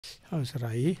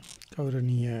අවසරයි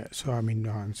ගෞරවනීය ස්වාමීන්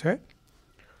වහන්සේ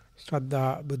ශ්‍රද්ධා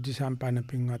බුද්ධ සම්පන්න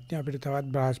පින්වත්නි අපිට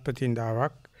තවත්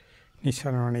බ්‍රහස්පතින්දාවක්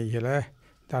නිස්සරණේ ඉහළ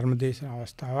ධර්මදේශන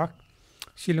අවස්ථාවක්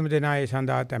ශිළුම දෙනා ඒ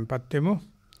සඳහා tempත් වෙමු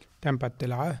tempත්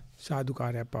වෙලා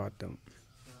සාදුකාරය පවත්වමු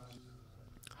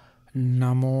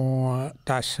නමෝ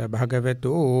තස්ස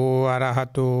භගවතු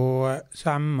අරහතෝ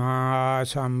සම්මා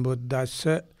සම්බුද්දස්ස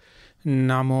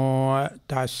නමෝ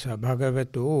තස්ස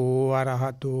භගවතු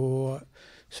අරහතෝ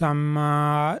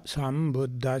සම්මා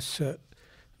සම්බුද්දස්ස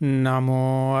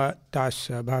නමෝ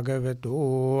තස්ස භගවතු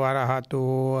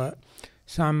අරහතෝ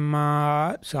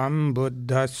සම්මා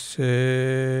සම්බුද්දස්ස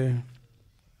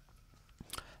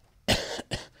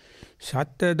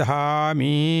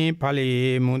සත්තධාමි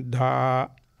ඵලේ මුද්ධා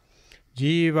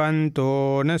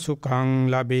ජීවන්තෝන සුඛං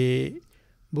ලබේ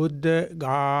බුද්ධ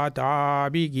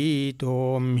ගාථාභි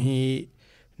ගීතෝම්හි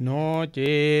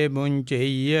නොචේ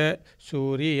මුංචෙය්‍ය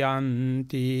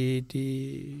සූරියන්ති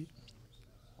තී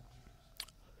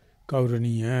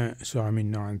ගෞරවනීය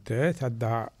ස්වාමීන් වහන්සේ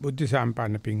සද්ධා බුද්ධ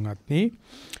සම්පන්න පින්වත්නි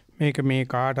මේක මේ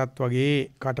කාටත් වගේ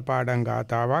කටපාඩම්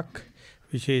ගාතාවක්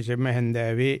විශේෂයෙන්ම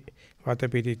හැන්දෑවේ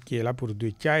වතපිරිත් කියලා පුරුදු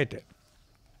වෙච්ච අයට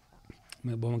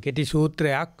මේ බොහොම කෙටි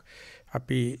සූත්‍රයක්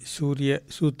අපි සූර්ය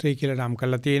සූත්‍රය කියලා නම්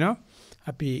කරලා තියෙනවා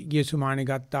අපි ගිය සුමානේ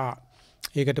ගත්තා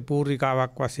ඒකට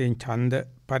පූර්විකාවක් වශයෙන් ඡන්ද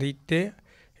පරිත්තය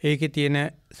ඒකේ තියෙන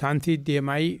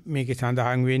සංසිද්ධියමයි මේකේ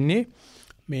සඳහන් වෙන්නේ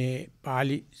මේ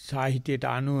pāli සාහිත්‍යයට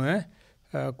අනුව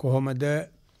කොහොමද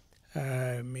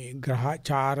මේ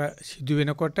ග්‍රහචාර සිදු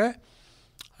වෙනකොට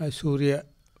සූර්ය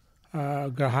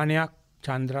ග්‍රහණයක්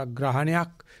චන්ද්‍ර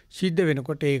ග්‍රහණයක් සිද්ධ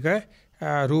වෙනකොට ඒක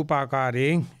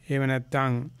රූපාකාරයෙන් එහෙම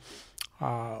නැත්නම්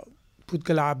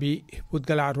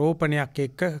පුද්ගලාරෝපණයක්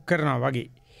එක්ක කරනවා වගේ.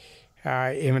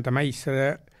 එහෙම තමයි ඉස්සර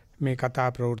මේ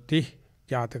කතා ප්‍රවෘත්ති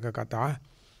ජාතක කතා,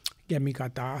 ගැමි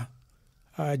කතා,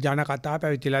 ජන කතා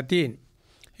පැවතිලා තියෙන.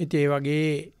 ඉතින් ඒ වගේ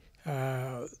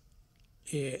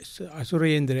ඒ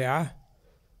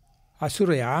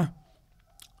අසුරයා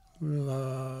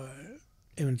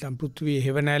එවනතම් පෘථිවියේ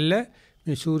හැවණැල්ල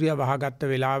මේ සූර්යයා වහගත්ත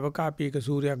වෙලාවක අපි ඒක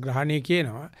සූර්යග්‍රහණය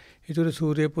කියනවා. ඒතර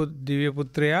සූර්ය දිව්‍ය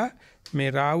පුත්‍රයා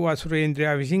මේ රාහු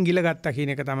අසුරේන්ද්‍රයා විසින් ගිලගත්තා කියන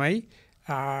එක තමයි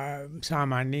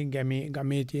සාමාන්‍ය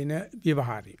ගමේ තියෙන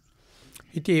ව්‍යවහාරය.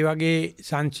 ඉතින් ඒ වගේ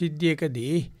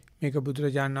සංසිද්ධියකදී මේක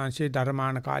බුදුරජාණන් වහන්සේ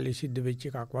ධර්මාන කාලේ සිද්ධ වෙච්ච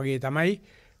එකක් වගේ තමයි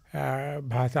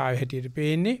භාෂාව හැටියට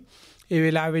පේන්නේ. ඒ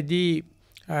වෙලාවේදී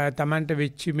තමන්ට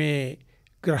වෙච්ච මේ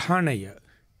ග්‍රහණය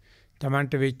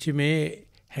තමන්ට වෙච්ච මේ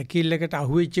හැකිල්ලකට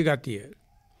අහුවෙච්ච ගතිය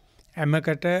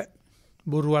හැමකට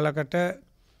බුරුවලකට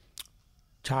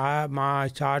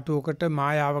චාටුවකට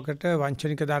මායාවකට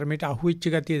වංචනික ධර්මයට අහුවෙච්ච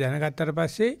ගතිය දැනගත්තට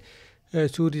පස්සේ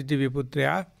සූර්ය දිව්‍ය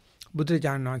පුත්‍රයා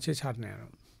බුදුරජාණන් වහන්සේ සරණ යනවා.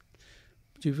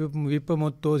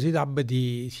 විපමොත්තෝසි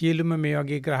දබ්බදී සියලුම මේ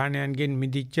වගේ ග්‍රහණයන්ගෙන්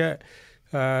මිදිච්ච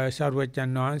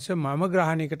සර්වඥාන් වහන්සේ මම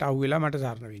ග්‍රහණයකට අහුවෙලා මට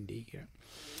සරණ වෙන්නයි කියලා.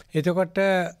 එතකොට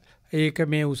ඒක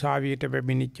මේ උසාවියට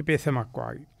බැමිණිච්ච පෙසමක්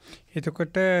වාගේ.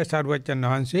 එතකොට සර්වඥාන්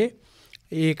වහන්සේ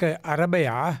ඒක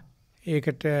අරබයා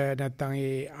ඒකට නැත්තම්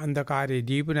ඒ අන්ධකාරයේ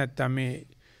දීපු නැත්තම් මේ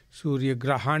සූර්ය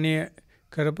ග්‍රහණය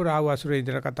කරපු රාහු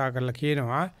අසුරේන්ද්‍ර කතා කරලා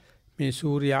කියනවා මේ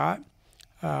සූර්යා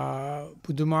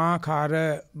පුදුමාකාර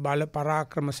බල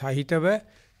පරාක්‍රම සහිතව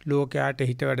ලෝකයට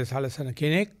හිත වැඩ සලසන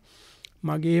කෙනෙක්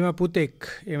මගේම පුතෙක්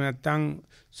එහෙම නැත්තම්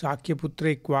ශාක්‍ය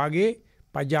පුත්‍රෙක් වාගේ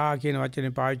පජා කියන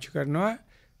වචනේ පාවිච්චි කරනවා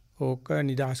ඕක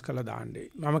නිදාස් කළා දාන්නේ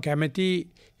මම කැමැති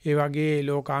ඒ වගේ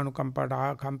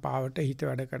ලෝකානුකම්පාවට හිත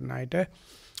වැඩ කරන අයට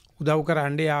උදව්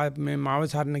කරන්නේ මේ මාව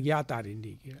සරණ ගියා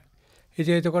අතාරින්නයි කියලා.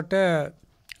 එතකොට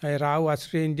රාහු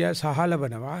අසුරේන්ද්‍රයා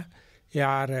සහලවනවා.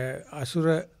 යාර අසුර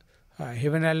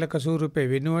හේවණල්ලක ස්වරූපේ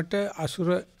වෙනුවට අසුර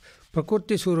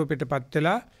ප්‍රකෘති ස්වරූපයටපත්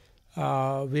වෙලා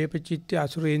වේපචිත්ත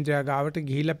අසුරේන්ද්‍රයා ගාවට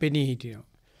ගිහිලා පෙනී හිටිනවා.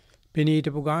 පෙනී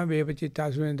හිටපු ගාම වේපචිත්ත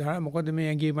අසුරේන්ද්‍රයා මොකද මේ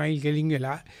ඇඟේ මයිල් ගෙලින්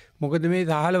වෙලා මොකද මේ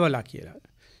සහලවලා කියලා.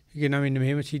 කියන මෙන්න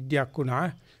මෙහෙම සිද්ධියක් වුණා.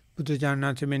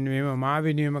 බුදුජානනාංශ මෙන්න මෙහෙම මා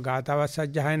වෙනුවෙම ගාතාවක්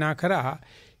සජ්ජායනා කරා.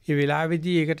 ඒ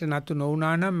වෙලාවේදී ඒකට නතු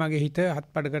නොවුනා නම් මගේ හිත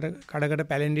කඩකට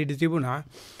පැලෙන්න ඉඩ තිබුණා.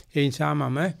 ඒ නිසා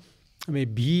මම මේ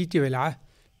බීති වෙලා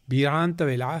බිරාන්ත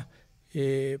වෙලා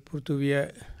ඒ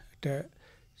පෘථුවියට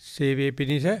සේවයේ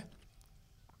පිණිස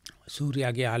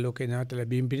සූර්යාගේ ආලෝකේ නැවත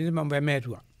ලැබීම පිණිස මම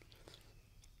වැමෑරුවා.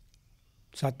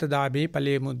 සත්තදාබේ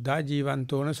ඵලේ මුද්දා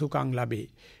ජීවන්තෝන සුඛං ලබේ.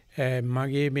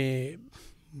 මගේ මේ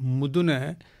මුදුන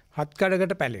හත්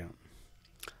කඩකට පැලෙනවා.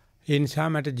 ඒ නිසා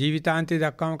මට ජීවිතාන්තය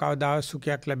දක්වාම කවදාවත්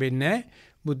සුඛයක් ලැබෙන්නේ නැහැ.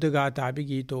 බුද්ධ ගාථාපි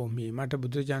ගීතෝමි. මට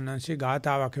බුදුජානන්සේ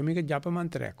ගාථාවක් මේක ජප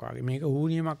මන්ත්‍රයක් වගේ. මේක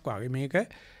හූනියමක් වගේ. මේක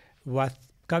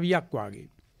කවියක් වගේ.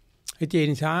 ඒ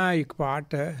නිසා එක්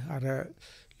පාට අර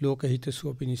ලෝකහිත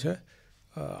සුව පිනිස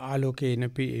ආලෝකේන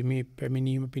මේ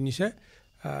පැමිණීම පිනිස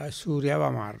සූර්යව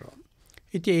අමාරනවා.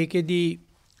 ඉතින් ඒකෙදී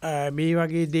මේ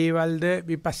වගේ දේවල්ද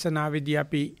විපස්සනාවේදී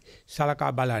අපි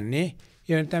සලකා බලන්නේ.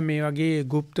 ඒ නැත්නම් මේ වගේ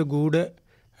গুপ্ত ගූඪ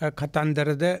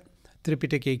කතන්දරද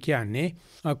ත්‍රිපිටකය කියන්නේ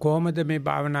කොහොමද මේ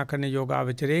භාවනා කරන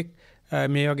යෝගාවචරයේ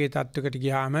මේ වගේ තත්වයකට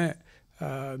ගියාම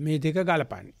මේ දෙක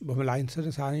ගලපන්නේ. බොහොම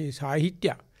ලයින්සර්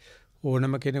සාහිත්‍යයක්.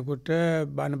 ඕනම කෙනෙකුට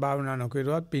බණ භාවනා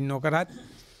නොකරුවත් පින් නොකරත්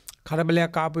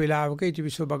කරබලයක් ආපු වෙලාවක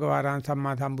ඉතිවිසෝ භගවාරාන්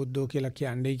සම්මා සම්බුද්ධෝ කියලා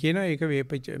කියන්නේ කියනවා. ඒක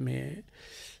මේ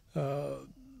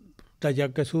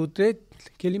තජග්ග සූත්‍රයේ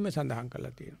කෙලිම සඳහන්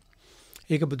කරලා තියෙනවා.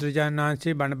 ඒක බුදුරජාණන්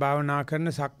වහන්සේ බණ භාවනා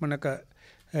කරන සක්මනක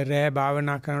රෑ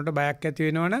භාවනා කරනකොට බයක් ඇති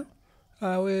වෙනවනම්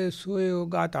ඔය සෝයෝ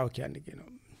ගාතාව කියන්නේ කියනවා.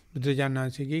 බුදුරජාණන්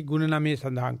වහන්සේගේ ගුණ 9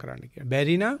 සඳහන් කරන්න කියනවා.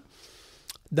 බැරි නම්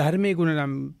ධර්මයේ ගුණ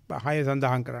 6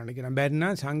 සඳහන් කරන්න කියනවා. බැරි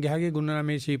නම් සංඝයාගේ ගුණ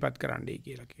 9 ශීපත් කරන්නයි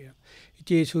කියලා කියනවා.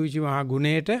 ඉතින් ඒ සූචි මහා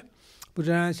ගුණයට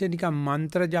බුදුරජාණන් වහන්සේ නිකන්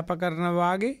මන්ත්‍ර ජප කරන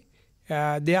වාගේ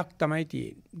දෙයක් තමයි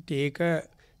තියෙන්නේ. ඒක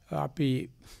අපි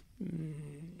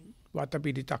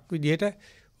වතපිරිතක් විදිහට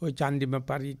ওই චන්දිම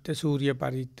පරිත්ත, සූර්ය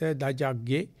පරිත්ත,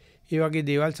 දජග්ගේ ඒ වගේ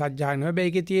දේවල් සජ්ජායන හැබැයි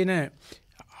ඒකේ තියෙන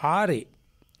ආරේ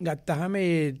ගත්තාම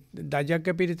ඒ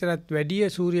දජග්ග පිරිතරත් වැඩිය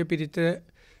සූර්ය පිරිත,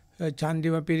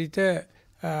 චන්දිම පිරිත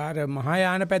අර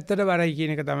මහායාන පැත්තට වරයි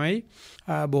කියන එක තමයි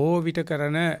බොහෝ විට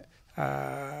කරන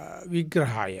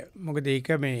විග්‍රහය. මොකද ඒක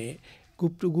මේ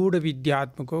গুপ্ত ගූඪ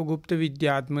විද්‍යාත්මකව, গুপ্ত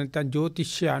විද්‍යාත්මක නැත්නම්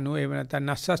ජ්‍යොතිෂය අනුව එහෙම නැත්නම්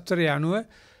නස්සස්ත්‍රය අනුව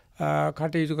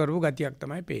කටයුතු කරපු ගතියක්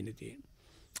තමයි පේන්නේ තියෙන්නේ.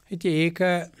 ඉතින් ඒක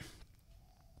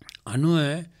අනුව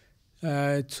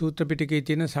සූත්‍ර පිටකයේ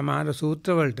තියෙන සමහර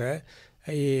සූත්‍ර වලට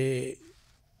ඒ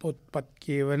පොත්පත්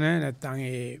කියවන නැත්නම්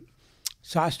ඒ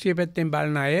ශාස්ත්‍රීය පැත්තෙන්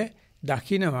බලන අය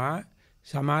දකිනවා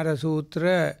සමහර සූත්‍ර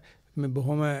මේ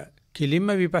බොහොම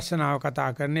කිලින්ම විපස්සනාව කතා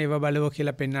කරන ඒව බලව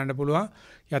කියලා පෙන්වන්න පුළුවන්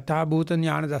යථා භූත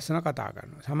ඥාන දර්ශන කතා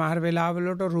කරනවා. සමහර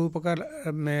වෙලාවලට රූපක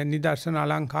නිදර්ශන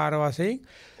අලංකාර වශයෙන්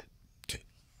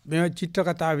මේ චිත්‍ර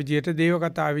කතා විදියට, දේව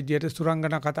කතා විදියට,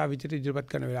 සුරංගනා කතා විදියට ඉදිරිපත්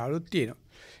කරන වෙලාවලුත් තියෙනවා.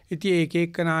 ඉතින් ඒක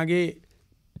එක්කනාගේ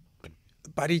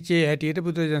පරිචය හැටියට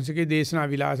බුදුරජාණන්සේගේ දේශනා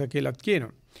විලාස කියලාත්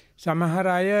කියනවා. සමහර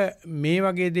අය මේ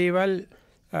වගේ දේවල්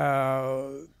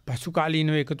පසු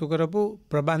කාලීනව එකතු කරපු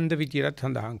ප්‍රබන්ධ විදියට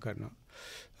සඳහන් කරනවා.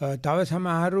 තව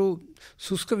සමහරු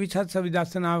සුස්ක විචත්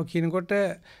විදර්ශනාව කියනකොට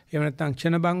එහෙම නැත්නම්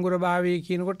ක්ෂණ බංගුර භාවයේ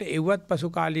කියනකොට එව්වත් පසු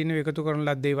කාලීනව එකතු කරන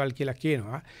ලද දේවල් කියලා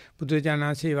කියනවා.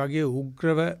 බුදුරජාණන්සේ වගේ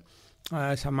උග්‍රව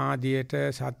සමාධියට,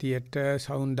 සතියට,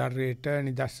 සෞන්දර්යයට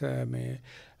නිදර්ශ මේ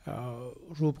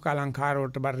රූප කලංකාර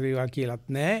වලට බර දේවල් කියලාත්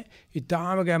නැහැ.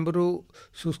 ඊටාම ගැඹුරු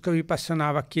සුස්ක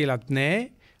විපස්සනාවක් කියලාත්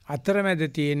නැහැ. අතරමැද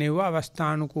තියෙනවා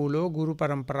අවස්ථානුකූලව ගුරු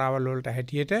પરම්පරාවල් වලට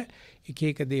හැටියට එක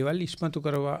එක දේවල් ඉස්මතු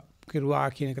කරුවා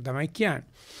කියන එක තමයි කියන්නේ.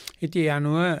 ඉතින් ඒ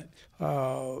අනුව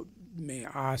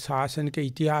මේ ශාසනික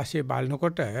ඉතිහාසය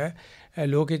බලනකොට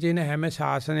ලෝකේ තියෙන හැම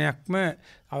ශාසනයක්ම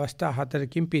අවස්ථා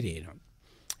 4කින් පිරිනව.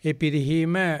 ඒ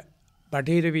පිරිහීම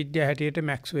බටහිර විද්‍යාව හැටියට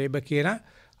මැක්ස් වෙබර් කියන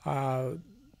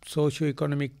සෝෂියෝ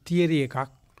ඉකොනොමික් තියරි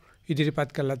එකක්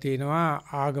ඉදිරිපත් කරලා තිනවා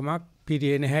ආගමක්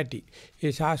පිරියෙන හැටි.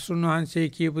 ඒ ශාස්ත්‍රඥ වහන්සේ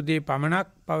කියපු දේ පමණක්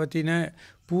පවතින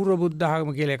පූර්ව බුද්ධ ආගම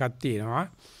කියලා එකක් තියෙනවා.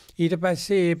 ඊට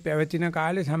පස්සේ මේ පැවතින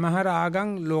කාලේ සමහර ආගම්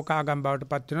ලෝකාගම් බවට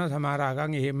පත් වෙනවා. සමහර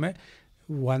ආගම් එහෙම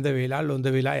වඳ වෙලා ලොඳ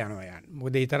වෙලා යනවා යන්නේ.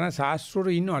 මොකද ඒ තරම්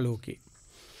ශාස්ත්‍රවල ඉන්නවා ලෝකේ.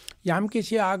 යම්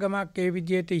කිසි ආගමක් ඒ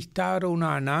විදිහට ස්ථාවර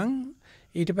වුණා නම්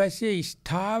ඊට පස්සේ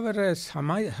ස්ථාවර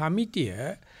සමිතිය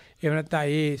එහෙම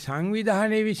නැත්නම් ඒ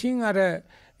සංවිධානයේ විසින් අර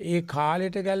ඒ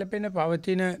කාලයට ගැලපෙන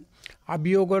පවතින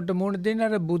අභියෝගවලට මුහුණ දෙන්න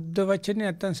අර බුද්ධ වචනේ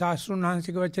නැත්නම් ශාස්ත්‍රුන්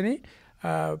වහන්සේක වචනේ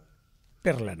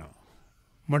පෙරලනවා.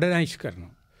 මොඩර්නයිස්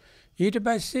කරනවා. ඊට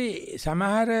පස්සේ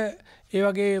සමහර ඒ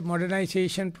වගේ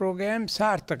මොඩර්නයිසේෂන් ප්‍රෝග්‍රෑම්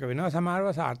සාර්ථක වෙනවා. සමහරව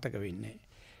සාර්ථක වෙන්නේ නැහැ.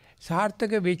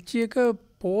 සාර්ථක වෙච්ච එක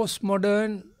පෝස්ට්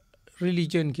මොඩර්න්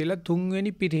රිලිජන් කියලා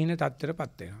තුන්වෙනි පිරිහින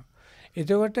තත්ත්වයටපත් වෙනවා.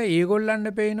 එතකොට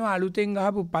ඒගොල්ලන්ට පේනවා අලුතෙන්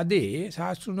ගහපු පදේ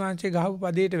ශාස්ත්‍රුන් වහන්සේ ගහපු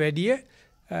පදේට වැඩිය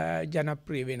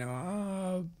ජනප්‍රිය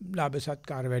වෙනවා, ලාභ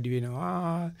සත්කාර වැඩි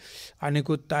වෙනවා,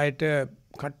 අනිකුත් අයට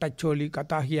කට්ටච්චෝලි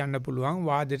කතා කියන්න පුළුවන්,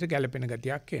 වාදයට ගැලපෙන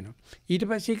ගතියක් එනවා. ඊට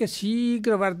පස්සේ ඒක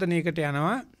ශීඝ්‍ර වර්ධනයකට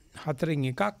යනවා 4න්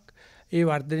එකක්. ඒ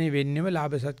වර්ධනය වෙන්නේම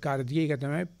ලාභ සත්කාර දිගේ. ඒක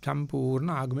තමයි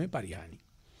සම්පූර්ණ ආගමේ පරිහානි.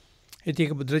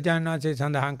 ඒක බුදුරජාණන් වහන්සේ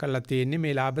සඳහන් කරලා තියෙන්නේ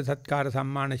මේ ලාභ සත්කාර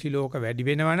සම්මාන ශිලෝක වැඩි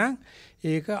වෙනවා නම්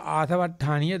ඒක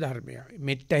ආසවට්ටානීය ධර්මයක්.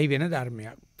 මෙට්ටයි වෙන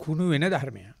ධර්මයක්. කුණු වෙන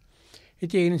ධර්මයක්.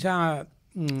 ඒ නිසා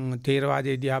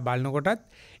තේරවාදයේ දිහා බලනකොටත්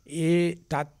ඒ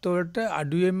தත්වලට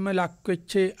අඩුවෙන්ම ලක්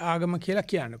වෙච්ච ආගම කියලා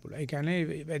කියන්න පුළුවන්. ඒ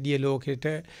කියන්නේ වැඩි ලෝකෙට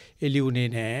එළියුනේ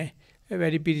නැහැ.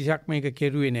 වැඩි පිරිසක් මේක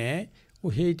කෙරුවේ නැහැ.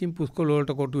 ඔහේ ඉතින් පුස්කොළ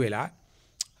වලට කොටු වෙලා,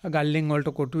 ගල්ලෙන්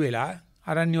වලට කොටු වෙලා,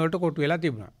 අරණ්‍ය වලට කොටු වෙලා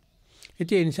තිබුණා.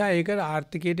 ඒ නිසා ඒක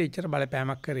ආර්ථිකයට එච්චර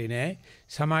බලපෑමක් කරේ නැහැ.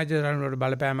 සමාජ දරන වලට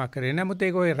බලපෑමක් කරේ නැහැ. මොකද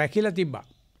ඒක ඔය රැකිලා තිබ්බා.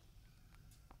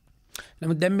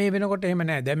 නමුත් දැන් මේ වෙනකොට එහෙම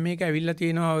නැහැ. දැන් මේක ඇවිල්ලා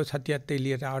තියෙනවා සතියත්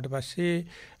එළියට ආවට පස්සේ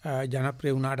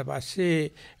ජනප්‍රිය වුණාට පස්සේ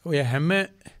ඔය හැම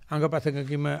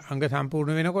අංගපසකකම අංග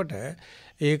සම්පූර්ණ වෙනකොට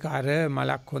ඒක අර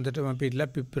මලක් හොඳටම පිරලා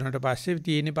පිප්පුනට පස්සේ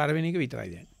තියෙන පළවෙනි එක විතරයි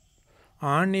දැන්.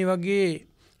 ආන්නේ වගේ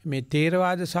මේ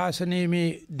තේරවාද ශාසනයේ මේ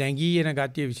දැඟී යන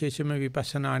ගතිය විශේෂම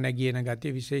විපස්සනා නැගී යන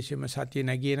ගතිය විශේෂම සතිය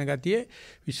නැගී යන ගතිය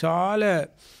විශාල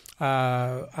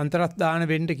අන්තරස්දාන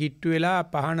වෙන්න කිට්ටු වෙලා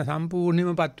පහන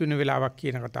සම්පූර්ණයෙන්මපත් වෙන වෙලාවක්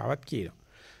කියන කතාවක් කියනවා.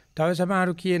 තව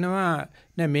සමහරු කියනවා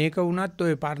නෑ මේක වුණත්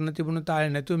ඔය පරණ තිබුණු තාලේ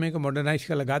නැතුව මේක මොඩර්නයිස්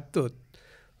කරලා ගත්තොත්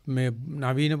මේ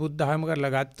නවීන බුද්ධ ධර්ම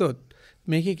කරලා ගත්තොත්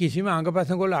මේකේ කිසිම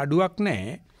අංගපසංග වල අඩුවක්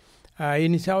නැහැ. ඒ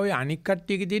නිසා ඔය අනික්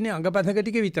කට්ටියක තියෙන අංගපසංග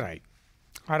ටික විතරයි.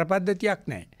 හරපද්ධතියක්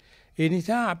නැහැ. ඒ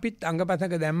නිසා අපිත්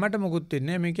අංගපසංග දැම්මට මොකුත් වෙන්නේ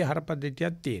නැහැ. මේකේ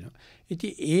හරපද්ධතියක් තියෙනවා.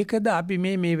 ඉතින් ඒකද අපි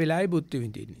මේ වෙලාවේ බුද්ධ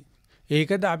විඳින්නේ.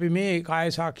 ඒකද අපි මේ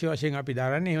කාය සාක්ෂි වශයෙන් අපි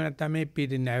දරන්නේ. එහෙම නැත්නම් මේ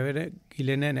පිට නැවර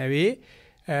කිලෙන නැවේ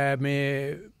මේ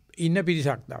ඉන්න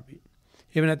පිරිසක්ද අපි.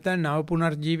 එහෙම නැත්නම් නව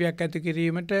පුනර්ජීවයක් ඇති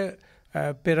කිරීමට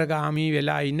පෙරගාමී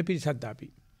වෙලා ඉන්න පිරිසක්ද අපි.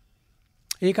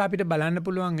 ඒක අපිට බලන්න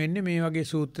පුළුවන් වෙන්නේ මේ වගේ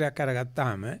සූත්‍රයක්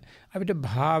අරගත්තාම අපිට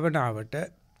භාවනාවට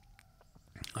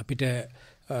අපිට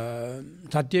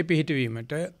සත්‍ය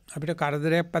පිහිටවීමට අපිට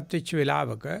කරදරයක්පත් වෙච්ච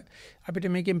වෙලාවක අපිට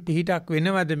මේකෙන් පිහිටක්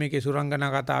වෙනවද මේකේ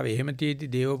සුරංගනා කතාවේ එහෙම තියෙද්දි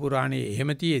දේව පුරාණයේ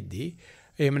එහෙම තියෙද්දි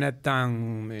එහෙම නැත්නම්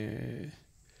මේ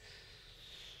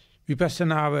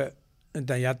විපස්සනාව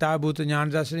යථා භූත ඥාන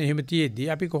දර්ශන එහෙම තියෙද්දි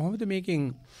අපි කොහොමද මේකෙන්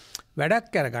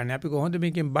වැඩක් කරගන්නේ අපි කොහොමද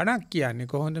මේකෙන් බණක් කියන්නේ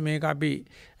කොහොමද මේක අපි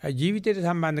ජීවිතයට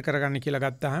සම්බන්ධ කරගන්නේ කියලා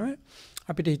ගත්තාම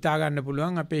අපිට හිතා ගන්න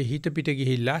පුළුවන් අපේ හිත පිට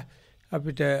ගිහිල්ලා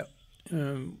අපිට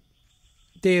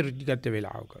තේරුම්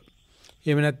වෙලාවක.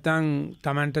 එහෙම නැත්නම්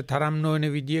Tamanට තරම් නොවන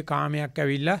විදිය කාමයක්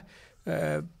ඇවිල්ලා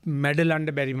මැඩලන්න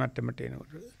බැරි මට්ටමට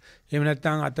එනකොට. එහෙම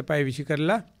නැත්නම් අතපය විසි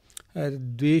කරලා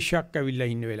ද්වේෂයක් ඇවිල්ලා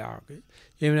ඉන්න වෙලාවක.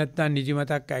 එහෙම නැත්නම්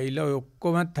නිදිමතක් ඇවිල්ලා ඔය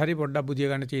ඔක්කොමත් හරි පොඩ්ඩක් බුදිය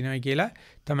ගන්න තියෙනවා කියලා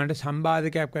Tamanට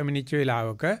සම්බාධකයක් පැමිණිච්ච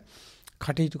වෙලාවක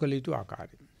කටයුතු කළ යුතු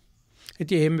ආකාරය.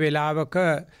 ඉතින් එහෙම වෙලාවක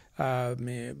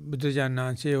මේ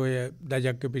බුදුජානනාංශයේ ඔය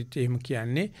දජක්ක පිට එහෙම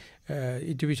කියන්නේ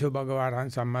ඉතිවිසෝ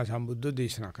භගවාරහං සම්මා සම්බුද්ධෝ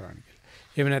දේශනා කරන්න කියලා.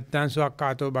 එහෙම නැත්නම්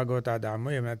සුවක්කාතෝ භගවතා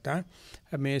ධම්මෝ එහෙම නැත්නම්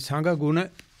මේ සංඝ ගුණ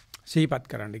සිහිපත්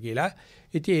කරන්න කියලා.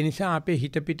 ඉතින් ඒ නිසා අපේ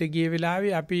හිත පිට ගිය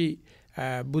වෙලාවේ අපි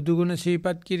බුදු ගුණ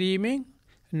සිහිපත් කිරීමෙන්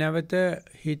නැවත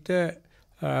හිත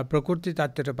ප්‍රකෘති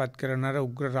tattරපත් කරන අර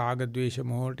උග්‍ර රාග ద్వේෂ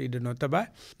මොහොල්ට ඉඳ නොතබ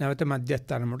නැවත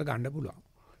මධ්‍යස්ථානකට ගන්න පුළුවන්.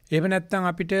 එහෙම නැත්නම්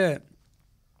අපිට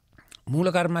මූල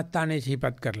කර්මස්ථානයේ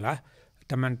සිහිපත් කරලා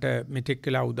Tamanට මෙතෙක්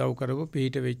වෙලා උදව් කරපු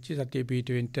පිහිට වෙච්ච සතිය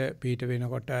පිහිට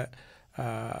වෙනකොට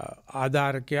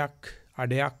ආධාරකයක්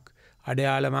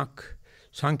අඩයාලමක්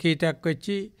සංකේතයක්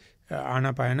වෙච්චි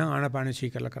ආනාපාන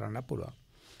සීකරලා කරන්න පුළුවන්.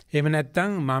 එහෙම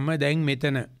නැත්නම් මම දැන්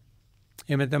මෙතන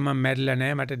එහෙම නැත්නම් මම මැරිලා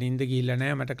නැහැ මට නිින්ද ගිහිල්ලා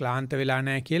නැහැ මට ක්ලාන්ත වෙලා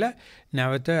නැහැ කියලා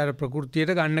නැවත අර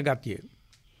ප්‍රകൃතියට ගන්න ගතිය.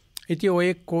 ඉතින්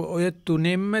ඔය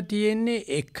තුනෙන්ම තියෙන්නේ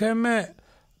එකම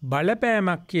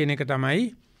බලපෑමක් කියන එක තමයි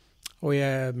ඔය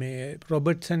මේ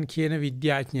රොබර්ට්සන් කියන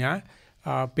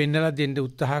විද්‍යාඥයා පෙන්නලා දෙන්න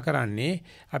උත්සාහ කරන්නේ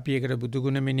අපි ඒකට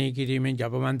බුදුගුණ මෙනෙහි කිරීමෙන්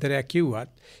ජප මන්ත්‍රයක්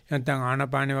කිව්වත් නැත්නම්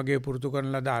ආනාපානෙ වගේ පුරුදු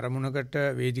කරන ලද අරමුණකට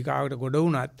වේදිකාවකට ගොඩ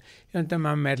වුණත් නැත්නම්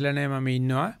මම මැරිලා නැහැ මම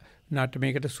ඉන්නවා නාට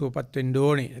මේකට සුවපත් වෙන්න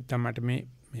ඕනේ නැත්නම් මට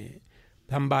මේ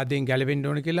සම්බාධයෙන් ගැලවෙන්න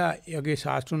ඕනේ කියලා යෝගේ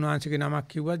ශාස්ත්‍රුන් වහන්සේගේ නමක්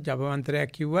කිව්වත් ජප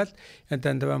මන්ත්‍රයක් කිව්වත්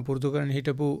නැත්නම් තමයි පුරුදු කරන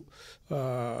හිටපු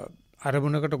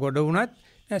අරමුණකට ගොඩ වුණත්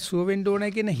සුව වෙන්න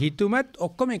ඕනයි කියන හිතුමත්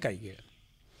ඔක්කොම එකයි කියලා.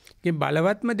 ඒකේ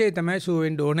බලවත්ම දේ තමයි සුව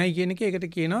වෙන්න ඕනයි කියන එක. ඒකට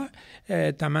කියනවා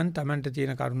තමන්ට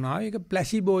තියෙන කරුණාව. ඒක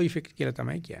ප්ලාසිබෝ ඉෆෙක්ට් කියලා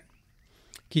තමයි කියන්නේ.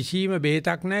 කිසිම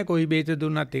බේතක් නැහැ. කොයි බේත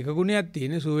දුන්නත් එක ගුණයක්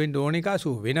තියෙන සුව වෙන්න ඕන එක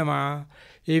සුව වෙනවා.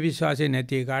 ඒ විශ්වාසය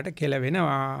නැති එකාට කෙල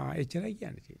වෙනවා. එච්චරයි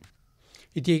කියන්නේ.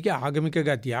 ඉතින් ඒකේ ආගමික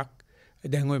ගතියක්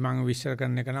දැන් ඔය මම විශ්ල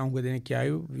කරන එක නම් උග දෙනෙක්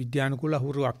කියයි විද්‍යානුකූල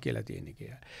හුරුවක් කියලා තියෙන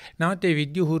කියලා. නමුත් ඒ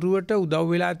විද්‍යු හුරුවට උදව්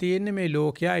වෙලා තියෙන්නේ මේ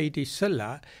ලෝකයා ඊට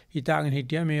ඉස්සෙල්ලා හිතාගෙන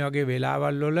හිටියා මේ වගේ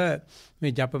වෙලාවල් වල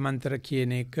මේ ජප මන්ත්‍ර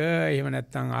කියන එක එහෙම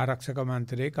නැත්නම් ආරක්ෂක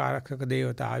මන්ත්‍රයක ආරක්ෂක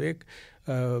දේවතාවෙක්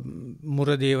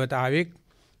මුර දේවතාවෙක්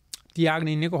තියාගෙන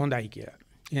ඉන්නේ කොහොඳයි කියලා.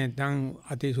 එහෙනම්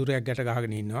අතේ සූර්යයක් ගැට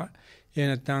ගහගෙන ඉන්නවා. එහෙ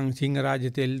නැත්නම් සිංහ රාජ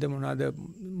තෙල්ද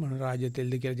මොන රාජ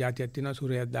තෙල්ද කියලා જાතියක් තියෙනවා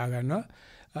සූර්යයක් දා ගන්නවා.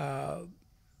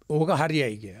 ඕක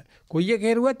හරියයි කියලා. කොයි එක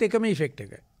කෙරුවත් එකම ඉෆෙක්ට්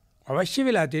එක. අවශ්‍ය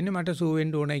වෙලා තියෙන්නේ මට සුව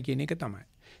වෙන්න ඕනයි කියන එක තමයි.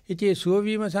 ඉතින් ඒ සුව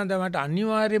වීම සඳහා මට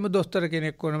අනිවාර්යයෙන්ම දොස්තර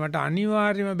කෙනෙක් ඕන, මට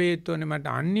අනිවාර්යයෙන්ම බේත් ඕනේ,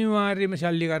 මට අනිවාර්යයෙන්ම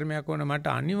ශල්‍ය කර්මයක් ඕන,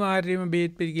 මට අනිවාර්යයෙන්ම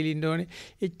බේත් පිළිගිලින්න ඕනේ.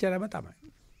 එච්චරම තමයි.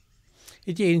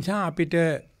 ඉතින් ඒ නිසා අපිට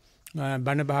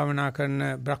බණ භාවනා කරන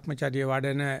Brahmacharya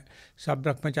වඩන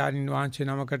සබ්‍රහ්මචාරින් වහන්සේ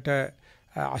නමකට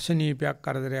අසනීපයක්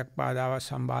කරදරයක් බාධාවක්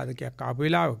සම්බාධකයක් ආපු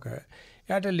වෙලාවක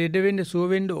එයාට ලෙඩ වෙන්න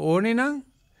සුව වෙන්න ඕනේ නම්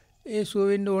ඒ සුව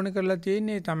වෙන්න ඕන කරලා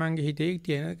තියෙන්නේ Tamange හිතේ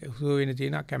තියෙන සුව වෙන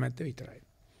තියෙන කැමැත්ත විතරයි.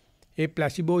 ඒ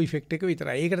ප්ලාසිබෝ ඉෆෙක්ට් එක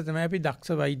විතරයි. ඒකට තමයි අපි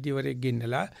දක්ෂ වෛද්‍යවරයෙක්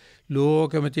ගෙන්නලා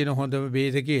ලෝකෙම තියෙන හොඳම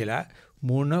බේද කියලා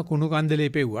මොන කුණු කන්දලේ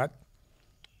පෙව්වත්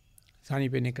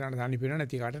සනීපෙන්නේ කරන්න සනීපෙන්න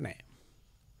නැති කාට නැහැ.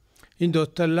 ඉතින්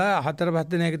දොස්තරලා 4-5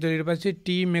 දෙනෙක් ඇතුළේ ඊට පස්සේ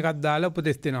ටීම් එකක් දාලා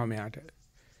උපදෙස් දෙනවා මෙයාට.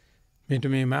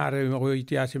 මෙන්න මේ අර ඔය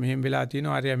ඉතිහාසෙ මෙහෙම වෙලා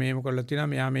තියෙනවා. ආර්ය මෙහෙම කරලා තියෙනවා.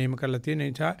 මෙයා මෙහෙම කරලා තියෙන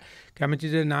නිසා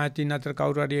කැමැතිද නායකින් අතර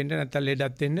කවුරු හරි එන්න නැත්නම්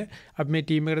ලෙඩක් දෙන්න අපි මේ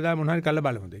ටීම් එකට දාලා මොනවා හරි කරලා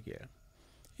බලමුද කියලා.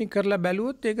 ඉතින් කරලා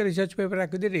බැලුවොත් ඒක රිසර්ච් පේපර්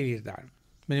එකක් විදිහට එළියට දානවා.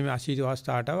 මෙන්න මේ අසීරු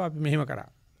අවස්ථාවට අපි මෙහෙම කරා.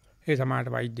 ඒ සමාජ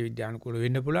වෛද්‍ය විද්‍යානුකූල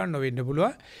වෙන්න පුළුවන් නොවෙන්න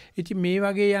පුළුවන්. ඉතින් මේ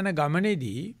වගේ යන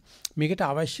ගමනේදී මේකට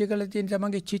අවශ්‍ය කරලා තියෙන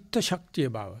තමන්ගේ චිත්ත ශක්තිය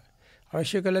බව.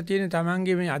 අවශ්‍ය කරලා තියෙන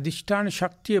තමන්ගේ මේ අදිෂ්ඨාන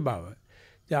ශක්තිය බව.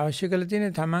 අවශ්‍ය කරලා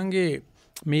තියෙන තමන්ගේ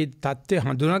මේ தත්ත්වය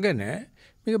හඳුනාගෙන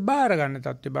මේක බාර ගන්න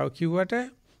தත්ත්වය බව කිව්වට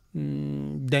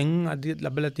දැන්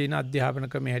ලැබලා තියෙන අධ්‍යාපන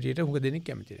ක්‍රමයේ හැටියට උග දෙනෙක්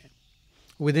කැමති නැහැ.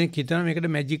 උග දෙනෙක් හිතනවා මේකට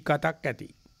මැජික් කතක් ඇති.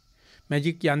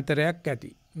 මැජික් යන්ත්‍රයක්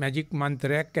ඇති. මැජික්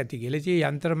මන්ත්‍රයක් ඇති කියලා. ඉතින්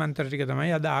යන්ත්‍ර මන්ත්‍ර ටික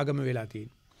තමයි අද ආගම වෙලා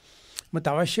තියෙන්නේ. මත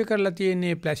අවශ්‍ය කරලා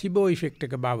තියෙන්නේ ප්ලාසිබෝ ඉෆෙක්ට්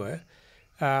එක බව.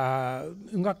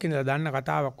 උඟක් ඉඳලා දන්න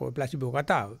කතාවක් ඔය ප්ලාසිබෝ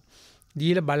කතාව.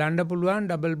 දීලා බලන්න පුළුවන්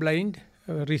ඩබල් බ්ලයින්ඩ්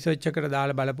රිසර්ච් එකකට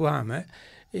දාලා බලපුවාම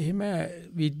එහෙම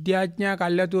විද්‍යාඥයා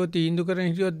කල්යතුව තීන්දුව කරන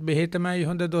හිටියොත් බෙහෙතමයි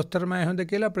හොඳ දොස්තරමයි හොඳ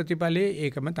කියලා ප්‍රතිඵලයේ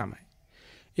ඒකම තමයි.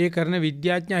 ඒ කරන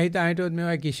විද්‍යාඥයා හිතා හිටියොත්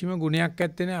මේවා කිසිම ගුණයක්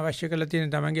නැත්තේ නේ අවශ්‍ය කරලා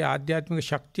තියෙන තමන්ගේ ආධ්‍යාත්මික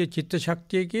ශක්තිය චිත්ත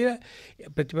ශක්තිය කියලා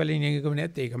ප්‍රතිඵලයේ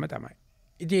නිගමනයත් ඒකම තමයි.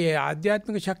 ඉතින් ඒ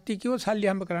ආධ්‍යාත්මික ශක්තිය කිව්වොත් සල්ලි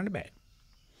හම්බ කරන්න බෑ.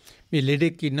 මේ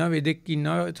ලෙඩෙක් ඉන්නවා වෙදෙක්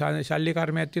ඉන්නවා ශල්‍ය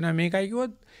කර්මයක් තියෙනවා මේකයි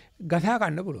කිව්වොත් ගසා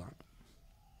ගන්න පුළුවන්.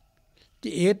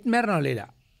 ඉතින් ඒත් මරණ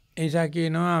ලෙඩා. ඒ නිසා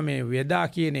කියනවා මේ වේදා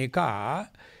කියන එක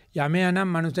යමයා නම්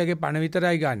මනුස්සයාගේ පණ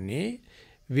විතරයි ගන්නෙ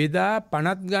වේදා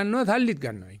පණත් ගන්නවා සල්ලිත්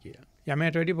ගන්නවා කියලා.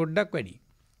 යමයට වැඩි පොඩ්ඩක් වැඩි.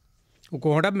 උ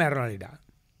කොහොමද මරණ ලෙඩා.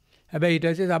 හැබැයි ඊට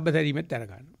පස්සේ සබ්බතරීමෙත් අර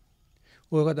ගන්නවා.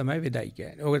 ඕක තමයි වේදයි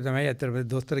කියන්නේ. ඕක තමයි අතර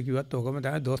දොස්තර කිව්වත් ඕකම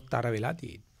තමයි දොස්තර වෙලා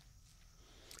තියෙන්නේ.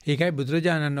 ඒකයි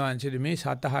බුදුරජාණන් වහන්සේ මේ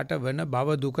සතහට වන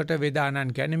භව දුකට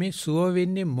වේදානන් කියන්නේ මේ සුව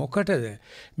වෙන්නේ මොකටද?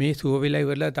 මේ සුව වෙලා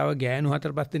ඉවරලා තව ගෑනු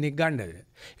 4-5 දෙනෙක් ගන්නද?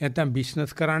 නැත්නම්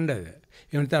බිස්නස් කරන්නද?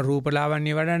 එහෙම නැත්නම්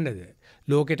රූපලාවන්‍ය වඩන්නද?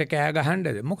 ලෝකෙට කෑ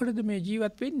ගහන්නද? මොකටද මේ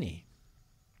ජීවත් වෙන්නේ?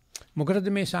 මොකටද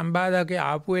මේ සම්බාධකේ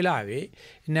ආපු වෙලාවේ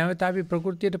නැවත අපි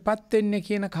ප්‍රകൃතියටපත් වෙන්නේ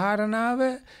කියන කාරණාව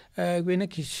වෙන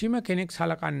කිසිම කෙනෙක්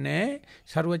සලකන්නේ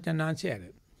සර්වඥාන්සේ.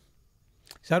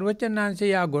 සර්වඥාන්සේ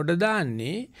යා ගොඩ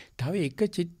දාන්නේ තව එක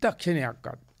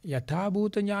චිත්තක්ෂණයක්වත් යථා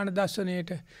භූත ඥාන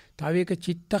දර්ශනයේට තව එක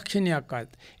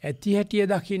චිත්තක්ෂණයක්වත් ඇති හැටිය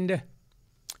දකින්න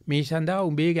මේ සඳහා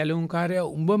උඹේ ගැලුම්කාරය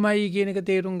උඹමයි කියන එක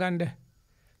තේරුම් ගන්න.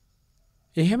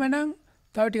 එහෙමනම්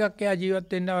තව ටිකක් එයා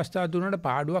ජීවත් වෙන්න අවස්ථාව දුන්නාට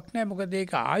පාඩුවක් නැහැ මොකද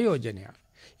ඒක ආයෝජනයක්.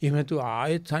 එහෙම නැතු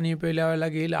ආයෙත් සනීප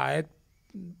වෙලාවලා ගිහලා ආයෙත්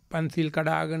පන්සිල්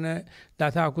කඩාගෙන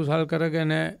දස අකුසල්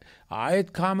කරගෙන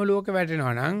ආයෙත් කාම ලෝක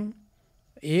වැටෙනවා නම්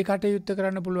ඒ කටයුත්ත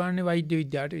කරන්න පුළුවන් වෛද්‍ය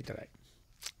විද්‍යාවට විතරයි.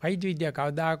 වෛද්‍ය විද්‍යාව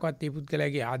කවදාකවත් මේ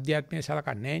පුද්ගලයාගේ ආධ්‍යාත්මය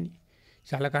සලකන්නේ නැහැ නේ.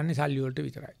 සලකන්නේ සල්ලි වලට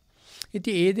විතරයි.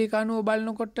 ඉතින් ඒ දෙක අනුව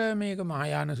බලනකොට මේක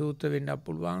මහායාන සූත්‍ර වෙන්නත්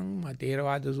පුළුවන්,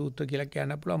 තේරවාද සූත්‍ර කියලා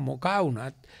කියන්න පුළුවන් මොකා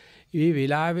වුණත් මේ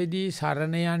වෙලාවේදී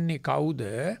සරණ යන්නේ කවුද?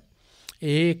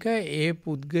 ඒක ඒ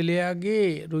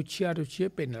පුද්ගලයාගේ රුචි අරුචිය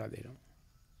පෙන්වලා දෙනවා.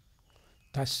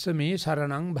 තස්ස මේ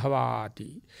සරණං භවාති.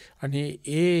 අනේ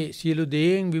ඒ සියලු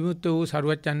දේෙන් විමුක්ත වූ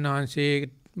සරුවච්චන් වහන්සේ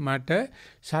මට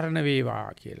සරණ වේවා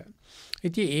කියලා.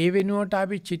 ඉතින් ඒ වෙනුවට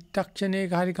අපි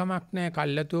චිත්තක්ෂණයක හරි කමක් නැහැ.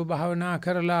 කල්ලාතෝ භාවනා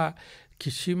කරලා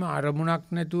කිසිම අරමුණක්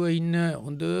නැතුව ඉන්න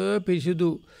හොඳ පිරිසුදු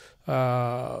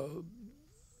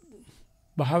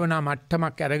භාවනා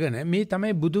මට්ටමක් අරගෙන මේ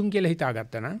තමයි බුදුන් කියලා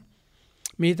හිතාගත්තා නම්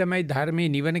මේ තමයි ධර්මයේ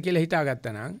නිවන කියලා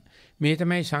හිතාගත්තා නම් මේ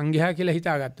තමයි සංඝයා කියලා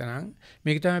හිතාගත්තා නම්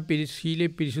මේක තමයි සීලේ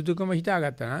පිරිසුදුකම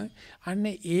හිතාගත්තා නම් අන්න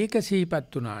ඒක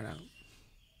සිහිපත් වුණා නම්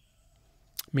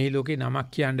මේ ලෝකේ නමක්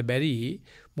කියන්න බැරි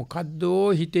මොකද්දෝ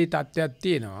හිතේ තත්ත්වයක්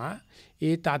තියෙනවා.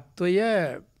 ඒ තත්ත්වය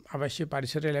අවශ්‍ය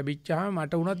පරිසරය ලැබිච්චාම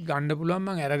මට උනත් ගන්න පුළුවන්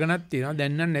මම අරගෙනක් තියෙනවා.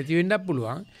 දැන් නම් නැති වෙන්නත්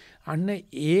පුළුවන්. අන්න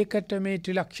ඒකට මේ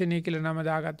ත්‍රිලක්ෂණය කියලා නම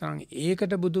දාගත්තා නම්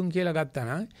ඒකට බුදුන් කියලා ගත්තා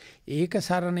නම් ඒක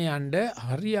සරණ යන්න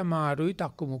හරි අමාරුයි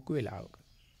තක්කු මුක්කු වෙලාවක.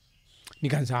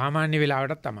 නිකන් සාමාන්‍ය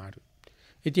වෙලාවටත් අමාරුයි.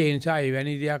 ඉතින් ඒ නිසා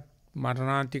එවැනි දෙයක්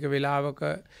මරණාන්තික වෙලාවක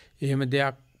එහෙම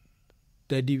දෙයක්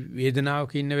දැඩි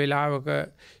වේදනාවක ඉන්න වෙලාවක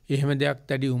එහෙම දෙයක්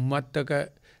දැඩි උම්මත්තක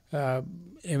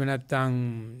එහෙම නැත්නම්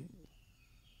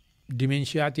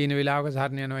ඩිමෙන්ෂියා තියෙන වෙලාවක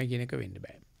සරණ යනවා කියන එක වෙන්න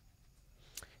බෑ.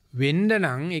 වෙන්න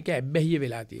නම් ඒක ඇබ්බැහිය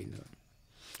වෙලා තියෙනවා.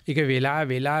 ඒක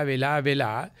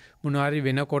වෙලා මොනවාරි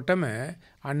වෙනකොටම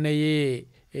අන්න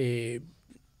ඒ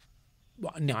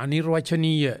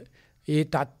අනිර්වචනීය ඒ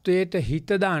தത്വයට හිත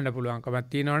දාන්න පුළුවන්කමක්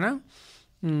තියෙනවනම්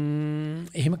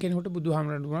එහෙම කෙනෙකුට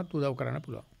බුදුහාමරණ උනත් උදව් කරන්න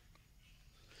පුළුවන්.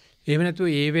 එහෙම නැතුව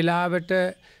ඒ වෙලාවට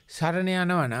සරණ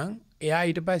යනවා නම් එයා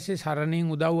ඊට පස්සේ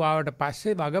සරණින් උදව් ආවට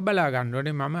පස්සේ වග බලා ගන්න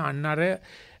ඕනේ මම අන්න අර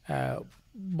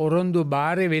බොරොන්දු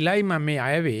බාරේ වෙලයි මම මේ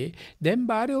අයවේ දැන්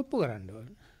බාරේ ඔප්පු කරන්න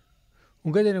ඕනේ.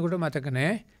 උඟ දෙනකොට මතක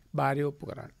නැහැ බාරේ ඔප්පු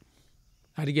කරන්න.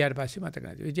 හරි ගියාට පස්සේ මතක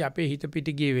නැති. ඉතින් අපේ හිත පිට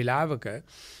ගියේ වෙලාවක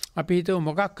අපි හිතුව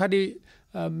මොකක් හරි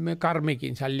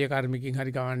කර්මකින් ශල්‍ය කර්මකින්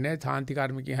හරි කමන්නේ සාන්ති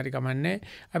කර්මකින් හරි කමන්නේ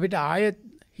අපිට ආයෙත්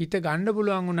හිත ගන්න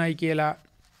පුළුවන් උනායි කියලා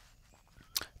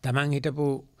Taman හිටපු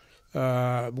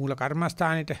මූල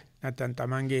කර්මස්ථානෙට නැත්නම්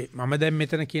Tamanගේ මම දැන්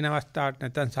මෙතන කියන අවස්ථාවට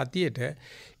නැත්නම් සතියේට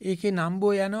ඒකේ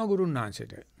නම්බෝ යනවා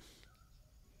ගුරුන්නාංශයට.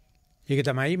 ඒක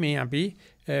තමයි මේ අපි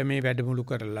මේ වැඩමුළු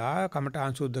කරලා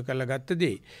කමඨාන් සුද්ධ කරලා ගත්ත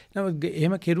දේ. නමුත්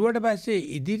එහෙම කෙරුවට පස්සේ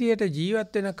ඉදිරියට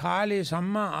ජීවත් වෙන කාලේ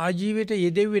සම්මා ආජීවයට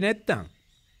යෙදෙව්වේ නැත්තම්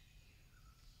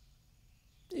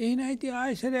ඒ නැති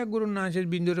ආයසරයක් ගුරුන්නාංශෙත්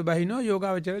බින්දුවට බහිනවා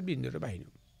යෝගාවචරෙත් බින්දුවට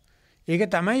බහිනවා. ඒක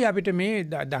තමයි අපිට මේ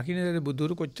දකින්න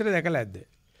බුදුරු කොච්චර දැකලාද?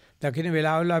 දකින්න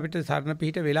වෙලාවල අපිට සරණ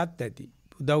පිහිට වෙලත් ඇති.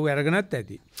 උදව් අරගෙනත්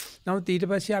ඇති. නමුත් ඊට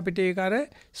පස්සේ අපිට ඒක අර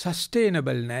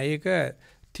සස්ටේනබල් නෑ. ඒක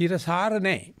තිරසාර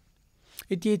නෑ.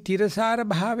 ඉතින් තිරසාර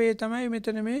භාවයේ තමයි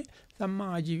මෙතන මේ සම්මා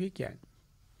ආජීවය කියන්නේ.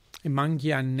 මං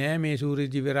කියන්නේ මේ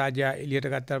සූර්යජීව රාජා එළියට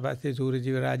ගත්තාට පස්සේ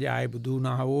සූර්යජීව රාජා ආයේ බුදු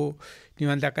වුණාවෝ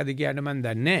නිවන් දැක්කද කියන්න මන්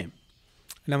දන්නේ නෑ.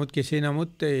 නමුත් කෙසේ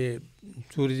නමුත්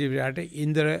සූර්යජීව රාජාට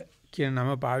ඉන්ද්‍ර කියන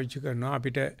නම පාවිච්චි කරනවා.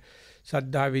 අපිට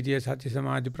සද්ධා විද්‍ය සති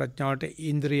සමාධි ප්‍රඥාවට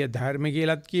ඉන්ද්‍රිය ධර්ම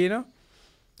කියලාත් කියනවා.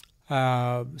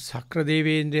 සක්‍ර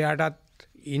දේවේන්ද්‍රයාටත්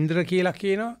ඉන්ද්‍ර කියලා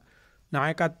කියනවා.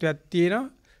 නායකත්වයක්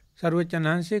තියෙනවා.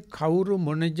 සර්වචනංශේ කවුරු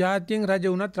මොන જાතියෙන් රජ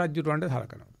වුණත් රජුරවන්ට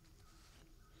සලකනවා.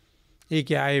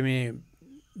 ඒකේ ආයේ මේ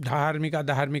ධාර්මික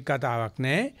අධාර්මික කතාවක්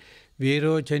නැහැ.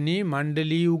 වේරෝචනී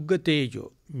මණ්ඩලී උග්ග තේජෝ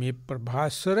මේ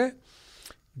ප්‍රභාස්වර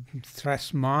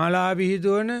ත්‍රස්මාලා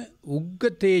විහිදුවන උග්ග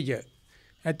තේජ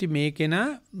ඇති මේකේන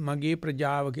මගේ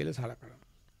ප්‍රජාව කියලා සලකනවා.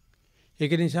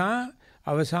 ඒක නිසා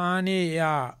අවසානයේ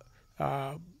එයා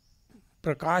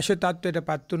ප්‍රකාශ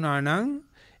තත්වයටපත් වුණා නම්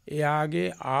එයාගේ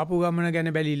ආපු ගමන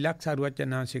ගැන බැලිල්ලක්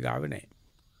සරුවචනාංශී ගාව නැහැ.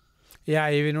 එයා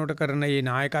ඒ වෙනුවට කරන මේ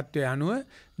නායකත්වයේ අනුව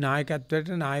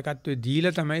නායකත්වයේ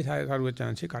දීලා තමයි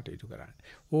සරුවචනාංශී කටයුතු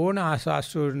කරන්නේ. ඕන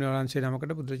ආශාස්ත්‍රෝන්වංශේ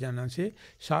නමකට බුදුචානන්සේ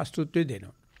ශාස්ත්‍රත්වයේ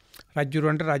දෙනවා.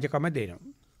 රජුරවන්ට රජකම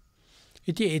දෙනවා.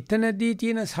 ඉතින් එතනදී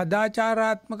තියෙන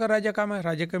සදාචාරාත්මක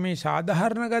රජකමේ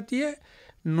සාධාරණ ගතිය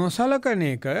නොසලකන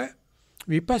එක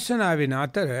විපස්සනා වෙන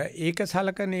අතර ඒක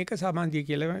සලකන එක සමාධිය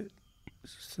කියලා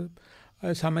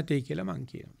සමතේ කියලා මං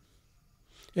කියනවා.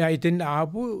 එයා ඉතින්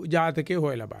ආපු ජාතකේ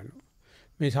හොයලා බලනවා.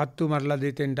 මේ සත්තු මරලා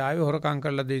දෙතෙන්ට ආවේ හොරකම්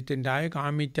කරලා දෙතෙන්ට ආවේ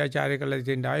කාමීත්‍යාචාරය කරලා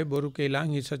දෙතෙන්ට ආවේ බොරු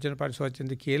කේලම් හිස්සචන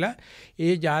පරිසවචනද කියලා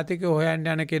ඒ ජාතකේ හොයන්න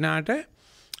යන කෙනාට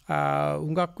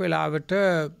උඟක් වෙලාවට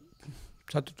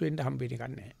සතුටු වෙන්න හම්බෙන්නේ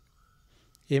නැහැ.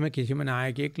 එහෙම කිසිම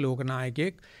නායකයෙක් ලෝක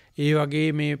නායකයෙක් ඒ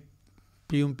වගේ මේ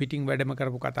පියුම් පිටින් වැඩම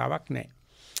කරපු කතාවක් නැහැ.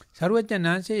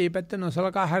 සරුවචනාංශයේ මේ පැත්ත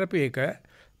නොසලකා හරපු එක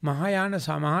මහායාන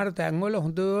සමහර තැන්වල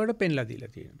හොඳට පෙන්ලා දීලා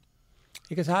තියෙනවා.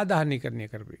 ඒක සාධාරණීකරණය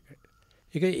කරපු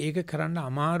එක. ඒක කරන්න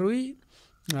අමාරුයි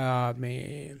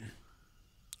මේ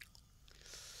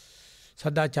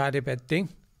සදාචාරයේ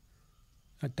පැත්තෙන්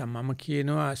නැත්තම් මම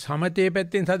කියනවා සමතේ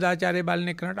පැත්තෙන් සදාචාරය බලන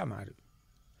එකකට අමාරුයි.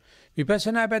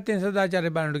 විපස්සනා පැත්තෙන් සදාචාරය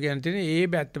බලනට කියන්නේ ඒ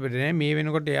පැත්ත පිට නෑ මේ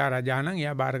වෙනකොට එයා රජා නම්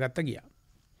එයා බාරගත්ත ගියා.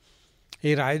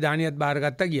 ඒ රාජධානියත්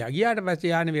බාරගත්ත ගියා. ගියාට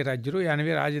පස්සේ යා නෙවෙයි රජුරෝ යා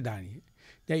නෙවෙයි රාජධානිය.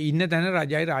 දැන් ඉන්න තැන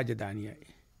රජයි රාජධානියයි.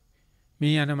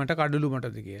 මේ යන මට කඩළු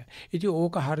මටද කියලා. ඉතින්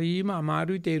ඕක හරීම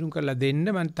අමාරුයි තේරුම් කරලා දෙන්න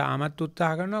මම තාමත්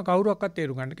උත්සාහ කරනවා කවුරක්වත්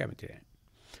තේරුම් ගන්න කැමති නැහැ.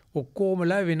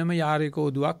 ඔක්කොමලා වෙනම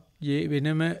යාරිකෝදුවක්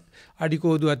වෙනම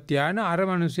අඩිකෝදුවක් තියාන අර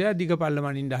මිනිසයා දිගපල්ල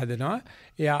මනින්න හදනවා.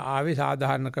 එයා ආවේ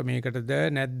සාධාරණ ක්‍රමයකටද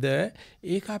නැද්ද?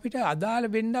 ඒක අපිට අදාළ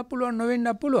වෙන්නත් පුළුවන්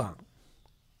නොවෙන්නත් පුළුවන්.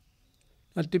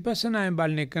 අතිපස්සනායෙන්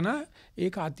බලන එකන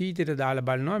ඒක අතීතයට දාලා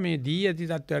බලනවා මේ දී ඇති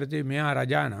තත්ත්වයට මෙයා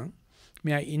රජා නම්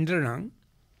මෙයා ඉන්ද්‍ර නම්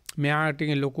මෙයාට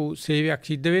ලොකු සේවයක්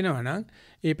සිද්ධ වෙනවා නම්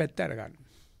ඒ පැත්ත අරගන්න.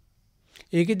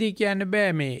 ඒකෙදී කියන්න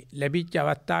බෑ මේ ලැබිච්ච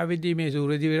අවස්ථාවේදී මේ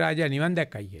සූර්යදිවි රාජා නිවන්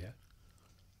දැක්කයි කියලා.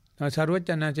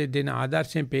 සර්වඥාන්සේ දෙන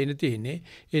ආදර්ශයෙන් පේන තියෙන්නේ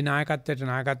ඒ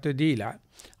නායකත්වයට දීලා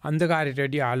අන්ධකාරයට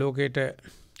වැඩි ආලෝකයට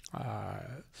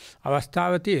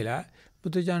අවස්ථාව තියලා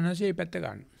බුදුජානනාංශේ මේ පැත්ත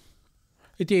ගන්න.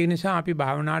 ඉතින් ඒ නිසා අපි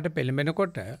භාවනාවට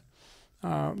පෙළඹෙනකොට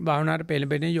භාවනාවට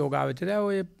පෙළඹෙන යෝගාවචරය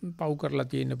ඔය පව් කරලා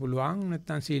තියෙන්න පුළුවන්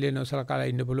නැත්නම් සීලේ නොසලකලා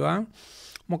ඉන්න පුළුවන්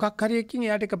මොකක් හරි එකකින්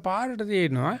එයාට එකපාරට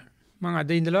තේරෙනවා මම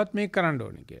අද ඉඳලවත් මේක කරන්න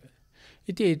ඕනේ කියලා.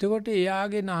 ඉතින් එතකොට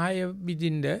එයාගේ නාය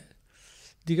බින්දින්ද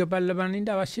දිගපල්ල බඳින්න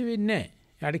අවශ්‍ය වෙන්නේ නැහැ.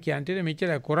 එයාට කියන්නේ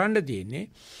මෙච්චර කරන්න තියෙන්නේ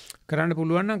කරන්න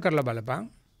පුළුවන් නම් කරලා බලපන්.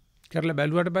 කරලා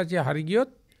බැලුවට පස්සේ හරි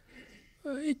ගියොත්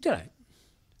එච්චරයි.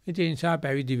 ඉතින් ඒ නිසා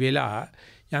පැවිදි වෙලා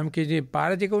යම් කිසි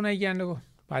පාරතික උණයි කියන්නකෝ.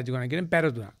 පාවිච්චි කරන කියන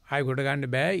පෙරදුනා. ආයෙ කොට ගන්න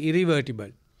බෑ irreversible.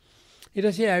 ඊට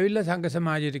පස්සේ ඇවිල්ලා සංඝ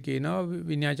සමාජයට කියනවා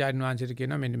විනයාචාර්ය වංශයට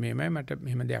කියනවා මෙන්න මෙහෙමයි මට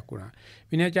මෙහෙම දෙයක් වුණා.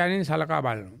 විනයාචාර්යන් සලකා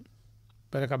බලනවා.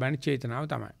 පෙරක බලන චේතනාව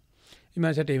තමයි.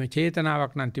 ඊමණසට එහෙම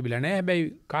චේතනාවක් නම් තිබිලා නැහැ. හැබැයි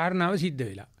කාරණාව සිද්ධ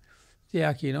වෙලා.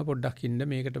 එයා කියනවා පොඩ්ඩක් ඉන්න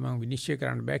මේකට මම විනිශ්චය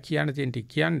කරන්න බෑ කියන්න තියෙන ටික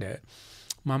කියන්න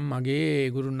මම මගේ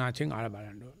ගුරුනාචෙන් ආල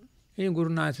බලන්න ඕන. ඒ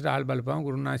ගුරුනාචට ආල බලපුවම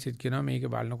ගුරුනාචිත් කියනවා මේක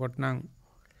බලනකොට නම්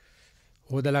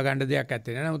හොදලා ගන්න දෙයක්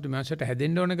ඇත්තේ නෑ. නමුත් මනසට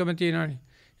හැදෙන්න ඕනකම තියෙනවානේ.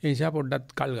 ඒ නිසා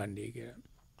පොඩ්ඩක් කල් ගන්නයි කියලා.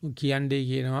 කියන්නේ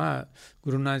කියනවා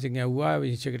ගුරුනාචෙන් ඇහුවා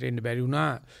විනිශ්චයකට එන්න බැරි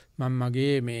වුණා. මම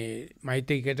මගේ මේ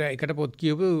මෛත්‍රිකට එකට පොත්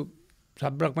කියපු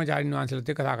සබ්‍රක්‍මචාරින් වහන්සේලාත්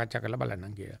එක්ක සාකච්ඡා කරලා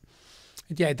බලන්නම් කියලා.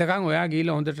 ඉතින් එතකන් ඔයා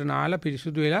ගිහලා හොඳට නාලා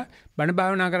පිරිසුදු වෙලා බණ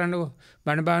භාවනා කරන්නකෝ.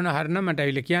 බණ භාවනා හරිනම් මට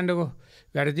ඇවිල්ලා කියන්නකෝ.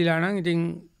 වැරදිලා නම් ඉතින්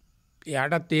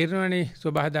එයාටත් තේරෙනවනේ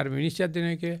ස්වභාව ධර්ම විනිශ්චය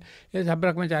දෙනවා කියලා. ඒ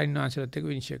සබ්‍රක්‍මචාරින් වහන්සේලාත් එක්ක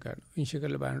විනිශ්චය කරනවා. විනිශ්චය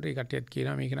කරලා බලනකොට ඒ කට්ටියත්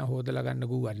කියනවා මේක නා හොදලා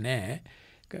ගන්න ගුවක් නැහැ.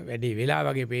 වැඩි වෙලා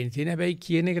වගේ පේන තියෙන හැබැයි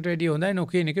කියන එකට වැඩිය හොඳයි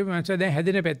නොකියන එක මනස දැන්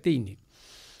හැදෙන පැත්තේ ඉන්නේ.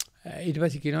 ඊට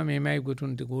පස්සේ කියනවා මේමයි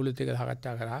ගුතුන් ගෝලුත් එක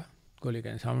සාකච්ඡා කරා. ගෝලිය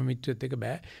කියන්නේ සමමිත්‍රයත් එක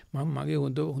බෑ. මම මගේ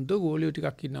හොඳ ගෝලියෝ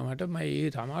ටිකක් ඉන්නවා මට. මම ඒ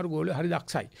සමහර ගෝලියෝ හරි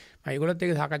දක්ෂයි. මම ඒගොල්ලොත්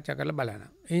එක සාකච්ඡා කරලා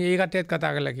බලනවා. ඒ කට්ටියත්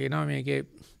කතා කරලා කියනවා මේකේ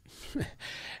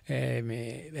මේ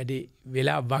වැඩි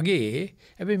වෙලා වගේ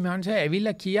හැබැයි මනස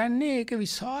ඇවිල්ලා කියන්නේ ඒක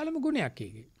විශාලම ගුණයක්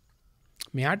ඒකේ.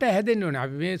 මෙයාට හැදෙන්න ඕනේ.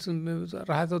 අපි මේ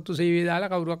රහසොත්තු සේවය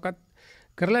දාලා කවුරක්වත්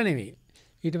කරලා නෙවෙයි.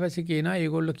 ඊට පස්සේ කියනවා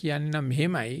ඒගොල්ලෝ කියන්නේ නම්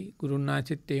මෙහෙමයි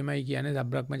ගුරුනාචෙත් එහෙමයි කියන්නේ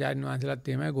සබ්‍රක්‍මචාරින් වහන්සේලාත්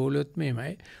එහෙමයි ගෝලියොත්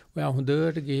මෙහෙමයි. ඔයා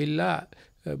හොඳට ගිහිල්ලා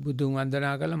බුදුන්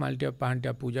වන්දනා කරලා මල්ටියක්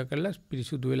පහන්ටියක් පූජා කරලා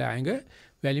පිරිසුදු වෙලා ඇඟ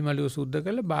වැලි මලුව සුද්ධ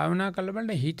කරලා භාවනා කරලා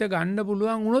බලන්න හිත ගන්න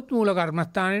පුළුවන් වුණොත් මූල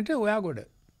කර්මස්ථානෙට ඔයා ගොඩ.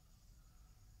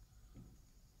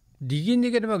 දිගින්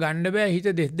දිගටම ගන්න බෑ හිත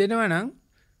දෙස් දෙනවා නම්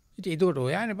ඉතින් ඒකට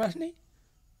ඔයානේ ප්‍රශ්නේ.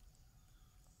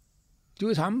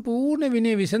 ඒක සම්පූර්ණ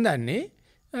විනය විසඳන්නේ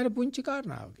අර පුංචි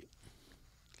කාරණාවකින්.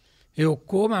 ඒ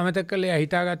ඔක්කොම අමතක කරලා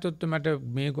හිතාගත්තොත් මට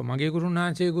මේක මගේ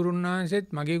ගුරුනාංශෙත්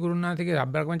මගේ ගුරුනාංශගේ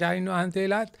සබ්‍රක්‍මචාරින්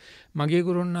වහන්සේලාත් මගේ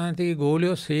ගුරුනාංශගේ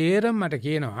ගෝලියෝ සේරම මට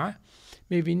කියනවා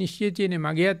මේ විනිශ්චය තියෙන්නේ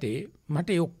මගේ අතේ මට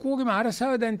ඒ ඔක්කොගේම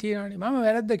අරසාව දැන් තියෙනවානේ මම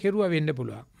වැරද්ද කෙරුවා වෙන්න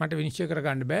පුළුවන් මට විනිශ්චය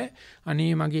කරගන්න බෑ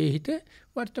අනේ මගේ හිත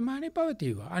වර්තමානයේ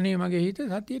පවතිවා අනේ මගේ හිත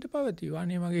සතියේ පවතිවා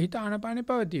අනේ මගේ හිත ආනපානේ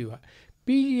පවතිවා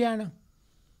පීඩියාන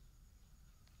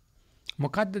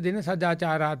මොකද්ද දෙන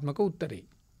සදාචාරාත්මක උත්තරේ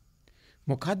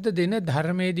මොකද්ද දෙන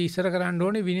ධර්මයේදී ඉස්සර කරන්න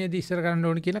ඕනේ විනයේදී ඉස්සර කරන්න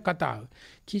ඕනේ කියන කතාව.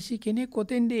 කිසි කෙනෙක්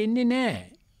ඔතෙන්ද එන්නේ නැහැ.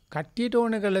 කට්ටියට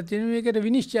ඕන කරලා තියෙන මේකට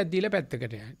විනිශ්චයක් දීලා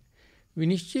පැත්තකට යන්න.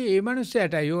 විනිශ්චය ඒ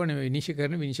මනුස්සයාටයි ඕනේ විනිශ්චය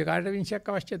කරන විනිශ්චයකාරට විනිශ්චයක්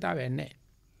අවශ්‍යතාවයක් නැහැ.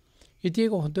 ඉතින්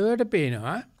ඒක හොඳට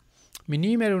පේනවා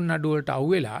මිනිමෙරුන් නඩුව වලට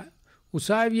අහුවෙලා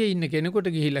උසාවියේ ඉන්න කෙනෙකුට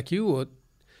ගිහිල්ලා කිව්වොත්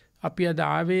අපි අද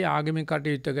ආවේ ආගමික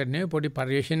කටයුතු කරන්නේ පොඩි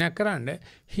පරිශ්‍රණයක් කරන්න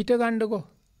හිට ගන්නකෝ.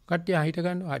 කට්ටිය හිට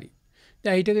ගන්නවා හරි.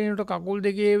 දැන් හිටගෙන ඉන්නකොට කකුල්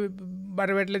දෙකේ බර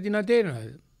වැටලා තියනවා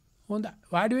තේරෙනවද? හොඳයි.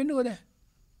 වාඩි වෙන්නකෝ දැන්.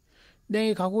 දැන්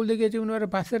මේ කකුල් දෙකේ තියුණාට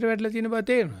පස්සට වැටලා තියෙන බව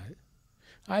තේරෙනවද?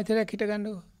 ආයතරයක් හිට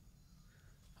ගන්නකෝ.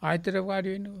 ආයතරයක් වාඩි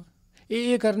වෙන්නකෝ.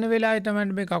 ඒ කරන වෙලාවේ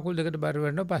තමයි මේ කකුල් දෙකට බර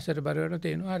වෙනවා පස්සට බර වෙනවා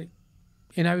තේරෙනවා හරි.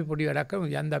 එන අපි පොඩි වැඩක් කරමු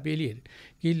යන්න අපි එළියට.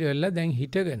 කිල්ලෙල්ල දැන්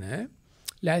හිටගෙන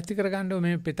ලෑස්ති කරගන්න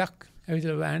මේ පෙතක්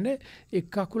ඇවිදලා බලන්න එක්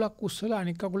කකුලක් උස්සලා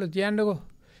අනිත් කකුල තියන්නකෝ.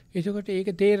 එතකොට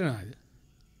ඒක තේරෙනවද?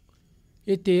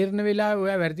 ඒ තේරන වෙලාවේ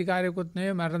ඔයා වර්තිකාරයෙකුත්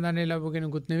නෙවෙයි මරණ දන්නේ ලැබු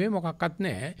කෙනෙකුත් නෙවෙයි මොකක්වත්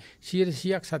නැහැ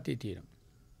 100%ක් සතිය තියෙනවා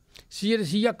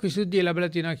 100%ක් විසුද්ධිය ලැබලා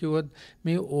තියෙනවා කිව්වොත්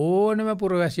මේ ඕනම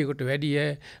පුරවැසියෙකුට වැඩිය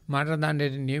මරණ දන්නේ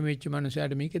නියමිච්ච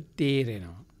මනුස්සයාට මේක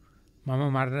තේරෙනවා මම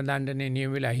මරණ දන්නේ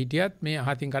නියම වෙලා හිටියත් මේ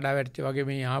අහතින් කඩා වැටිච්ච වගේ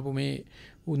මේ ආපු මේ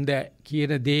උන්ද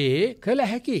කියන දේ කළ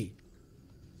හැකි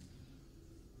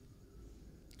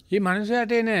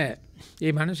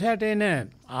මේ මනුස්සයාට එන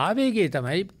ආවේගය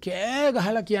තමයි කෑ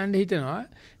ගහලා කියන්න හිතනවා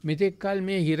මෙතෙක් කල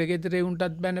මේ හිරගෙදරේ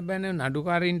උන්ටත් බැන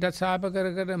නඩුකාරින්ටත් සාප කර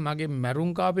මගේ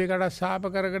මරුන් කාපේකටත් සාප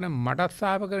කරගෙන මටත්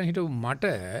සාප කරන හිටු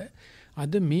මට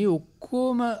අද මේ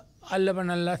ඔක්කොම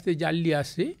අල්ලපනල්ලාස්සේ ජල්ලි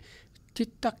ඇස්සේ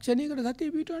චිත්තක්ෂණයකට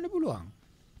සතිය පිටවන්න පුළුවන්.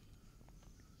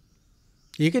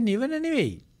 ඒක නිවන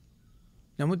නෙවෙයි.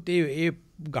 නමුත් ඒ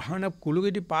ගහන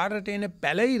කුළුගෙඩි පාරට එන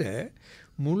පැලිර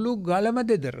මුළු ගලම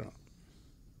දෙදරනවා.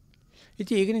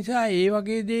 ඉතින් ඒක නිසා ඒ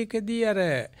වගේ දෙයකදී අර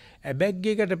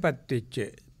ඇබැග්ගයකටපත් වෙච්ච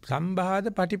සම්බාධ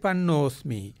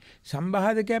පටිපන්නෝස්මි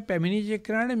සම්බාධකයා පැමිණිච්ච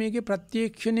කරානේ මේකේ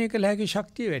ප්‍රත්‍යක්ෂණය කළ හැකි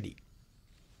ශක්තිය වැඩි.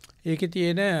 ඒකේ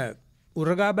තියෙන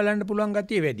උරගා බලන්න පුළුවන්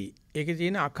ගතිය වැඩි. ඒකේ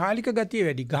තියෙන අකාලික ගතිය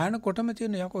වැඩි. ගහනකොටම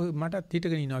තියෙන යකෝ මටත්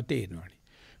හිටගෙන ඉනවා තේරෙනවානේ.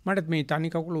 මටත් මේ තනි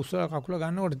කකුල උස්සලා කකුල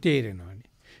ගන්නකොට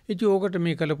තේරෙනවානේ. ඉතින් ඕකට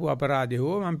මේ කළපු අපරාධය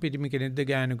හෝ මම පිටිමි කෙනෙක්ද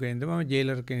ගෑනු කෙනෙක්ද මම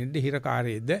ජේලර් කෙනෙක්ද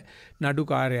හිරකාරයෙක්ද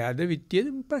නඩුකාරයාද විත්තියද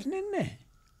ප්‍රශ්නේ නැහැ.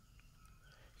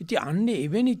 ඉතින් අන්නේ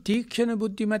එවැනි තීක්ෂණ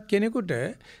බුද්ධිමත් කෙනෙකුට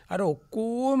අර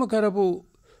ඔක්කොම කරපු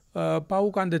පව්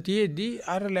කන්ද තියේදී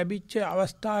අර ලැබිච්ච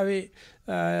අවස්ථාවේ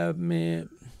මේ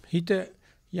හිත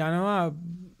යනවා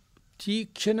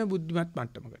තීක්ෂණ බුද්ධිමත්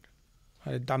මට්ටමකට.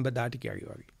 හරි දඹදාටි කියගේ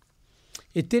වගේ.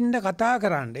 එතෙන්ද කතා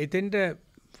කරන්න, එතෙන්ද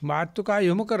මාතෘකා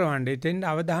යොමු කරවන්න, එතෙන්ද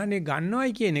අවධානය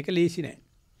ගන්නවයි කියන එක ලේසි නෑ.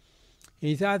 ඒ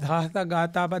නිසා සහස්ත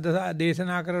ගාථාපද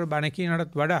දේශනා කරන බණ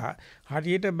කියනටත් වඩා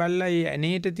හරියට බල්ලා ඒ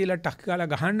ඇනේට තියලා ටක්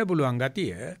ගාලා ගහන්න පුළුවන්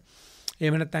ගතිය.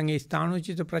 එහෙම නැත්නම් ඒ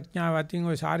ස්ථානෝචිත ප්‍රඥාව අතින්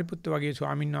ওই සාරිපුත්ත වගේ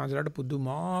ස්වාමීන් වහන්සේලාට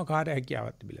පුදුමාකාර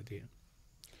හැකියාවක් තිබිලා තියෙනවා.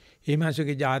 ඒ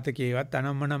මාසුගේ ජාතකේවත්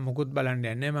අනම්මනම් මුකුත් බලන්න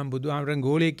යන්නේ නැහැ. මම බුදුහාමරන්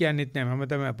ගෝලයේ කියන්නෙත් නැහැ. මම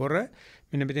තමයි පොර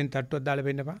මෙන්න මෙතෙන් තට්ටුවක් දාලා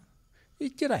පෙන්නපන්.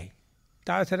 ඉච්චරයි.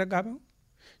 තවසරක් ගහපන්.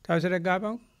 තවසරක්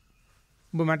ගහපන්.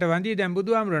 ඔබ මට වන්දියේ දැන්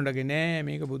බුදුහාමරන්ටගේ නෑ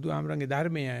මේක බුදුහාමරන්ගේ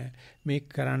ධර්මය. මේක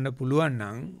කරන්න පුළුවන්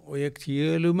නම් ඔය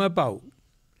සියලුම පව්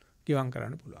ගිවම්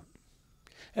කරන්න පුළුවන්.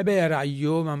 හැබැයි අර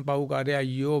අයියෝ මම පව් කරේ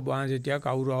අයියෝ බාන්සිටියා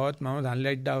කවුරුවත් මම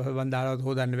සන්ලයිට් දාලා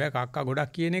හොදන්න බෑ කක්ක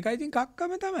ගොඩක් කියන එකයි ඉතින්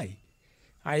කක්කම තමයි.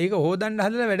 ඒක හොදන්න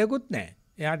හදලා වැඩකුත් නැහැ.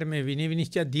 එයාට මේ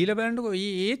විනිශ්චය දීලා බලන්නකෝ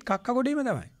ඒත් කක්ක ගොඩේම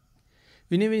තමයි.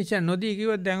 විනිශ්චය නොදී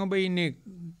කිව්වොත් දැන් ඔබ ඉන්නේ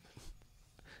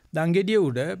දංගෙඩිය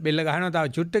උඩ බෙල්ල ගහනවා තව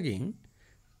චුට්ටකින්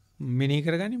මෙනෙහි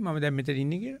කරගනි මම දැන් මෙතන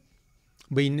ඉන්නේ කියලා.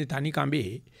 ඔබ ඉන්නේ තනි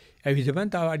කඹේ ඇවිදපන්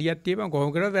තව අඩියක් තියපන්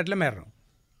කොහොම කරවත් වැටලා මැරෙනවා.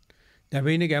 දැන්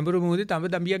වෙන්නේ ගැඹුරු මොහොතේ තඹ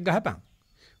දම්බියක් ගහපන්.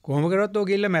 කොහොම කරවත් ඔය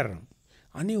ගිල්ල මැරෙනවා.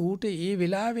 අනේ ඌට ඒ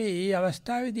වෙලාවේ ඒ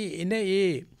අවස්ථාවේදී එන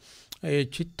ඒ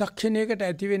චිත්තක්ෂණයකට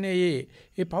ඇති වෙන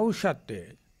ඒ පෞරුෂත්වය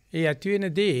ඒ ඇති වෙන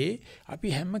දේ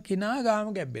අපි හැම කෙනා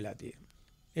ගාම ගැබ්බෙලා තියෙනවා.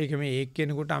 ඒක මේ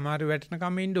එක්කෙනෙකුට අමාරු වැටෙන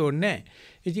කම ඉන්න ඕනේ නැහැ.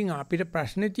 ඉතින් අපිට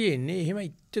ප්‍රශ්නේ තියෙන්නේ එහෙම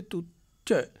ඉච්ඡ තුච්ච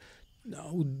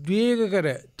උද්වේග කර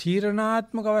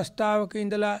තීරණාත්මක අවස්ථාවක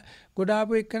ඉඳලා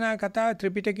ගොඩාපු එක්කනා කතාව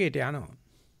ත්‍රිපිටකයට යනවා.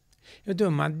 ඒත්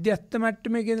මධ්‍යස්ථ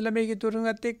මට්ටමේ ඉඳලා මේකේ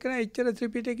තුරුන්ගත් එක්කනා එච්චර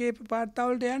ත්‍රිපිටකේ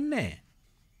පාර්තාවලට යන්නේ නැහැ.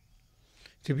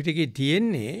 ත්‍රිපිටකේ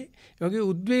තියෙන්නේ වගේ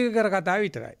උද්වේග කර කතා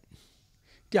විතරයි.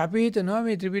 ඉතින් අපි හිතනවා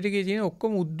මේ ත්‍රිපිටකේ තියෙන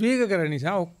ඔක්කොම උද්වේග කර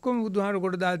නිසා ඔක්කොම බුදුහාර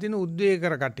කොට දාලා තියෙන උද්වේග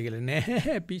කර කට්ටිය කියලා.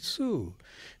 නෑ පිස්සු.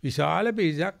 විශාල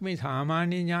පිරිසක් මේ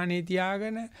සාමාන්‍ය ඥානෙ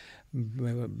තියාගෙන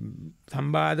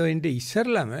සම්බාධවෙන්න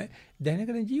ඉස්සරළම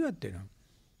දැනගෙන ජීවත් වෙනවා.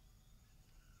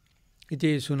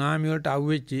 ඉතින් සුනාමි වලට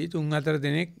අහුවෙච්චි 3-4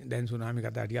 දෙනෙක් දැන් සුනාමි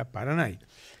කතා ටිකක් පරණයි.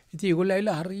 ඉතින් ඒගොල්ලෝ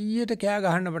ඇවිල්ලා හරියට කෑ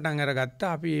ගහන්න පටන්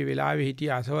අරගත්තා. අපි මේ වෙලාවේ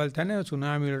හිටිය අසවල් තැන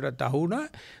සුනාමි වලට අහු වුණා.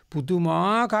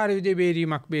 පුදුමාකාර විදිහේ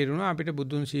බේරීමක් බේරුණා. අපිට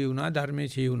බුදුන් සිහි වුණා, ධර්මයේ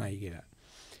සිහි වුණායි කියලා.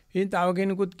 ඉතින් තව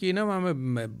කෙනෙකුත් කියනවා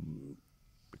මම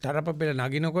තරපපෙල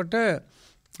නගිනකොට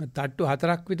තට්ටු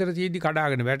 4ක් විතර තියෙද්දි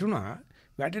කඩාගෙන වැටුණා.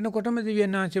 වැටෙනකොටම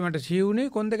දිව්‍යඥාන්සේ මට සිහි වුණේ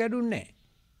කොන්ද කැඩුන්නේ නැහැ.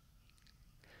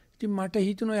 ඉතින් මට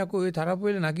හිතුණා යකෝ ඒ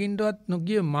තරපපෙල නගින්නවත්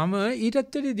නොගිය මම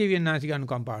ඊටත් වැඩි දිව්‍යඥාන්සික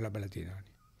අනුකම්පාව ලැබලා තියෙනවා.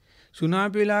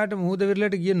 සුනාපි වෙලාවට මුහුද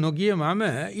විරලට ගිය නොගිය මම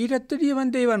ඊටත් වැඩිය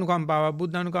මන් දේව අනුකම්පාවක්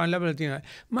බුද්ධ අනුකම්පාව ලැබලා තියෙනවා.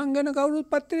 මං ගැන කවුරුත්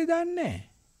පත්තරේ දාන්නේ නැහැ.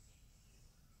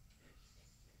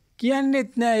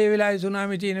 කියන්නෙත් නැහැ මේ වෙලාවේ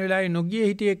සුනාමි තියෙන වෙලාවේ නොගිය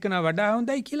හිටිය එක්කන වඩා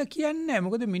හොඳයි කියලා කියන්නේ නැහැ.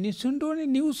 මොකද මිනිස්සුන්ට ඕනේ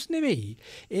නිවුස් නෙවෙයි.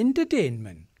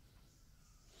 එන්ටර්ටේන්මන්ට්.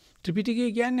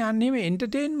 ත්‍රිපිටකය කියන්නේ අන්නේම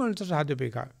එන්ටර්ටේන්මන්ට් සාධක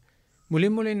එකක්.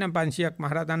 මුලින් නම් 500ක්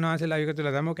මහරහතන් වහන්සේලා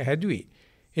එකතුලා තමයි ඔක හැදුවේ.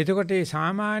 එතකොට මේ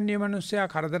සාමාන්‍ය මිනිස්සයා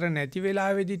කරදර නැති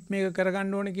වෙලාවෙදිත් මේක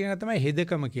කරගන්න ඕනේ කියන එක තමයි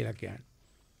හෙදකම කියලා කියන්නේ.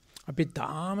 අපි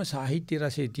තාම සාහිත්‍ය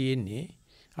රසයේ තියෙන්නේ.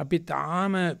 අපි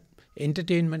තාම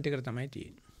එන්ටර්ටේන්මන්ට් එකට තමයි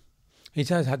තියෙන්නේ.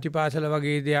 නිසා සත්‍යපාසල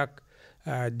වගේ දෙයක්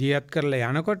දියත්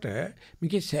කරලා යනකොට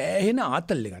මේකේ සෑහෙන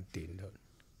ආතල් එකක් තියෙනවා.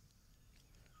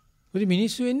 මොකද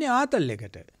මිනිස්සු එන්නේ ආතල්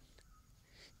එකට.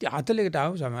 ඉතින් ආතල් එකට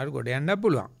ආව සමහර ගොඩ යන්න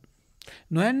පුළුවන්.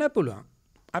 නොයන්න පුළුවන්.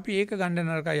 අපි ඒක ගන්න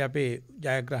නරකයි අපේ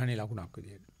ජයග්‍රහණයේ ලකුණක්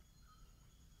විදියට.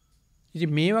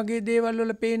 ඉතින් මේ වගේ දේවල්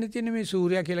වල පේන තියෙන මේ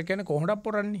සූර්යා කියලා කියන කොහොමද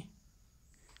පොරන්නේ?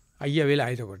 අයියා වෙලා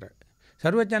එතකොට.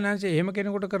 සර්වඥාන්සේ එහෙම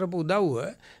කෙනෙකුට කරපු උදව්ව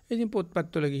ඉතින්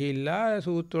පොත්පත් වල ගිහිල්ලා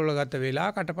සූත්‍ර වල ගත වෙලා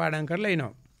කටපාඩම් කරලා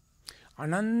එනවා.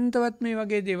 අනන්තවත් මේ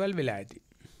වගේ දේවල් වෙලා ඇති.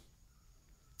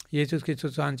 යේසුස්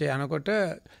ක්‍රිස්තුස් වහන්සේ යනකොට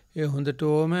ඒ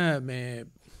හොඳටම මේ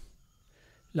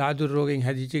ලාදුර රෝගෙන්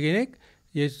හැදිච්ච කෙනෙක්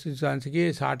යේසුස්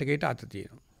වහන්සේගේ සාටකයට අත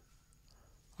තියෙනවා.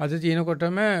 අත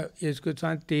තියෙනකොටම යේසුස්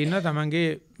ක්‍රිස්තුස් තියෙනවා තමන්ගේ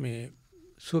මේ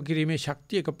සුවකිරීමේ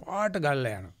ශක්තිය එක පාට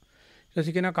ගල්ලා යනවා. ඊට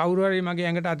පස්සේ කෙනා කවුරු හරි මගේ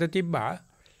ඇඟට අත තිබ්බා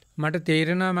මට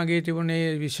තේරෙනවා මගේ තිබුණේ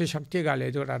විශ්ව ශක්තිය ගාලේ.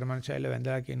 ඒකට අර මනුස්සයල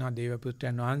වැඳලා කියනවා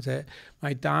දේවපුත්‍රයන් වහන්සේ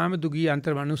මම තාම දුගී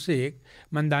අන්තර මිනිස්සෙක්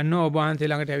මම දන්නවා ඔබ වහන්සේ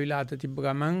ළඟට ඇවිල්ලා අත තිබ්බ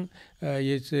ගමන්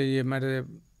මට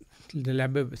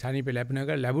සනීප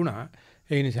ලැබුණා.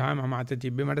 ඒ නිසා මම අත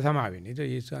තිබ්බේ මට සමා වෙන්න. ඒක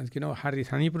යේසුස් වහන්සේ කියනවා හරි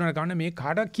සනීපුණා කවන්න මේ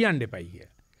කාටවත් කියන්න එපයි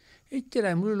කියලා.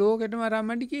 එච්චරයි මුළු ලෝකෙටම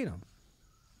රාමණ්ඩි කියනවා.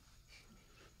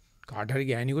 කාට හරි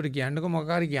ගෑණියෙකුට කියන්නකො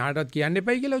මොකක් හරි කාටවත් කියන්න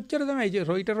එපයි කියලා ඔච්චර තමයි.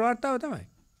 රොයිටර් වාර්තාව තමයි.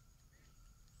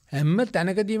 හැම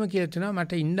තැනකදීම කියලා තියෙනවා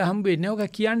මට ඉන්න හම්බ වෙන්නේ ඔක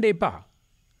කියන්න එපා.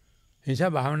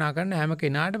 නිසා භාවනා කරන හැම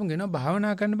කෙනාටම කියනවා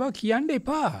භාවනා කරන බව කියන්න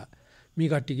එපා. මේ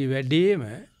කට්ටියගේ වැඩේම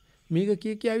මේක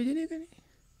කිය ඇවිදින එකනේ.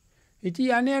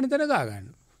 ඉතින් යන්නේ යන තර ගා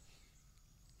ගන්නවා.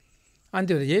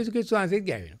 අන්තිමට යේසුස් ක්‍රිස්තුස් වහන්සේත්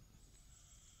ගෑවෙනවා.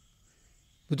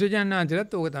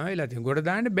 බුදුජානනාන්තලත් ඕක තමයි වෙලා තියෙන්නේ. ගොඩ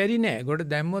දාන්න බැරි නෑ. ගොඩ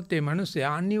දැම්මොත් මේ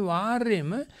මිනිස්සයා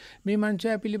අනිවාර්යයෙන්ම මේ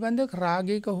මනුස්සයා පිළිබඳ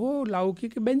රාගයක හෝ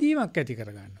ලෞකික බැඳීමක් ඇති කර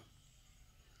ගන්නවා.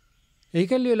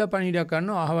 ඒකල්ලි වල පණිඩක්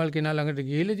කරනවා අහවල් කෙනා ළඟට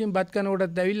ගිහිල්ලා ඉතින් බත් කන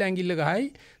කොටත් ඇවිල්ලා ඇඟිල්ල ගහයි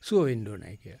සුව වෙන්න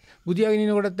ඕනයි කියලා. බුදියාගෙන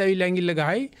ඉන්න කොටත් ඇවිල්ලා ඇඟිල්ල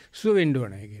ගහයි සුව වෙන්න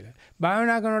ඕනයි කියලා.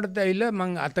 භාවනා කරනකොටත් ඇවිල්ලා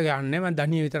මං අත ගන්නෑ මං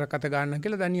දණිය විතරක් අත ගන්නම්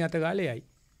කියලා දණිය අත ගාලේ යයි.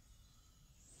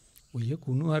 ඔය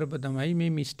කුණු හරප තමයි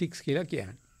මේ මිස්ටික්ස් කියලා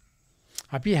කියන්නේ.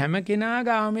 අපි හැම කෙනා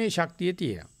ගාම මේ ශක්තිය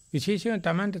තියෙනවා. විශේෂයෙන්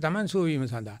තමන් සුව වීම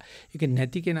සඳහා. ඒක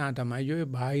නැති කෙනා තමයි ඔය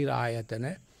බාහිර ආයතන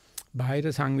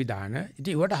බාහිර සංවිධාන.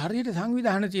 ඉතින් ඒවට හරියට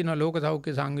සංවිධාන තියෙනවා. ලෝක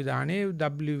සෞඛ්‍ය සංවිධානයේ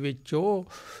WHO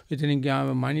ඉතින්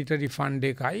ගියාම මොනිටරි ෆන්ඩ්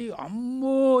එකයි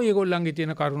අම්මෝ ඒගොල්ලන්ගේ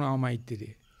තියෙන කරුණාව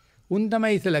මෛත්‍රිය. උන්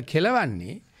තමයි ඉතලා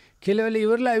කෙලවන්නේ. කෙලවල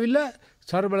ඉවරලා ඇවිල්ලා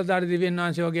ਸਰබලදාරි දිව්‍යන්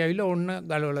වහන්සේ වගේ ඇවිල්ලා ඔන්න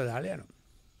ගලවලා දාලා යනවා.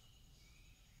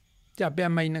 ඉතින් අපේ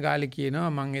අම්මා ඉන්න කාලේ කියනවා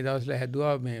මම ඒ දවස්වල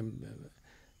හැදුවා මේ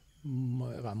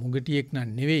මුගටියෙක්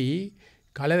නන් නෙවෙයි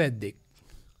කලවැද්දෙක්.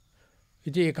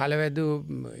 ඉතින් ඒ කලවැද්දු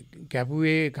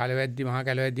කැපුවේ කලවැද්දි මහා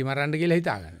කලවැද්දි මරන්න කියලා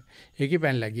හිතාගන්න. ඒකේ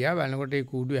පැනලා ගියා. බලනකොට ඒ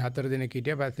කූඩුවේ 4 දෙනෙක්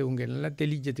හිටියා. පස්සේ උන් ගෙනල්ලා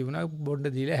තෙලිජ්ජ තිබුණා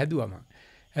බොණ්ඩ දීලා හැදුවම.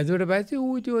 හැදුවට පස්සේ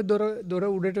ඌ ඉතින් දොර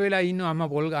උඩට වෙලා ඉන්නවා අම්මා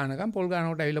පොල් ගන්නකම්. පොල්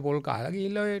ගන්නකොට ඇවිල්ලා පොල් කාලා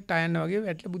ගිහිල්ලා ඔය ටයන්න වගේ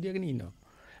වැටලා බුදියාගෙන ඉන්නවා.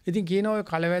 ඉතින් කියනවා ඔය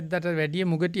කලවැද්දට වැඩිය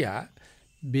මුගටියා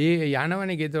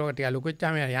යනවනේ ගෙදරකට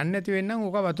ලොකෙච්චාම යන්නේ නැති වෙන්නම්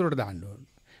ඕක වතුරට දාන්න ඕන.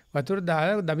 වතුර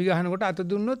දාලා දබි ගහනකොට අත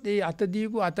දුන්නොත් ඒ අත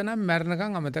දීපු අත නම්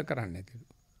මැරණකම් අමතක කරන්නේ නැතිලු.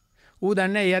 ඌ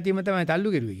දන්නේ ඒ අතිම තමයි තල්ලු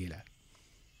කෙරුවේ කියලා.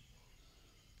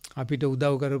 අපිට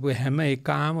උදව් කරපු හැම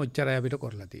එකාම ඔච්චරයි අපිට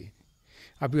කරලා තියෙන්නේ.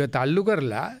 අපිව තල්ලු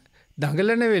කරලා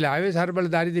දඟලන වෙලාවේ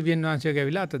ਸਰබලධාරී දෙවියන් වහන්සේ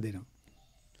ගාවිලා අත දෙනවා.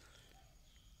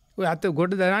 ඔය අත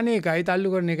ගොඩ දාන්නේ එකයි තල්ලු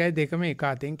කරන එකයි දෙකම එක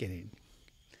අතෙන් කෙරෙන්නේ.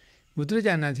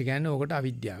 බුදුරජාණන්සේ කියන්නේ ඕකට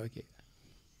අවිද්‍යාව කියලා.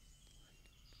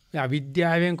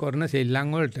 අවිද්‍යාවෙන් කරන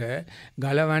සෙල්ලම් වලට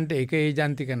ගලවන්ට එක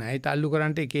ඒජන්තික නැහැ තල්ලු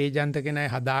කරන්ට එක ඒජන්තක නැහැ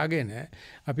හදාගෙන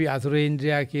අපි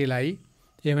අසුරේන්ද්‍රයා කියලායි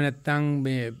එහෙම නැත්නම්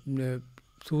මේ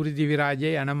සූරි දිවි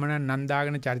රාජයේ අනම්මන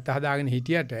නන්දාගෙන චරිත හදාගෙන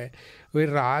හිටියට ওই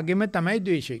රාගෙම තමයි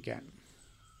ද්වේෂය කියන්නේ.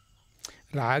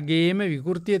 රාගයේම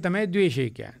විකෘතිය තමයි ද්වේෂය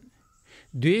කියන්නේ.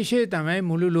 ද්වේෂය තමයි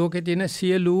මුළු ලෝකේ තියෙන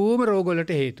සියලුම රෝග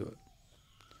වලට හේතුව.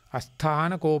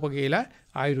 අස්ථාන කෝප කියලා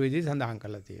ආයුර්වේදයේ සඳහන්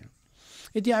කරලා තියෙනවා.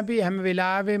 ඉතින් අපි හැම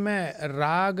වෙලාවෙම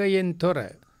රාගයෙන් තොර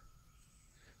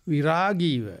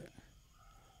විරාගීව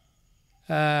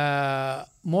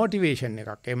මොටිවේෂන්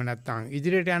එකක් එහෙම නැත්නම්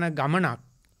ඉදිරියට යන ගමනක්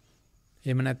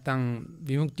එහෙම නැත්නම්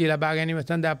විමුක්තිය ලබා ගැනීම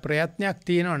සඳහා ප්‍රයත්නයක්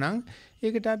තියෙනවා නම්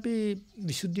ඒකට අපි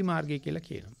විසුද්ධි මාර්ගය කියලා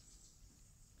කියනවා.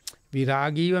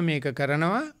 විරාගීව මේක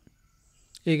කරනවා.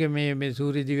 ඒක මේ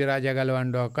සූර්ය දිව්‍ය රාජා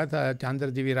ගලවන්නවක්වත්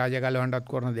චන්ද්‍ර දිව්‍ය රාජා ගලවන්නවත්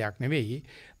කරන දෙයක් නෙවෙයි.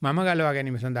 මම ගලවා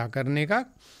ගැනීම සඳහා කරන එකක්.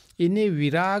 ඉන්නේ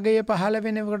විරාගය පහළ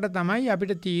වෙනකොට තමයි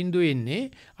අපිට තීන්දුව එන්නේ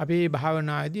අපේ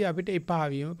භාවනාවේදී අපිට එපා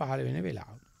වීම පහළ වෙන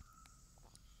වෙලාව.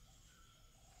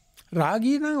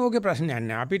 රාගී නම් ඕකේ ප්‍රශ්නයක්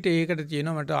නැහැ. අපිට ඒකට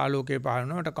තියෙනවා මට ආලෝකය පහළ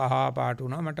වුණා, මට කහ පාට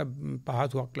වුණා, මට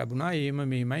පහසුවක් ලැබුණා,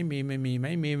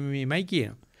 මේමයි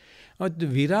කියනවා. ඔත්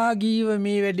විරාගීව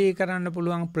මේ වැඩේ කරන්න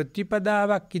පුළුවන්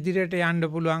ප්‍රතිපදාවක් ඉදිරියට යන්න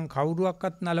පුළුවන්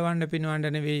කවුරුවක්වත් නලවන්න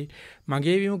පිනවන්න නෙවෙයි.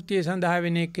 මගේ විමුක්තිය සඳහා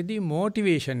වෙන එකදී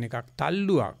මොටිවේෂන් එකක්,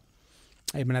 තල්ලුවක්.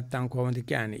 එහෙම නැත්නම් කොහොමද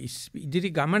කියන්නේ ඉදිරි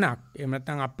ගමනක් එහෙම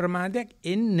නැත්නම් අප්‍රමාදයක්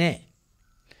එන්නේ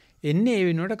ඒ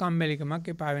වෙනුවට කම්මැලිකමක්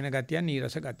එපා වෙන ගතිය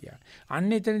නීරස ගතිය.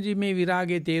 අන්න එතනදී මේ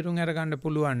විරාගයේ තේරුම් අරගන්න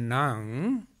පුළුවන්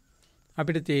නම්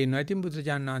අපිට තේරෙනවා ඉතින්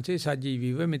බුදුචානන්සේ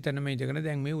සජීවීව මෙතනම ඉඳගෙන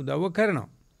දැන් මේ උදව්ව කරනවා.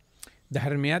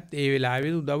 ධර්මයත් ඒ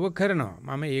වෙලාවේ උදව්ව කරනවා.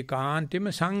 මම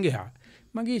ඒකාන්තයෙන්ම සංඝයා.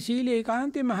 මගේ සීලය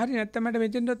ඒකාන්තයෙන්ම හරි නැත්නම් මට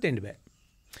මෙතෙන්වත් එන්න බෑ.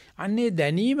 අන්නේ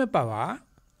දැනීම පවා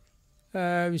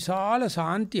විශාල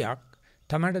සාන්තියක්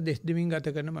තමයි දෙස් දෙමින්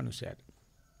ගත කරන මනුස්සයාට.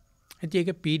 ඉතින්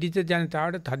ඒක පීඩිත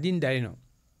ජනතාවට තදින් දැනෙනවා.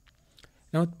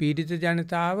 නමුත් පීඩිත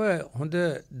ජනතාව හොඳ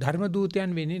ධර්ම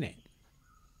දූතයන් වෙන්නේ නැහැ.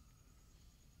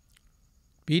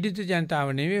 පීඩිත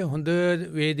ජනතාව නෙවෙයි හොඳ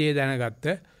වේදේ දැනගත්ත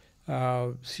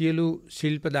සියලු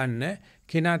ශිල්ප දන්න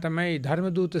කෙනා තමයි ධර්ම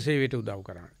දූත සේවයට උදව්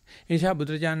කරන්නේ. ඒ නිසා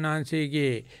බුදුරජාණන්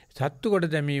වහන්සේගේ සත්තු කොට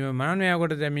දැමීම, මානවයා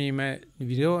කොට දැමීම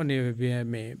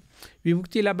මේ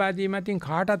විමුක්තිය ලබා දීම අතින්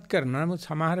කාටත් කරනවා. නමුත්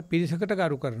සමහර පිරිසකට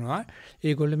කරු කරනවා.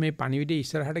 ඒගොල්ලෝ මේ පණිවිඩය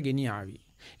ඉස්සරහට ගෙනියාවි.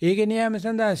 ඒ ගෙනියාම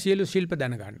සඳහා සියලු ශිල්ප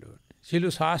දැනගන්න ඕනේ.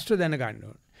 සියලු ශාස්ත්‍ර දැනගන්න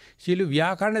ඕනේ. සියලු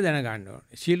ව්‍යාකරණ දැනගන්න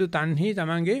ඕනේ. සියලු තන්හි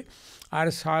තමන්ගේ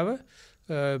අරසාව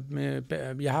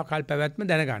යහකල් පැවැත්ම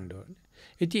දැනගන්න ඕනේ.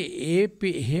 ඉතින්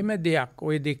එහෙම දෙයක්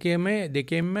ওই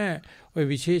දෙකෙන්ම ওই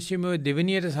විශේෂයෙන්ම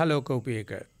දෙවෙනියට සලකපු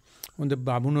එක හොඳ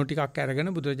බමුණෝ ටිකක්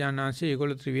අරගෙන බුදුරජාණන් වහන්සේ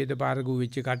ඒගොල්ලෝ ත්‍රිවේද පාරගු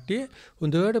වෙච්ච කට්ටිය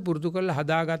හොඳට පුරුදු කරලා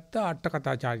හදාගත්ත අට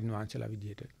කතාචාරින් වහන්සේලා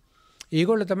විදියට.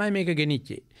 ඒගොල්ලෝ තමයි මේක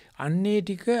ගෙනිච්චේ. අන්නේ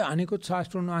ටික අනිකුත්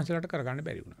ශාස්ත්‍රුන් වහන්සේලාට කරගන්න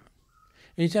බැරි වුණා.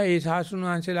 ඒ නිසා ඒ ශාස්ත්‍රුන්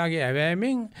වහන්සේලාගේ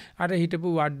ඇවෑමෙන් අර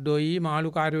හිටපු වඩොයි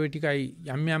මාළුකාරයෝ ටිකයි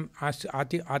යම් යම්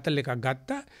ආතල් එකක්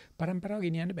ගත්තා પરම්පරාව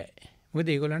ගෙනියන්න බෑ. මොකද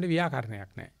ඒගොල්ලන්ට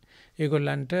ව්‍යාකරණයක් නැහැ.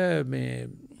 ඒගොල්ලන්ට මේ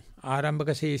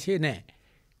ආරම්භක ශේෂය නැහැ.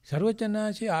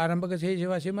 සර්වචනාංශී ආරම්භක ශේෂ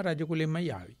වශයෙන්ම රජ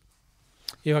කුලෙන්මයි ආවේ.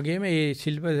 ඒ වගේම මේ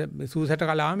ශිල්ප සූසට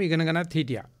කලාවම ඉගෙන ගන්නත්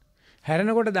හිටියා.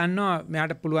 හැරෙනකොට දන්නවා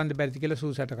මෙයාට පුළුවන් ද බැරිද කියලා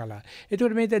සූසට කලාව.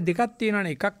 ඒකට මේ දෙකක්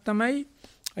තියෙනවානේ. එකක් තමයි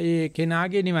ඒ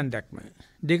කෙනාගේ නිවන් දැක්ම.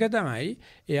 දෙක තමයි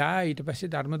එයා ඊට පස්සේ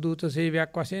ධර්ම දූත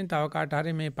සේවයක් වශයෙන් තව කාට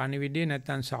හරි මේ පණිවිඩය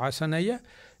නැත්නම් ශාසනය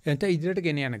එතන ඉදිරියට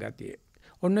ගෙන යන ගතිය.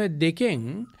 ඔන්න දෙකෙන්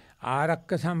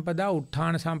ආරක්ක සම්පදා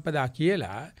උත්ථාන සම්පදා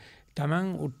කියලා තමන්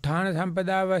උත්ථාන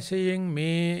සම්පදා වශයෙන්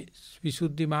මේ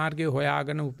විසුද්ධි මාර්ගය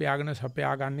හොයාගෙන උපයාගෙන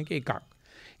සපයා ගන්න එකක්.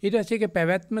 ඊට පස්සේ ඒක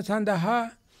පැවැත්ම සඳහා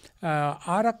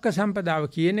ආරක්ක සම්පදාව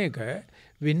කියන එක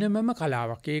වෙනමම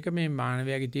කලාවක්. ඒක මේ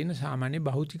මානවයාගේ තියෙන සාමාන්‍ය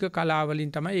භෞතික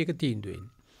කලාවලින් තමයි ඒක තීන්දුව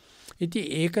වෙන්නේ. ඉතින්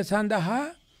ඒක සඳහා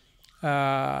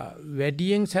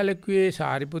වැඩියෙන් සැලකුවේ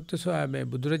සාරිපුත්ත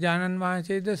බුදුරජාණන්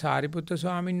වහන්සේද සාරිපුත්ත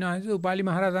ස්වාමීන් වහන්සේද උපාලි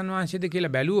මහරහතන් වහන්සේද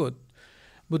කියලා බැලුවොත්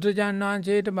බුදුරජාණන්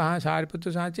වහන්සේට මහා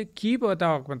සාරිපුත්‍ර සාංශේ කීප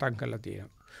වතාවක් මතක් කරලා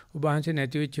තියෙනවා. ඔබ වහන්සේ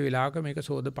නැති වෙච්ච වෙලාවක මේක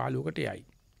සෝද පාළුවකට යයි.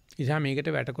 නිසා මේකට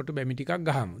වැටකොට බැමි ටිකක්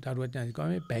ගහමු. සරුවඥාන්සේ කිව්වා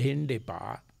මේ පැහෙන්න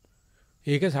එපා.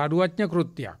 ඒක සරුවඥ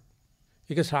කෘත්‍යයක්.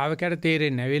 ඒක ශ්‍රාවකයාට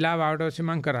තේරෙන්නේ නැහැ. වෙලාව ආවට පස්සේ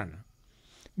මම කරන්න.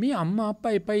 මේ අම්මා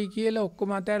අප්පා එපයි කියලා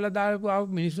ඔක්කොම අතහැරලා දාපු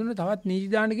මිනිස්සුන්ට තවත් නීති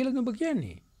දාන්න කියලා ඔබ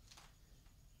කියන්නේ.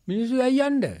 මිනිස්සු ඇයි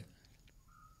යන්නේ?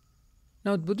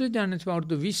 නමුත් බුදුරජාණන්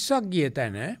වහන්සේ 20ක් ගිය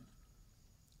තැන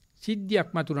සිද්ධියක්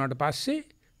මතුනාට පස්සේ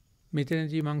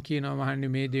මෙතනදී මම කියනවා මහන්නේ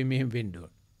මේ දේ මෙහෙම වෙන්න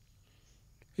ඕන.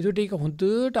 ඒකට ඒක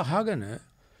හොඳට අහගෙන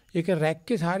ඒක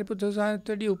රැක්කේ සාරිපුත්‍ර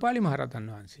සාන්තටි උපාලි මහරහතන්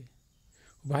වහන්සේ.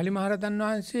 උපාලි මහරහතන්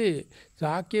වහන්සේ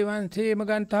ශාක්‍ය වංශයේම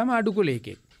ගන්තාම අඩු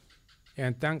කුලයකෙක්.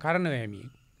 එතන කරන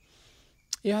වෑමියෙක්.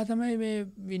 එයා තමයි මේ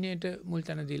විනයට මුල්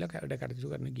තැන දීලා වැඩ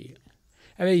කටයුතු කරන්න ගියේ.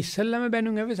 හැබැයි ඉස්සල්ලාම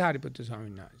බැනුම් ඇවේ සාරිපුත්‍ර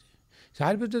ස්වාමීන් වහන්සේ.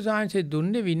 සාරිපුත්‍ර සාංශේ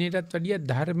දුන්නේ විනයටත් වැඩිය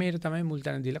ධර්මයට තමයි මුල්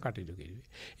තැන දීලා කටයුතු කෙරුවේ.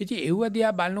 ඉතින් ඒව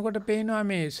දිහා බලනකොට පේනවා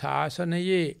මේ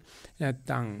ශාසනයේ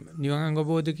නැත්තම් නිවන්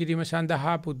අවබෝධ කිරීම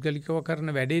සඳහා පුද්ගලිකව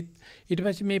කරන වැඩෙත් ඊට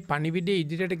පස්සේ මේ පණිවිඩය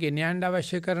ඉදිරියට ගෙන යන්න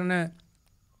අවශ්‍ය කරන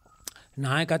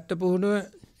නායකත්ව පුහුණුව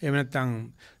එහෙම නැත්තම්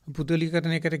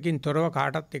පුදුලීකරණය කරකින් තොරව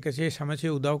කාටත් එකසේ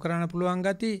සමසේ උදව් කරන්න පුළුවන්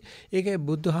ගති ඒකේ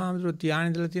බුදුහාමුදුරු තියාගෙන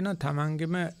ඉඳලා තියෙනවා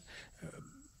තමන්ගෙම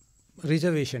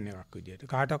රිසර්වේෂන් එකක් විදියට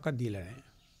කාටවත් දීලා නැහැ.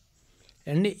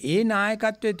 එන්නේ ඒ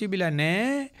නායකත්වයේ තිබිලා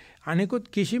නැහැ අනිකුත්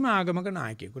කිසිම ආගමක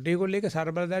නායකයෙකුට. ඒගොල්ලෝ ඒක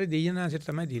ਸਰබලධාරී දෙයයන්ාංශයට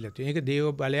තමයි දීලා තියෙන්නේ. ඒක දේව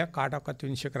බලයක් කාටවත්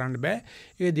විනිශ්චය කරන්න බෑ.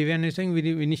 ඒක දෙවියන් විසින්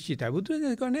විනිශ්චිතයි.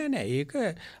 බුදුරජාණන් කියන්නේ නෑ. ඒක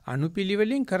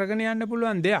අනුපිළිවෙලින් කරගෙන යන්න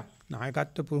පුළුවන් දෙයක්.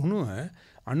 නායකත්ව පුහුණුව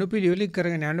අනුපිළිවෙලින්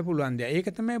කරගෙන යන්න පුළුවන් දෙයක්. ඒක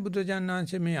තමයි බුදුරජාණන්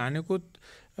වහන්සේ මේ අනිකුත්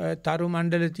තරු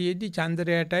මණ්ඩල තියේදී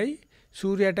චන්ද්‍රයටයි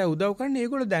සූර්යයටයි උදව් කරන්නේ.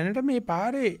 ඒගොල්ලෝ දැනට මේ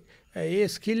පාරේ ඒ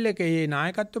ස්කිල් එක ඒ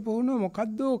නායකත්ව පුහුණුව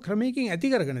මොකද්ද ක්‍රමයකින් ඇති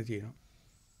කරගෙන තියෙනවා.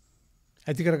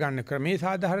 ඇති කරගන්න ක්‍රමේ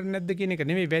සාධාරණ නැද්ද කියන එක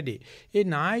නෙමෙයි වැඩි. ඒ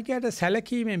නායකයාට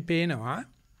සැලකීමෙන් පේනවා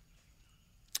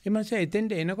එමන්සේ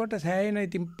එතෙන්ට එනකොට සෑහෙන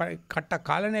ඉතින් කට්ට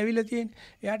කාලන ඇවිල්ලා තියෙන්නේ.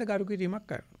 එයාට ගරු කිරීමක්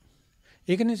කරනවා.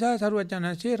 ඒක නිසා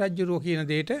සරුවචනන්සේ රජ්ජුරෝ කියන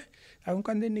දෙයට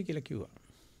අහුම්කම් දෙන්නේ කියලා කිව්වා.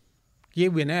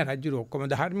 කියෙව්වේ නෑ රජ්ජුරෝ ඔක්කොම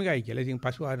ධාර්මිකයි කියලා. ඉතින්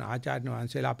පසු ආචාර්ය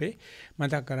වංශයලා අපේ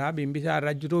මතක් කරා බිම්බිසාර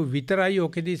රජ්ජුරෝ විතරයි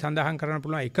ඔකෙදී සඳහන් කරන්න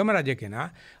පුළුවන් එකම රජ කෙනා.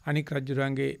 අනික්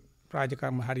රජ්ජුරන්ගේ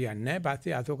රාජකර්ම හරියන්නේ නෑ.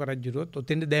 පස්සේ අශෝක රජ්ජුරෝත්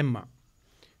ඔතෙන්ද දැම්මා.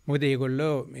 මොකද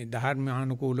මේගොල්ලෝ මේ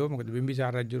ධර්මානුකූලව මොකද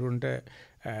බිම්බිසාර රජුරන්ට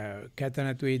කැත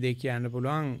නැතු ඒ දෙය කියන්න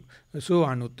පුළුවන්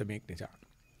සෝවානුත්තමෙක් නිසා.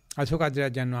 අශෝක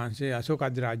අධිරාජයන් වහන්සේ අශෝක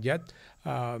අධිරාජ්‍යත්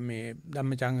මේ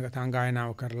ධම්මචංග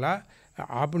සංගායනාව කරලා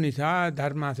ආපු නිසා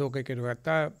ධර්මාශෝක කෙරුවත්ත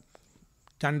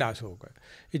ඡණ්ඩාශෝක.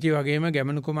 ඉතින් වගේම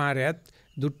ගැමණු කුමාරයාත්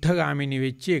දුට්ඨගාමිනී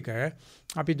වෙච්ච එක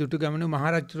අපි දුටුගැමුණු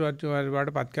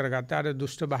මහරජුරවරුන්ට පත් කරගත්තා. අර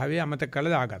දුෂ්ට භාවය අමතක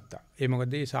කළා දාගත්තා. ඒ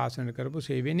මොකද ඒ ශාසන කරපු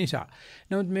සේවය නිසා.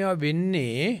 නමුත් මේවා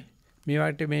වෙන්නේ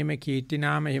මේවට මේ කීර්ති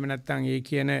නාම එහෙම නැත්නම් ඒ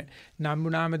කියන නම්බු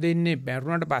නාම දෙන්නේ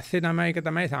බැරුණාට පස්සේ තමයි ඒක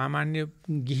තමයි සාමාන්‍ය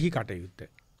ගිහි කටයුත්ත.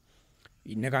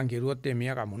 ඉන්නකම් කෙරුවොත්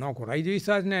මෙයා මොනව කරයිද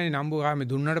විශ්වාස නැහැ. නම්බු ගාමේ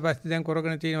දුන්නාට පස්සේ දැන්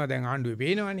කරගෙන තියෙනවා. දැන් ආණ්ඩුවේ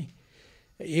පේනවනේ.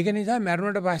 ඒක නිසා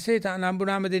මරුණට පස්සේ නම්බු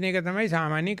නාම දෙන එක තමයි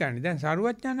සාමාන්‍ය කරන්නේ. දැන්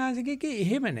සරුවච්චානාංශිකේ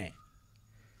එහෙම නැහැ.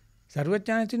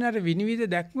 සරුවච්චානාංශිනාර විනිවිද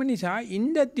දැක්ම නිසා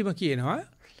ඉන්දැද්දිම කියනවා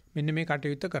මෙන්න මේ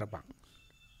කටයුත්ත කරපන්.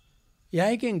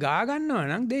 එයායිකෙන් ගා ගන්නවා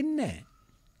නම් දෙන්නේ නැහැ.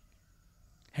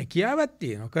 හැකියාවක්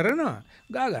තියෙනවා කරනවා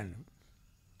ගා ගන්නවා.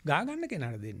 ගා ගන්න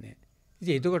කෙනාට දෙන්නේ නැහැ.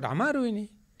 ඉතින් ඒකට අමාරු වෙන්නේ.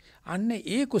 අන්න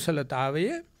ඒ කුසලතාවය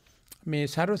මේ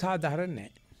ਸਰව සාධාරණ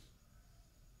නැහැ.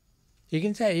 ඒක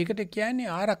නිසා ඒකට කියන්නේ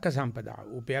ආරක්ක සම්පදාව.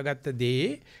 උපයාගත්ත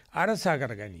දේ ආරසා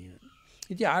කර ගැනීම.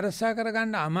 ඉතින් ආරසා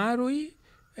කරගන්න අමාරුයි.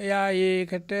 එයා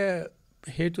ඒකට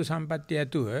හේතු සම්පත්‍ය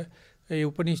ඇතුව ඒ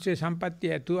උපනිෂ්ඨේ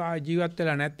සම්පත්‍ය ඇතුව ජීවත්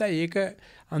වෙලා නැත්තම් ඒක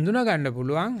අඳුනා ගන්න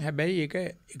පුළුවන්. හැබැයි ඒක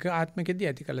එක ආත්මකෙදී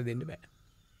ඇති කළ දෙන්න බෑ.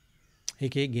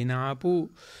 ඒකේ ගෙන ආපු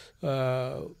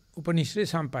උපනිෂ්ඨේ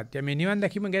සම්පත්‍ය මේ නිවන්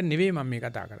දැකීම ගැන නෙවෙයි මම මේ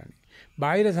කතා කරන්නේ.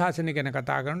 බාහිර සාසනය ගැන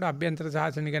කතා කරනකොට අභ්‍යන්තර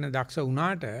සාසනය ගැන දක්ෂ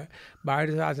වුණාට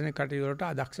බාහිර සාසනය කටයුතු වලට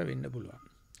අදක්ෂ වෙන්න පුළුවන්.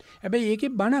 හැබැයි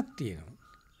ඒකේ බණක් තියෙනවා.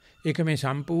 ඒක මේ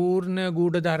සම්පූර්ණ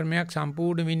ගුඪ ධර්මයක්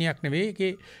සම්පූර්ණ විනයක් නෙවෙයි.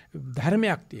 ඒකේ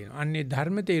ධර්මයක් තියෙනවා. අන්නේ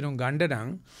ධර්ම තේරුම් ගන්න නම්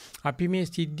අපි මේ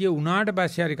සිද්ධිය උනාට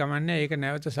පස්සේ හරි කමන්නේ ඒක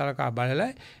නැවත සලකා බලලා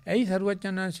ඇයි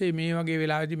සරුවචනාංශයේ මේ වගේ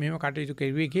වෙලාවෙදි මෙහෙම කටයුතු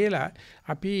කෙරුවේ කියලා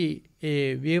අපි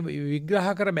ඒ විග්‍රහ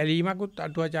කර බැලීමකුත්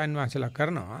අටුවාචාන් වහන්සේලා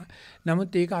කරනවා.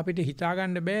 නමුත් ඒක අපිට හිතා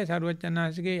ගන්න බෑ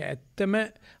සරුවචනාංශගේ ඇත්තම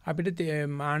අපිට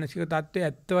මානසික தত্ত্বය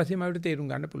ඇත්ත වශයෙන්ම අපිට තේරුම්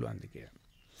ගන්න පුළුවන්ද කියලා.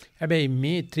 හැබැයි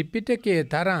මේ ත්‍රිපිටකයේ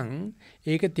තරම්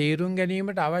ඒක තේරුම්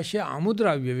ගැනීමට අවශ්‍ය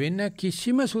අමුද්‍රව්‍ය වෙන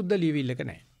කිසිම සුද්ධ ලියවිල්ලක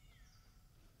නැහැ.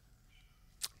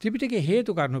 ත්‍රිපිටකයේ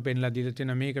හේතු කාරණු පෙන්ලා දීලා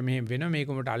තියෙන මේක මෙහෙම වෙනවා මේක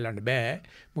උඹට අල්ලන්න බෑ.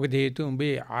 මොකද හේතු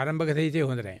උඹේ ආරම්භක ශේෂය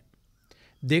හොඳ නැහැ.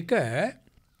 දෙක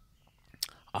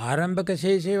ආරම්භක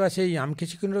ශේෂයේ වශයෙන් යම්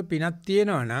කිසි කෙනෙකුට පිනක්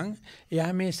තියෙනවා නම්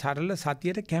එයා මේ සරල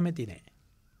සතියට කැමති නැහැ.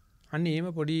 අන්න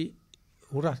එහෙම පොඩි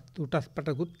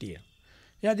උටස්පටකුත් තියෙනවා.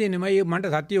 එයා දෙන්නේ මට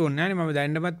සතිය ඕනේ නැහැ නේ මම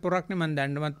දැන්නමත් පොරක් නේ මම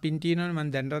දැන්නමත් පින් තියෙනවනේ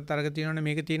මම දැන්නවත් අරග තියෙනවනේ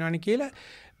මේක තියෙනවනේ කියලා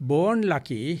born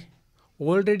lucky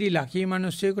already lucky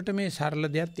මිනිස්සෙකුට මේ සරල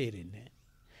දෙයක් තේරෙන්නේ නැහැ.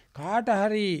 කාට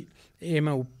හරි එහෙම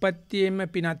උප්පත්තියෙම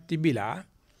පිනක් තිබිලා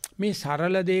මේ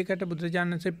සරල දෙයකට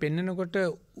බුදුජානකසේ පෙන්නකොට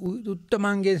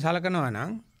උත්තමංගේ සලකනවා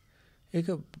නම් ඒක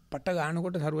පට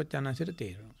ගන්නකොට සරුවචනාංශයට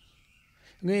තේරෙනවා.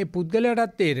 මේ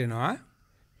පුද්ගලයාටත් තේරෙනවා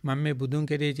මම මේ බුදුන්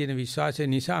කෙරේ තියෙන විශ්වාසය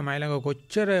නිසා මයිලඟ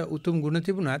කොච්චර උතුම් ගුණ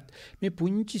තිබුණත් මේ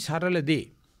පුංචි සරල දේ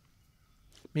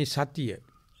මේ සතිය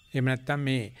එහෙම නැත්නම්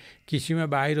මේ කිසිම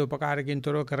බාහිර උපකාරකින්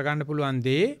තොරව කරගන්න පුළුවන්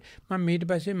දේ මම ඊට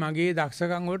පස්සේ මගේ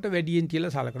දක්ෂකම් වලට වැඩියෙන්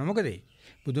තියලා සලකනවා. මොකද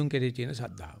බුදුන් කෙරේ තියෙන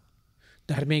සද්ධාව,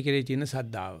 ධර්මයේ කෙරේ තියෙන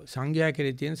සද්ධාව, සංඝයා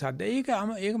කෙරේ තියෙන සද්ධාව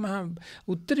ඒක මහා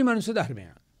උත්තරී මනුෂ්‍ය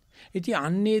ධර්මයක්. ඉතින්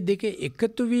අන්නේ දෙක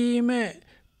එකතු වීම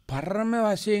පරම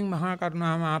වශයෙන් මහා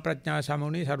කරුණා මහා ප්‍රඥා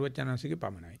සමුනේ සරුවචනන්සේගේ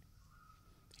පමණයි.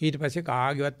 ඊට පස්සේ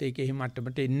කාගේවත් ඒකේ හිම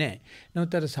මට්ටමට එන්නේ නැහැ.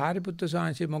 නමුත් සාරිපුත්‍ර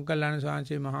ස්වාමීන් මොග්ගල්ලාන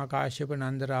ස්වාමීන් මහා කාශ්‍යප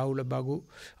නන්ද රාහුල බගු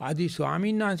ආදී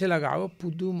ස්වාමීන් වහන්සේලා ගාව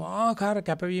පුදුමාකාර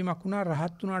කැපවීමක් වුණා.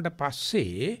 රහත් වුණාට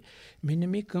පස්සේ මෙන්න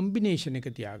මේ කම්බිනේෂන් එක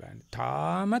තියාගන්න.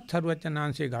 තාමත්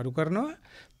සරුවචනන්සේ ගරු කරනවා.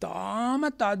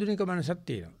 තාමත් ආධුනික මනසක්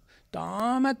තියෙනවා.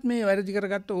 තාමත් මේ වැරදි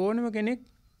කරගත්ත ඕනම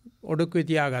කෙනෙක් ඔඩොක්කුවේ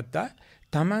තියාගත්තා.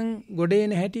 තමන්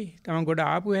ගොඩේන හැටි, තමන් ගොඩ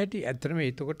ආපු හැටි ඇත්තටම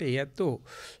එතකොට ඒ ඇත්තෝ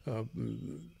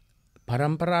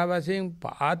පරම්පරාව වශයෙන්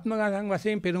ආත්මගතන්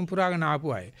වශයෙන් පෙරම් පුරාගෙන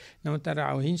ආපු අය. නමුත් අර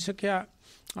අහිංසකයා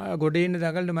ගොඩේන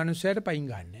දඟලන මනුස්සයයට පයින්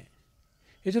ගන්නෑ.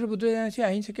 ඒතර බුදුදහමේ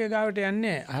අහිංසකයා ගාවට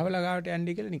යන්නේ අහවලා ගාවට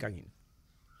යන්නේ කියලා නිකන් ඉන්න.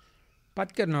 පත්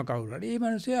කරනවා කවුරු හරි. මේ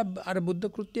මනුස්සයා අර බුද්ධ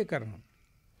කෘත්‍ය කරනවා.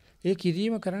 ඒ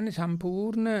කිරීම කරන්නේ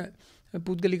සම්පූර්ණ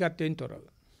පුද්ගලිකත්වයෙන් තොරව.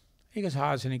 ඒක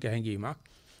සාසනික හැඟීමක්.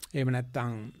 එහෙම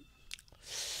නැත්නම්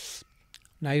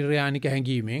නෛර්යානික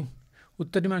හැඟීමෙන්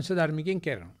උත්තරීමංශ ධර්මිකෙන්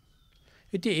කරනවා.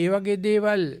 ඉතින් ඒ වගේ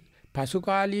දේවල් පසු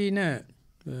කාලීන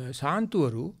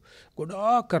සාන්තුවරු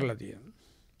ගොඩාක් කරලා තියෙනවා.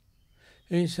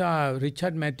 ඒ නිසා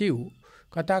රිචඩ් මැතිව්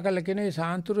කතා කරලා කියන ඒ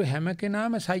සාන්තුරු හැම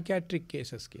කෙනාම සයිකියාට්‍රික්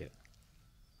කේසස් කියලා.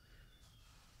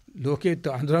 ලෝකෙත්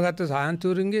අඳුරගත්ත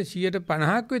සාන්තුරුන්ගේ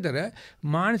 50%ක් විතර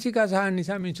මානසික අසහන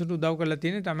නිසා මිනිසුන්ට උදව් කරලා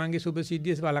තියෙන තමන්ගේ සුභ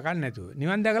සිද්ධිය බලකන්නේ නැතුව.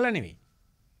 නිවන් දැකලා නෙවෙයි.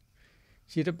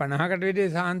 50%කට වැඩි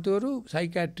සාන්තුවරු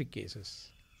සයිකියාට්‍රික් කේසස්.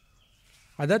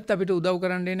 අදත් අපිට උදව්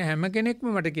කරන්න එන හැම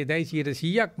කෙනෙක්ම මට කියදයි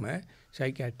 100%ක්ම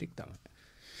සයිකියාට්‍රික් තමයි.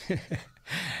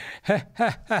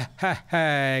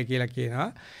 කියලා කියනවා.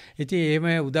 ඉතින් එහෙම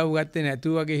උදව් ගත්තේ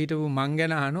නැතුව වගේ හිටපු මං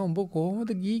ගැන අහනවා උඹ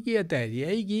කොහොමද ගී කියත ඇති?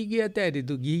 ඇයි ගී කියත ඇති?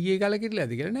 දු ගී කිය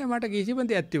කලකිරලාද කියලා නෑ මට කිසිම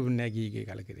දෙයක් තිබුණේ නෑ ගී කිය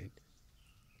කලකිරෙන්න.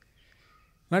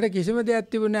 මට කිසිම දෙයක්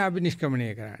තිබුණේ නෑ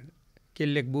අභිනිෂ්ක්‍මණය කරන්න.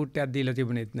 කෙල්ලෙක් බූට් එකක් දීලා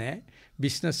තිබුණෙත් නෑ.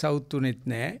 බිස්නස් සවුත් උනේත්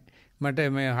නෑ. මට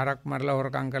මේ හරක් මරලා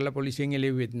හොරකම් කරලා පොලිසියෙන්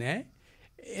එළෙව්වෙත් නෑ.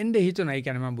 එන්න හිතුණා. ඒ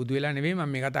කියන්නේ මම බුදු වෙලා නෙවෙයි මම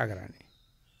මේ කතා කරන්නේ.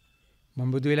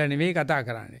 මම බුදු වෙලා නෙවෙයි කතා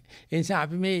කරන්නේ. ඒ නිසා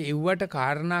අපි මේ එව්වට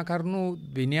කාරණා කරනු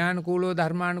විනයානුකූලව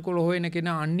ධර්මානුකූලව හොයන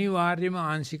කෙනා අනිවාර්යයෙන්ම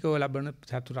ආංශිකව ලබන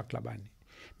සතුටක් ලබන්නේ.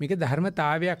 මේක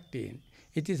ධර්මතාවයක් තියෙන.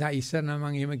 ඉතින් ඉස්සර නම්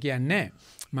මම එහෙම කියන්නේ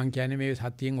මම කියන්නේ මේ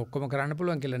සතියෙන් ඔක්කොම කරන්න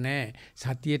පුළුවන් කියලා නෑ.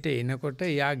 සතියට එනකොට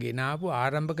එයා ගෙනාවු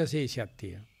ආරම්භක ශේෂයක්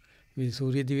තියෙනවා.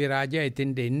 සූර්ය දිව්‍ය රාජ්‍යය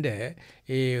එතෙන්ට එන්න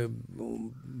ඒ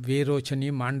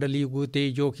වේරෝචනී මණ්ඩලී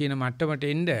ගුතේජෝ කියන මට්ටමට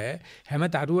එන්න හැම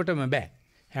තරුවටම බෑ.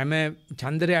 හැම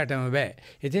චන්ද්‍රයාටම බෑ.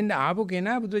 එතෙන්ට ආපු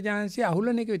කෙනා බුදුජානසී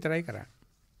අහුලන එක විතරයි කරන්නේ.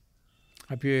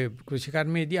 අපි කෘෂි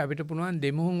කර්මයේදී අපිට පුළුවන්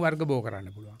දෙමුහුන් වර්ග බෝ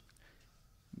කරන්න පුළුවන්.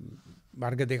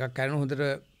 වර්ග දෙකක් කරන හොඳට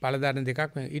පළදරන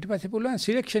දෙකක් ඊට පස්සේ පුළුවන්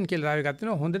සිලෙක්ෂන් කියලා එකක්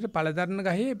තියෙනවා. හොඳට පළදරන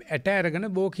ගහේ ඇට අරගෙන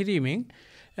බෝ කිරීමෙන්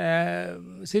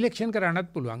සිලෙක්ෂන්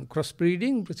කරන්නත් පුළුවන්. ක්‍රොස්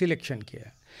බ්‍රීඩින් සිලෙක්ෂන්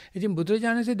කියලා. ඉතින්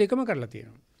බුදුරජාණන්සේ දෙකම කරලා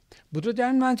තියෙනවා.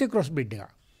 බුදුරජාණන් වහන්සේ ක්‍රොස් බ්‍රීඩ්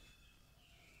එකක්.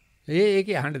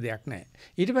 ඒකේ අහන්න දෙයක් නැහැ.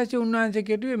 ඊට පස්සේ උන්වහන්සේ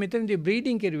කෙරුවේ මෙතනදී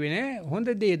බ්‍රීඩින් කෙරුවේ නෑ. හොඳ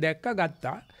දේ දැක්කා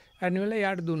ගත්තා. අනිවල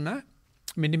යාට දුන්නා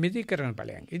මෙන්න මෙතේ කරන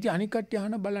ඵලයන්. ඉතින් අනික් කට්ටිය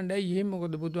අහන බලන්න ඇයි එහෙම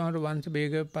මොකද බුදුහාමර වංශ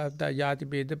බේග ಜಾති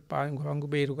ભેද පංගු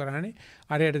බේරු කරන්නේ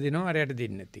අරයට දෙනවා අරයට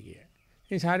දෙන්නේ නැති කිය.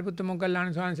 ඉතින් සාරිපුත්ත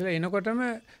මොග්ගල්ලාන ස්වාමීන්සලා එනකොටම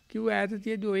කිව්වා ඈත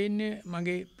තියදී ඔය ඉන්නේ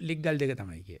මගේ ලිග්ගල් දෙක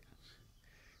තමයි කිය.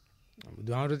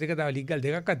 බුදුහාමර දෙක තව ලිග්ගල්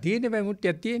දෙකක්වත් තියෙන්නේ බෑ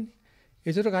මුට්ටියක් තියෙන්නේ.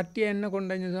 ඒසොර කට්ටිය එන්න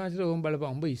කොණ්ඩඤ්ඤ ස්වාමීන්සලා ඕම්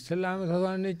බලපන් උඹ ඉස්සල්ලාම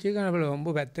සසවන්න වෙච්ච එක නබල උඹ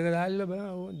පැත්තක දාලා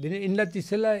බලන්න දින ඉන්නත්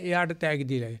ඉස්සල්ලා එයාට තෑගි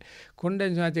දීලා.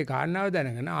 කොණ්ඩඤ්ඤ ස්වාමීන්සේ කාරණාව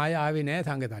දැනගෙන ආය ආවේ නෑ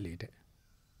සංගතලියට.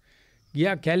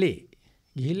 ගියා කැලේ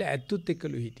ගිහිල්ලා ඇත්තුත්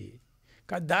එක්කලු හිටියේ.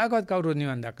 කවදාකවත් කවුරුත්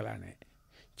නිවන් දැකලා නැහැ.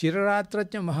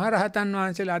 චිරරාත්‍රඥ මහරහතන්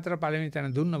වහන්සේලා අතර පළවෙනි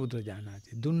තැන දුන්න බුදුරජාණන්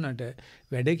වහන්සේ. දුන්නට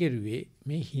වැඩ කෙරුවේ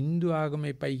මේ Hindu ආගම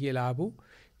එපයි කියලා ආපු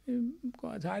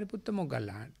සාරිපුත්ත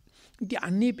මොග්ගල්ලාන. ඉතින්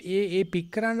අන්නේ ඒ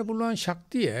පික් කරන්න පුළුවන්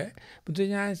ශක්තිය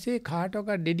බුදුරජාණන්සේ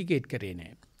කාටවත් ඩෙඩිකේට් කරේ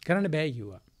නැහැ. කරන්න බෑ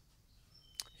කිව්වා.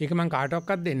 ඒක මම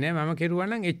කාටවත් දෙන්නේ නැහැ. මම කෙරුවා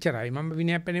නම් එච්චරයි. මම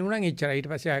විනයක් පැනෙවුණා නම් එච්චරයි.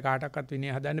 ඊට පස්සේ ආය කාටවත් විනය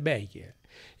හදන්න බෑයි කියලා.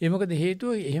 ඒ මොකද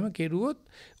හේතුව එහෙම කෙරුවොත්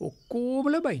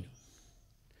ඔක්කොමල බයින.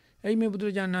 එයි මේ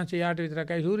බුදුරජාණන් වහන්සේ යාට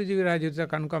විතරකයි සූර්ය දිවි රාජ්‍ය විතර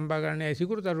කනුකම්පා කරන්නේ ඇයි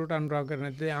සිකුරු තරුට අනුරාග කරන්නේ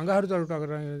නැත්නම් අඟහරු තරුට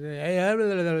කරන්නේ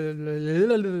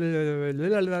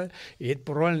ඒත්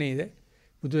පොරවල් නේද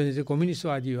බුදුරජාණන්සේ කොමියුනිස්ට්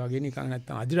වාදී වගේ නිකන්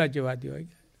නැත්නම් අධිරාජ්‍යවාදී වගේ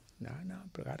නානා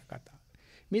ප්‍රකාර කතා.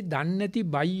 මේ දන්නේ නැති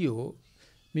බයියෝ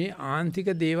මේ ආන්තික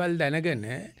දේවල් දැනගෙන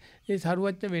ඒ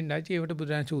සරුවච්ච වෙන්නයි ඒවට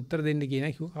බුදුරජාණන්සේ උත්තර දෙන්න කියන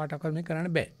කිව්ව කාටවත් මේ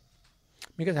කරන්න බෑ.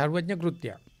 මේක සර්වඥ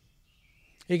කෘත්‍යයක්.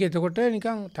 ඒක එතකොට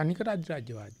නිකන් තනිකර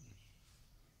අධිරාජ්‍යවාදී.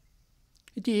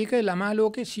 ඉතින් ඒක ළමා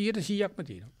ලෝකේ 100%ක්ම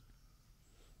තියෙනවා.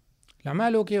 ළමා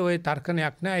ලෝකේ ওই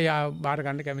තර්කණයක් නෑ. එයා බාර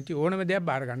ගන්න කැමති ඕනම දෙයක්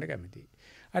බාර ගන්න කැමති.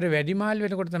 අර වැඩිමාල්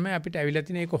වෙනකොට තමයි අපිට ඇවිල්ලා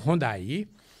තියෙන ඒක හොඳයි.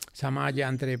 සමාජ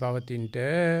අන්තරේ පවතිනට,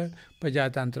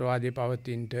 ප්‍රජාතන්ත්‍රවාදී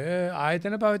පවතිනට,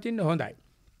 ආයතන පවතින හොඳයි.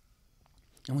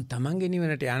 නමුත් Tamange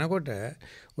නිවනට යනකොට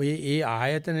ඔය ඒ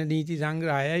ආයතන නීති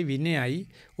සංග්‍රහයයි විනයයි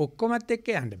ඔක්කොමත්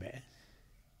එක්ක යන්න බෑ.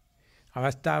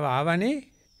 අවස්ථාව ආවනේ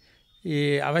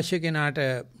ඒ අවශ්‍ය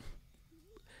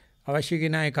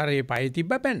කෙනාගේ කරේ පය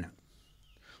තිබ්බ පැන්න.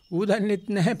 ඌ දන්නෙත්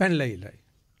නැහැ පැනලා ඉලයි.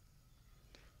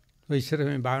 ඔය ඉස්සර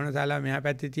මේ භාවනා ශාලාව මෙහා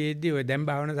පැත්තේ තියෙද්දි ඔය දැන්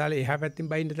භාවනා ශාලාව එහා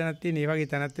පැත්තෙන් බයින්න තැනක් තියෙන. ඒ වගේ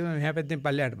තැනක් තියෙනවා මෙහා පැත්තෙන්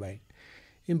පල්ලයට බයින්න.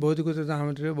 ඉතින් බෝධිකුත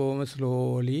සාමතුරේ බොහොම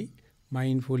slowly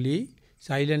mindfully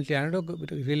silently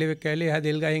යනකොට රිලෙව් එක ඇවිල්ලා එහා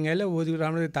දෙල් ගහෙන් ඇවිල්ලා බෝධිකුත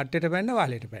සාමතුරේ තට්ටෙට පැන්න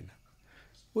වාලෙට පැන්න.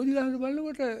 බෝධිකුත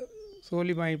බලනකොට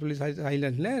slowly mindfully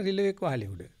silent නෑ රිලෙව් එක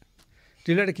වාලේ උඩ.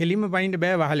 රිලෙවට කෙලින්ම බයින්න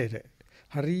බෑ වාලෙට.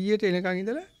 හරියට එනකන්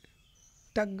ඉඳලා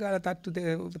ටක් ගාලා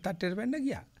තට්ටෙට පැන්න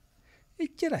ගියා.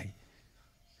 එච්චරයි.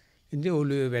 ඉතින්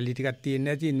ඔළුවේ වැලි ටිකක් තියෙන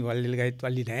නැති වල්ලෙල් ගහෙත්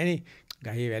වල්ලි නැහනේ.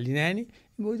 ගහේ වැලි නැහනේ.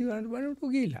 බෝධිකුත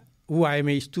බලනකොට ගිහිල්ලා. ඌ ආයේ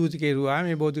මේ ස්තුති කෙරුවා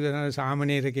මේ බෝධිකුත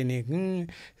සාමණේර කෙනෙක්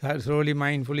slowly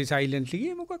mindfully silently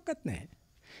ගියේ මොකක්වත් නැහැ.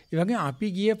 ඒ වගේ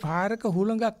අපි ගියේ පාරක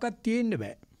හුලඟක්වත් තියෙන්න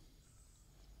බෑ.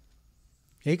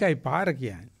 ඒකයි පාර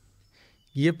කියන්නේ.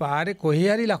 ගියේ පාරේ කොහේ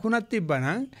හරි ලකුණක්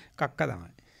තිබ්බනම් කක්ක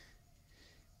තමයි.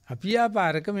 අපි ආ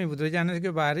පාරක මේ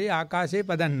බුදුරජාණන්ගේ පාරේ ආකාශයේ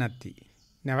පදන්නක් තියෙයි.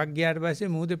 නැවක් ගියාට පස්සේ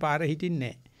මූදේ පාර හිටින්නේ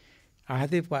නැහැ.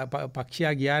 ආහතේ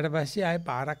පක්ෂියා ගියාට පස්සේ ආයේ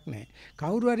පාරක් නැහැ.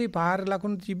 කවුරු හරි පාර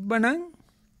ලකුණු තිබ්බනම්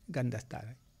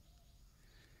ගන්ධස්තරයි.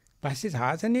 පස්සේ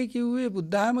සාසනය කිව්වේ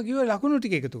බුද්ධාම කිව්වේ ලකුණු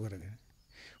ටික එකතු කරගෙන.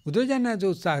 බුදුරජාණන්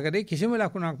උත්සාහ කරේ කිසිම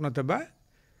ලකුණක් නොතබ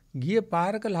ගිය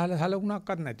පාරක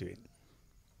ලකුණක්වත් නැති වෙන්න.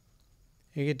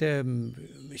 ඒකට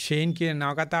ෂේන් කියන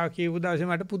නවකතාව කියපු දවසේ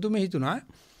මට පුදුම හිතුණා.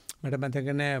 මට මතක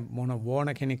නෑ මොන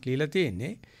වෝණ කෙනෙක් লীලා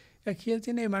තියෙන්නේ. ඒ කියලා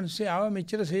තියෙන මේ මිනිස්සේ ආව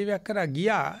මෙච්චර සේවයක් කරා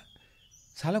ගියා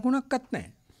සලකුණක්වත්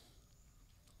නැහැ.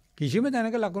 කිසිම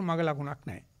දැනක මග ලකුණක්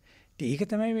නැහැ. ඒක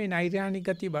තමයි මේ නෛර්යානික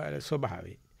ගති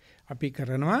ස්වභාවය. අපි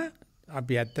කරනවා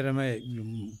අපි ඇත්තටම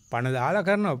පණ දාලා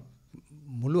කරනවා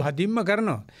මුළු හදින්ම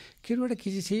කරනවා. කිරුවට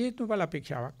කිසිසේත්ම ඵල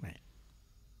අපේක්ෂාවක් නැහැ.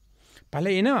 ඵල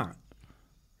එනවා.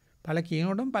 ඵල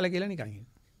කියනකොටම ඵල කියලා නිකන් එනවා.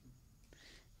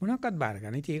 මොනක්වත් බාර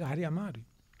ගන්න. ඉතින් ඒක හරි අමාරුයි.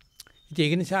 ඉතින්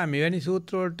ඒක නිසා මෙවැනි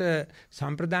සූත්‍ර වලට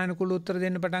සම්ප්‍රදාන කුල උත්තර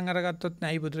දෙන්න පටන් අරගත්තොත්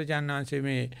නයි බුදුරජාණන් වහන්සේ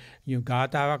මේ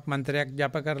ගාතාවක් මන්ත්‍රයක්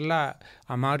ජප කරලා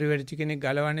අමාරු වෙච්ච කෙනෙක්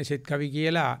ගලවන්නේ සෙත් කවි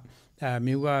කියලා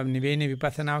මෙවුවා නිවේනේ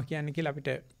විපස්සනාව කියන්නේ කියලා අපිට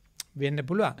වෙන්න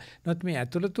පුළුවන්. නමුත් මේ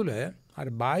ඇතුළ තුල අර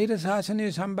බාහිර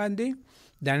ශාසනය සම්බන්ධයෙන්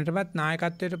දැනටමත්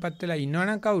නායකත්වයටපත් වෙලා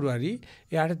ඉන්නවනම් කවුරු හරි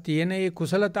එයාට තියෙන මේ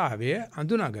කුසලතාවය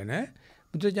අඳුනගෙන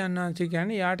බුදුරජාණන් වහන්සේ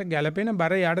කියන්නේ යාට ගැළපෙන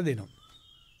බර යාට දෙනවා.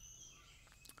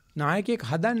 නායකයෙක්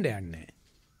හදන්න යන්නේ නැහැ.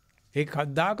 ඒක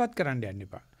කද්දාකත් කරන්න යන්න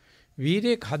එපා.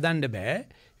 වීරයෙක් හදන්න බෑ.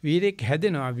 වීරයෙක්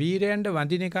හැදෙනවා. වීරයන්ට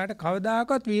වඳින එකට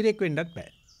කවදාකවත් වීරයෙක් වෙන්නත්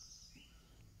බෑ.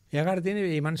 එයාකට තියෙන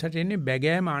මේ මනසට එන්නේ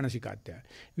බැගෑ මානසිකත්වය.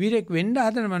 වීරයෙක් වෙන්න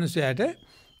හදන මනුස්සයාට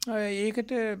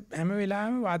ඒකට හැම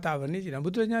වෙලාවෙම වාතාවරණය තියෙනවා.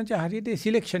 බුදුරජාණන්සේ හරියට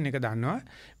සිලෙක්ෂන් එක දන්නවා.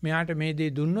 මෙයාට මේ දේ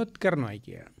දුන්නොත් කරනවායි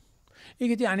කියලා.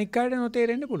 ඒක ඉතින් අනික් කාට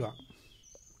නොතේරෙන්න පුළුවන්.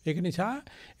 ඒක නිසා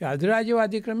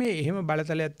අධිරාජ්‍යවාදී ක්‍රමයේ එහෙම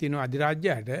බලතලයක් තියෙනවා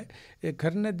අධිරාජ්‍යයට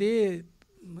කරන දේ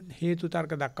හේතු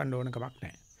තර්ක දක්වන්න ඕන කමක්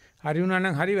නැහැ. හරි වුණා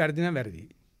නම් හරි වැරදි නම් වැරදි.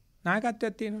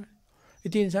 නායකත්වයක් තියෙනවා.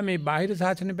 ඉතින් ඒ නිසා මේ බාහිර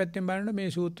සාසන පැත්තෙන් බලනකොට මේ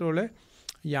සූත්‍රවල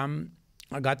යම්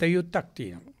ගත යුත්තක්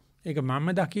තියෙනවා. ඒක මම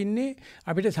දකින්නේ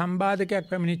අපිට සම්බාධකයක්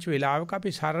පැමිණිච්ච වෙලාවක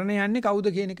අපි සරණ යන්නේ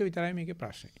කවුද කියන එක විතරයි මේකේ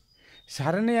ප්‍රශ්නේ.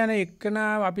 සරණ යන එක්කනා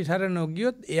අපි සරණ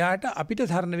නොගියොත් එයාට අපිට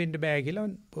සරණ වෙන්න බෑ කියලා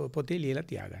පොතේ ලියලා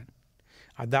තියාගන්න.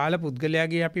 අදාළ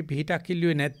පුද්ගලයාගේ අපි පිහිටක්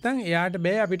කිල්ලුවේ නැත්නම් එයාට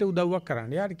බෑ අපිට උදව්වක්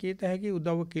කරන්න. එයාට කීත හැකි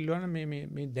උදව්වක් කිල්ලුවා නම්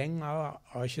මේ දැන්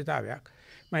අවශ්‍යතාවයක්.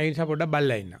 මම ඒ නිසා පොඩ්ඩක්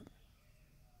බල්ලා ඉන්නම්.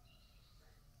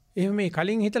 එහෙම මේ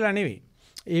කලින් හිතලා නෙවෙයි.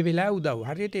 ඒ වෙලාවේ උදව්.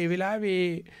 හරියට ඒ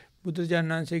වෙලාවේ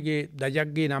බුදුජානනාංශයේ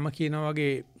දජග්ගේ නම කියනා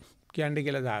වගේ කියන්නේ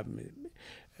කියලා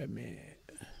මේ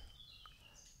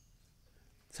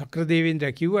සක්‍ර දෙවියන්ට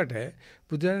කිව්වට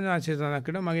බුදුජානනාංශය තනක්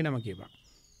කරනවා මගේ නම කියපන්.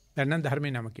 දැන් නම්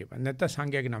ධර්මයේ නම කියපන්. නැත්තම්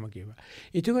සංඝයාගේ නම කියපන්.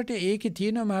 එතකොට ඒකේ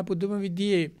තියෙන මහ පුදුම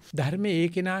විදියේ ධර්මයේ ඒ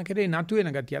කෙනා කරේ නතු වෙන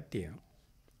ගතියක් තියෙනවා.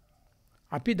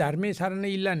 අපි ධර්මයේ සරණ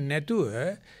ඉල්ලන්නේ නැතුව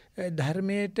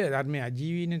ධර්මයේ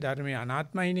අජීවීනේ ධර්මයේ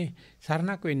අනාත්මයිනේ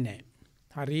සරණක් වෙන්නේ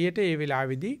නැහැ. හරියට ඒ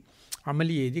වෙලාවේදී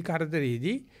අමලියේදී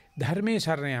කරදරේදී ධර්මයේ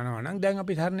සරණ යනවා නම් දැන්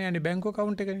අපි සරණ යන්නේ බැංකු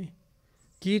account එකනේ.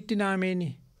 කීර්ති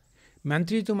නාමේනේ.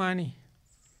 മന്ത്രിතුමානේ.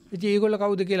 ඉතින් ඒගොල්ල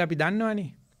කවුද කියලා අපි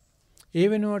දන්නවනේ. ඒ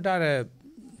වෙනුවට අර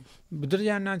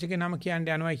බුදුරජාණන්සේගේ නම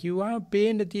කියන්නේ යනවා කිව්වම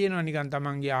පේන්න තියෙනවා නිකන්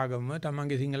තමන්ගේ ආගම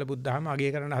තමන්ගේ සිංහල බුද්ධහම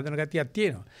අගය කරන්න හදන ගතියක්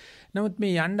තියෙනවා. නමුත්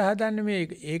මේ යන්න හදන්නේ මේ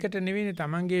ඒකට නෙවෙයි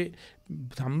තමන්ගේ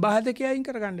සම්බාධකය අයින්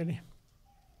කරගන්නනේ.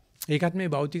 ඒකත් මේ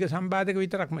භෞතික සම්බාධක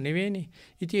විතරක්ම නෙවෙයිනේ.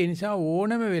 ඉතින් ඒ නිසා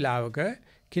ඕනම වෙලාවක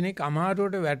කෙනෙක්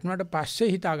අමාරුවට වැටුණාට පස්සේ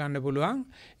හිතා ගන්න පුළුවන්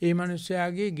ඒ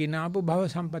මිනිස්යාගේ ගිනාපු භව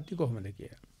සම්පatti කොහොමද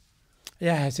කියලා.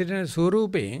 එයා හැසිරෙන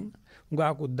ස්වරූපයෙන්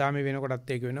උගා කුද්දාමේ වෙනකොටත්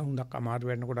ඒක වෙනවා. හුඟක් අමාරු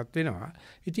වෙනකොටත් වෙනවා.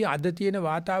 ඉතින් අද තියෙන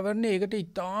වාතාවරණය ඒකට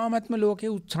ඉතාමත්ම ලෝකේ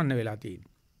උත්සන්න වෙලා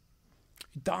තියෙනවා.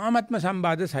 ඉතාමත්ම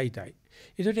සම්බාධ සහිතයි.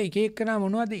 ඒකට එක එකනා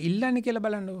මොනවද ඉල්ලන්නේ කියලා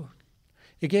බලන්නකෝ.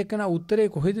 එක එකනා උත්තරේ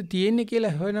කොහෙද තියෙන්නේ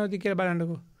කියලා හොයනවද කියලා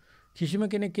බලන්නකෝ. කිසිම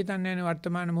කෙනෙක් හිතන්නේ නැහැ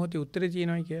වර්තමාන මොහොතේ උත්තරේ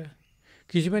තියෙනවයි කියලා.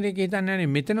 කිසිම කෙනෙක් හිතන්නේ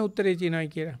නැහැ මෙතන උත්තරේ තියෙනවයි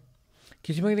කියලා.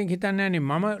 කිසිම කෙනෙක් හිතන්නේ නැහැ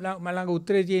මම ළඟ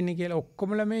උත්තරේ තියෙන්නේ කියලා.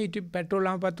 ඔක්කොමලා මේ පෙට්‍රෝල්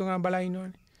ලාම පත්තු කරන බලා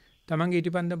ඉන්නවනේ. තමන්ගේ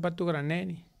ඉටිපන්දම් පත්තු කරන්නේ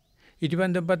නැහනේ.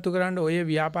 ඉටිපන්දම් පත්තු කරන්න ඔය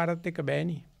ව්‍යාපාරات එක්ක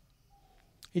බෑනේ.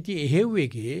 ඉතින් එහෙව්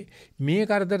එකේ මේ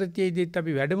කරදරතියෙදිත්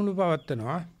අපි වැඩමුළු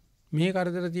පවත්වනවා. මේ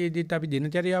කරදරතියෙදිත් අපි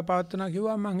දිනචරියාව පවත්වනවා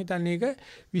කිව්වම මම හිතන්නේ ඒක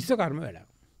විශ්වකර්ම වැඩක්.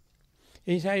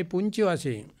 ඒ නිසා මේ පුංචි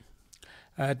වශයෙන්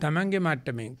තමන්ගේ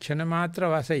මට්ටමේ ක්ෂණ මාත්‍ර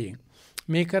වශයෙන්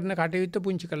මේ කරන කටයුත්ත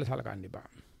පුංචි කරලා සලකන්න එපා.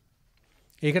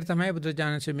 ඒකට තමයි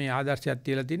බුදුචානන්සේ මේ ආදර්ශයක්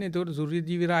තියලා තියෙන්නේ. ඒකට සූර්ය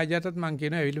දිවි රාජයාටත් මම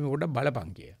කියනවා ඇවිල්ලා මේ පොඩ්ඩක්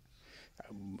බලපන් කියලා.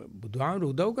 බුදුහාමුදුරු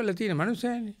උදව් කළා තියෙන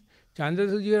මනුස්සයනේ.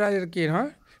 චන්ද්‍රසූර්ය රාජයාට කියනවා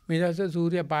මේ දවස්වල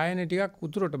සූර්ය පායනේ ටිකක්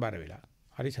උතුරට බර වෙලා.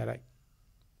 හරි සරයි.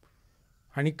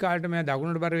 අනික් කාලේට මම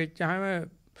දකුණට බර වෙච්චාම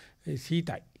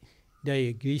සීතයි. දැන්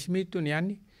ඒ ග්‍රීෂ්මීත්වනේ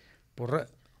යන්නේ. පොර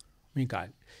මේ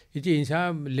කාලේ. ඉතින් ඒ නිසා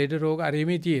ලෙඩ රෝග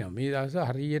අරීමේ තියෙනවා. මේ දවස්වල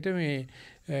හරියට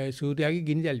මේ සූර්යාගේ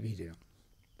ගිනි දැල් විහිදෙනවා.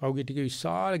 පෞගේ ටික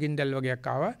විශාල ගිනි දැල් වගේක්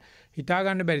ආවා. හිතා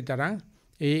ගන්න බැරි තරම්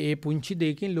ඒ පුංචි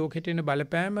දෙයකින් ලෝකෙට එන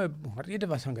බලපෑම හරියට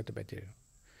වසංගත පැතිරෙනවා.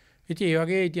 ඉතින් ඒ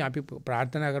වගේ ඉතින් අපි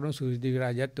ප්‍රාර්ථනා කරමු සූර්ය දිවි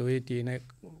රාජයත් ඔය තියෙන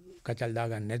කචල්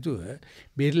දාගන්න නැතුව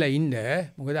බෙරලා ඉන්න.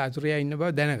 මොකද අතුරියා ඉන්න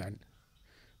බව දැනගන්න.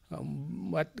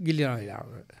 වත් ගිලිනවා වෙලාව.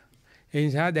 ඒ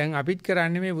නිසා දැන් අපිත්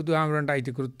කරන්නේ මේ බුදුහාමරන්ට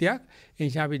අයිති කෘත්‍යයක්. ඒ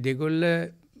නිසා අපි දෙගොල්ල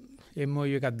MOU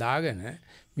එකක් දාගෙන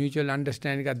mutual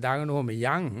understanding එකක් දාගෙන ඕම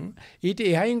යන් ඊට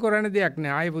එහයින් කරන දෙයක්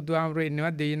නෑ. ආයේ බුදුහාමරෝ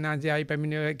ඉන්නවත් දෙයන්නාන්සේ ආයි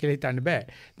පැමිණෙනවා කියලා හිතන්න බෑ.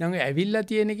 දැන් ඔය ඇවිල්ලා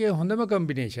තියෙන එකේ හොඳම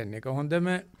කම්බිනේෂන් එක හොඳම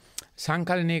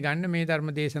සංකලනය ගන්න මේ ධර්ම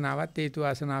දේශනාවත් හේතු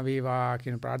වාසනා වේවා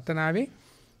කියන ප්‍රාර්ථනාවෙන්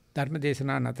ධර්ම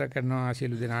දේශනාව නතර කරනවා.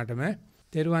 සියලු දෙනාටම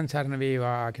තෙරුවන් සරණ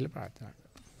වේවා කියලා ප්‍රාර්ථනා කරනවා.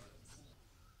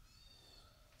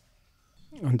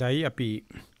 හොඳයි අපි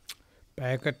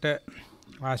පැයකට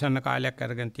ආසන්න කාලයක්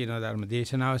අරගෙන තියෙන ධර්ම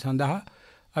දේශනාව සඳහා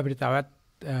අපිට තවත්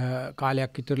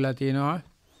කාලයක් ඉතුරුලා තියෙනවා.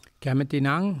 කැමැති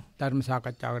නම් ධර්ම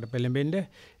සාකච්ඡාවකට පෙළඹෙන්න. ඒ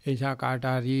නිසා කාට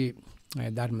හරි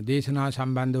ධර්ම දේශනාව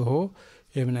සම්බන්ධව හෝ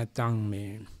එහෙම නැත්නම්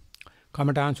මේ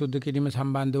කමඨාන් සුද්ධ කිරීම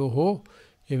සම්බන්ධව හෝ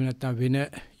එහෙම නැත්නම් වෙන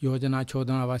යෝජනා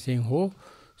චෝදනා වශයෙන් හෝ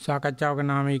සාකච්ඡාවක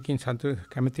නාමයකින්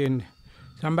කැමැති වෙන්න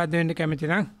සම්බන්ධ වෙන්න කැමැති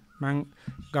නම් මම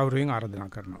ගෞරවයෙන් ආරාධනා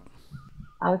කරනවා.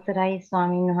 අවසරයි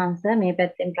ස්වාමීන් වහන්සේ මේ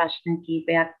පැත්තෙන් ප්‍රශ්න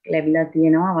කීපයක් ලැබිලා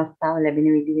තියෙනවා අවස්ථාව ලැබෙන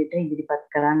විදිහට ඉදිරිපත්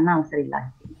කරන්න අවසර ඉල්ලා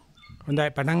සිටිනවා. හොඳයි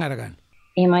පටන් අරගන්න.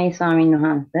 එහෙමයි ස්වාමීන්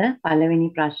වහන්සේ පළවෙනි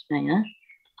ප්‍රශ්නය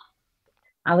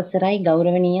අවසරයි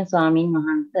ගෞරවනීය ස්වාමීන්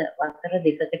වහන්සේ වසර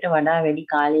දෙකකට වඩා වැඩි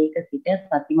කාලයක සිට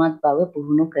සතිමත් බව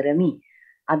පුහුණු කරමි.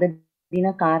 අද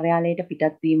දින කාර්යාලයට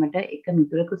පිටත් වීමට එක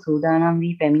මිතුරෙකු සූදානම්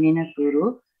වී පැමිණෙන තුරු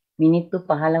මිනිත්තු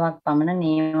 15ක් පමණ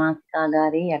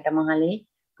නේවාසිකාගාරයේ යටමහලේ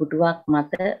පුටුවක්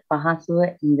මත පහසුව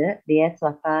ඉඳ දෙයස්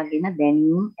වසාගෙන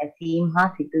දැනීම් ඇසීම් හා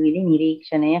සිතුවිලි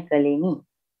නිරීක්ෂණය කළෙමි.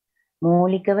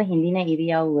 මූලිකව හිඳින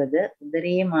ඉරියව්වද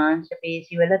උදරයේ මාංශ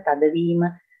පේශිවල තදවීම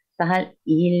සහ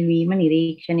ඉහිල්වීම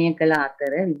නිරීක්ෂණය කළ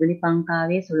අතර විදුලි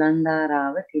පංකාවේ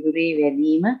සුලන්ධාරාව සිරුරේ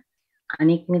වැදීම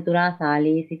අනික් මිතුරා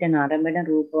ශාලයේ සිට නරඹන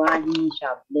රූපවාහිනී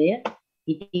ශබ්දය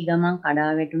ඉටි ගමන්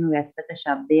කඩා වැටුණු වැස්සක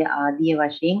ශබ්දය ආදී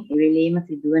වශයෙන් එවෙලේම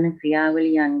සිදුවන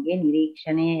ක්‍රියාවලියන්ගේ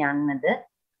නිරීක්ෂණය යන්නද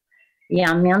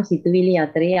යම් යම් සිතුවිලි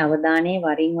අතරේ අවධානයේ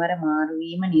වරින් වර මාරු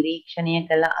වීම නිරීක්ෂණය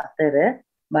කළ අතර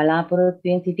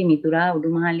බලාපොරොත්තුවෙන් සිටි මිතුරා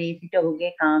උඩුමහලේ සිට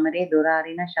ඔහුගේ කාමරයේ දොර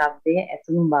අරින ශබ්දය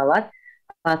ඇසුණු බවත්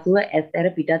පසුව ඇස්තර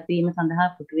පිටත් වීම සඳහා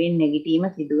පුටුවෙන් නැගිටීම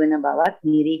සිදුවන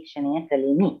බවත් නිරීක්ෂණය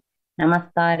කළෙමි.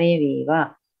 නමස්කාරයේ වේවා.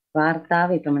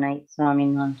 වාර්තාව එපමණයි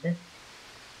ස්වාමින් වහන්සේ.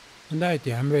 හොඳයි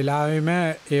ඉතින් හැම වෙලාවෙම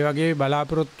ඒ වගේ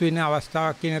බලාපොරොත්තු වෙන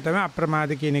අවස්ථාවක් කියන තමයි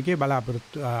අප්‍රමාද කියන එකේ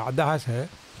බලාපොරොත්තු අදහස.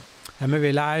 හැම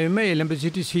වෙලාවෙම එළඹ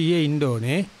සිටි සීයේ ඉන්න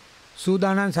ඕනේ.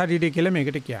 සූදානම් ශරීරය කියලා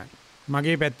මේකට කියන්නේ.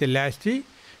 මගේ පැත්තේ ලෑස්ති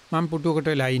මම පුටුවකට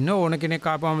වෙලා ඉන්න ඕන කෙනෙක්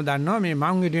ආපුවම දන්නවා මේ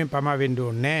මං විදිහෙන් පමා වෙන්න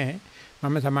ඕනේ නැහැ.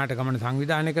 මම සමාජයට ගමන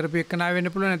සංවිධානය කරපු එක්කනා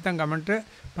වෙන්න පුළුවන් නැත්නම් ගමනට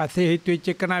පස්සේ හිට වෙච්ච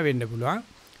එක්කනා වෙන්න පුළුවන්.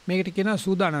 මේකට කියනවා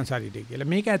සූදානම් ශරීරය කියලා.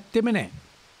 මේක ඇත්තෙම නැහැ.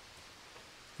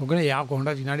 මොකද යා කොහොමද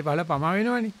විනාඩි 15 පමා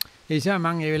වෙනවනේ. ඒ නිසා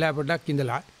මම ඒ වෙලාව පොඩ්ඩක්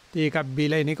ඉඳලා ඒකක්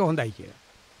බීලා එන එක හොඳයි කියලා.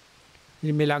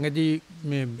 ඉතින් මේ ළඟදී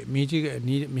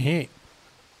මෙහි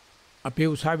අපේ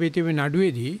උසාවියේ තියෙන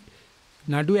නඩුවේදී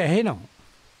නඩුව ඇහෙනවා.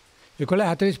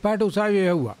 11:45ට උසාවියේ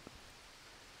යවුවා.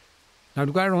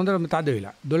 නඩුකාරට හොඳටම තද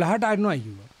වෙලා 12ට අරිනවා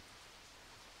අයියෝ.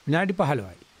 විනාඩි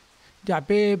 15යි. ඉතින්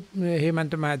අපේ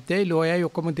හේමන්ත මහත්තයයි ලෝයයි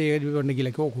ඔක්කොම තේරෙන්න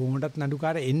කියලා කොහොමදත්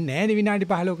නඩුකාර එන්නේ නැහැ නේ විනාඩි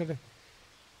 15කට.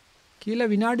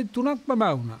 කියලා විනාඩි 3ක්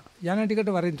බබා වුණා. යන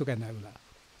ටිකට වරින්තු කැඳවලා.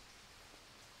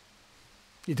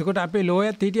 එතකොට අපේ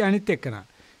ලෝයත් හිටිය අනිත් එක්කනා.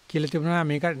 කියලා තිබුණා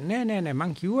මේක නෑ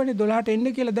මං කිව්වනේ 12ට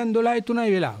එන්න කියලා දැන්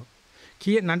 12:03යි වෙලාව.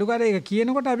 නඩුකාරය ඒක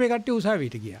කියනකොට අපේ කට්ටිය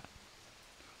උසාවියට ගියා.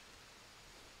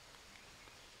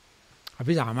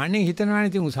 අපි සාමාන්‍යයෙන්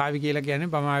හිතනවානේ ඉතින් උසාවි කියලා කියන්නේ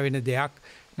පමා වෙන දෙයක්.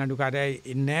 නඩුකාරය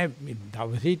ඉන්නේ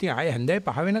දවසේ ඉතින් ආය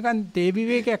හැන්දෑවේ 5 වෙනකන් තේ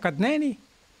විවේකයක්වත් නැහැ නේ.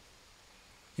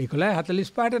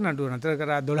 11:45ට නඩුව නතර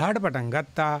කරා 12ට පටන්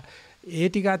ගත්තා. ඒ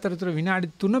ටික අතරතුර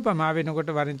විනාඩි 3 පමා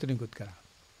වෙනකොට වරින් තුනිකුත් කරා.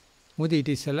 මොකද ඊට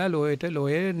ඉස්සෙල්ලා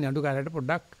ලෝයේ නඩුකාරයට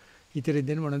පොඩ්ඩක් හිතරෙ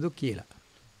දෙන්න මොනද කියලා.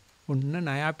 ඔන්න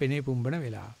ණයා පෙනේ පුම්බන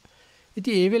වෙලාව.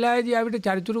 ඉතින් ඒ වෙලාවේදී අපිට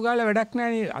චරිචුරු ගාලා වැඩක්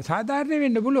නැහැ නේ. අසාධාරණ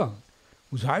වෙන්න පුළුවන්.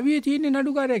 උසාවියේ තියෙන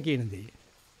නඩුකාරය කියන දේ.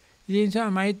 ඒ නිසා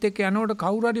මයිත් එක්ක යනකොට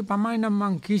කවුරු හරි පමයි නම්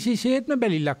මං කිසිසේත්ම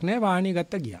බැලිලක් නැහැ වාහනේ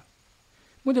ගත්ත ගියා.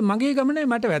 මොකද මගේ ගමනේ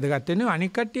මට වැදගත් වෙන්නේ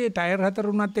අනික් කට්ටියේ ටයර්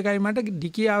 4 උනත් එකයි මට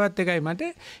ඩිකියාවත් එකයි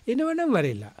මට එනවනම්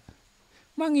වරෙලා.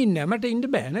 මං ඉන්නේ මට ඉන්න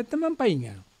බෑ නැත්නම් මං පයින්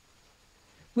යනවා.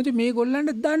 මොකද මේගොල්ලන්ට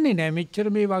දන්නේ නැහැ මෙච්චර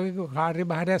මේ වගේ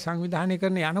කාර්යභාරය සංවිධානය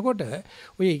කරන යනකොට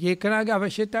ඔය එක එකනාගේ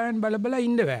අවශ්‍යතාවයන් බල බල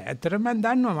ඉන්න බෑ. ඇත්තටම මම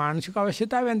දන්නවා මානසික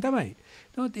අවශ්‍යතාවයන් තමයි.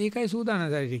 නමුත් ඒකයි සූදානම්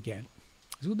ශරීරය කියන්නේ.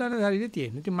 සූදානම් ශරීරය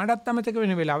තියෙන. ඉතින් මටත් අමතක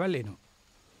වෙන වෙලාවල් එනවා.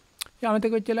 ඒ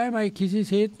අමතක වෙච්ච වෙලාවේ මම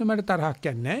කිසිසේත්ම මට තරහක්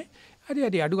යන්නේ නැහැ.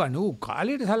 හරි අඩු ගන්න. ඌ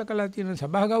කාලයට සලකලා තියෙන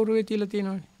සභා ගෞරවය තියලා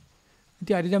තියෙනවානේ.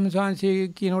 ඉතින් අරිදම්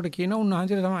සාංශේ කියනකොට කියන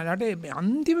උන්වහන්සේට සමාජයට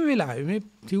අන්තිම වෙලාවේ මේ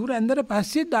තිවුර ඇඳලා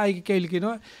පස්සේ දායක කැවිලි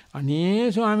කියනවා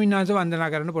අනේ ස්වාමීන් වහන්සේ වන්දනා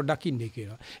කරන්න පොඩ්ඩක් ඉන්නේ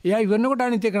කියලා. එයා ඉවරනකොට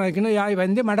අනිත් එක කියනවා යා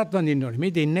වැන්දේ මටත් වඳින්න ඕනේ.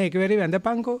 මේ දෙන්න එකවරේ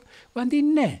වැඳපන්කෝ.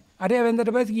 වඳින්නේ නැහැ. අරයා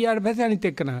වැන්දට පස්සේ ගියාට පස්සේ අනිත්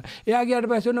එක කරනවා. එයා ගියාට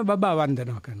පස්සේ ඔන්න බබා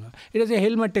වන්දනා කරනවා. ඊට පස්සේ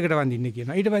හෙල්මට් එකට වඳින්න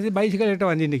කියනවා. ඊට පස්සේ බයිසිකලෙට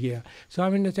වඳින්න කියනවා.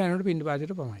 ස්වාමීන් වහන්සේ අනකොට පින්න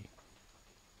පාදයට පමයි.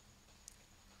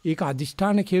 ඒක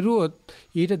අදිෂ්ඨාන කෙරුවොත්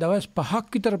ඊට දවස්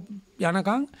 5ක් විතර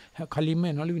යනකම් කලින්ම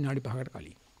එනවලු විනාඩි 5කට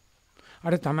කලින්.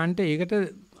 අර Tamante ඒකට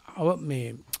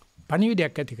මේ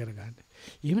පණිවිඩයක් ඇති කරගන්න.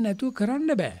 එහෙම නැතුව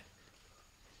කරන්න බෑ.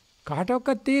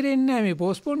 කාටවත් තේරෙන්නේ නැහැ මේ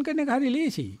පෝස්ට්පෝන් කරන එක හරි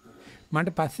ලේසි.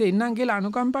 මන්ට පස්සේ එන්නම් කියලා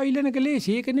අනුකම්පාව ඉල්ලන එක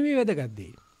ලේසි. ඒක නෙමෙයි වැදගත්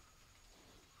දේ.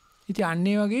 ඉතින්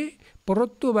අන්නේ වගේ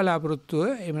පොරොත්තු බලාපොරොත්තුව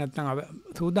එහෙම නැත්නම්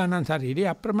සූදානම් ශරීරය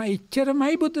අප්‍රමයි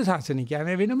ඉච්චරමයි බුද්ධ ශාසනය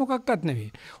කියන්නේ වෙන මොකක්වත්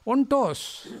නෙවෙයි. ඔන් ටෝස්.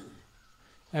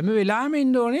 හැම වෙලාවෙම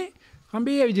ඉන්න ඕනේ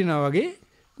හම්බේ විදිනවා වගේ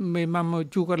මම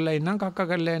චූ කරලා ඉන්නම් කක්ක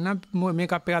කරලා ඉන්නම්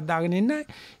මේකප් එකක් දාගෙන ඉන්න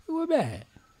ඌව බෑ.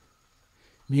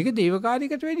 මේක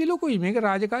දේවකාරියකට වැඩි ලොකුයි. මේක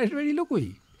රාජකාරියට වැඩි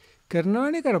ලොකුයි.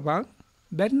 කරනවනේ කරපන්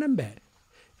බැන්නම් බෑ.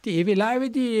 ඉතින් ඒ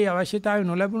වෙලාවේදී ඒ අවශ්‍යතාවය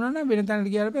නොලැබුණා නම් වෙන තැනකට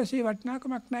ගියාට පස්සේ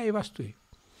වටිනාකමක් නැහැ ඒ වස්තුවේ.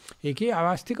 ඒකේ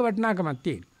අවස්තික වටිනාකමක්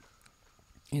තියෙනවා.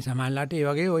 මේ සමාජලාට ඒ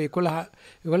වගේ ඔය 11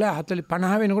 40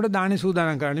 50 වෙනකොට දානේ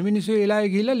සූදානම් කරන්නේ. මිනිස්සු ඒ වෙලාවේ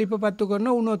ගිහිල්ලා ලිපපත්තු කරන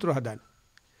උණු වතුර හදන්න.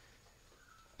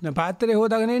 දැන් පාත්‍රය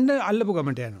හොදාගෙන එන්න අල්ලපු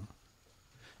ගමට යනවා.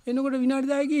 එනකොට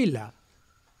විනාඩි 10 ගිහිල්ලා.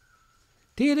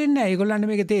 තේරෙන්නේ නැහැ.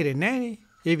 ඒගොල්ලන්ට මේක තේරෙන්නේ නැහැ නේ.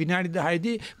 ඒ විනාඩි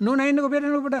 10දී නෝනයින්නකො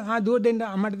පෙරනකොට දුව දෙන්න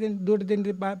අම්මට දෙන්න දුවට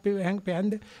දෙන්න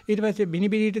පෑන්ද ඊට පස්සේ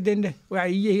බිනිබිරිට දෙන්න ඔය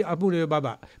අයියේ අපුනේ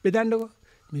බබා බෙදන්නකො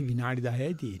මේ විනාඩි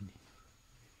 10යි තියෙන්නේ.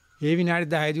 ඒ විනාඩි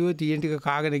 10දී ඔය තියෙන ටික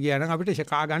කාගෙන ගියා නම් අපිට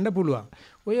කා ගන්න පුළුවන්.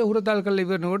 ඔය හුරතල් කරලා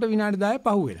ඉවරනකොට විනාඩි 10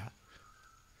 පහුවෙලා.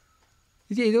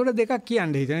 ඉතින් ඒකට දෙකක්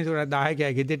කියන්න හිතන. ඒකට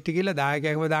 10කයි ගෙදෙට්ට කියලා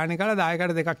 10කයක්ම දාන්නේ කාලා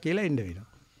 10කට දෙකක් කියලා එන්න වෙනවා.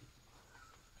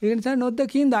 ඒ නිසා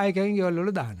නොදකින් 10කයන් ගෙවල්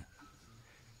වල දාන.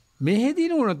 මෙහෙදී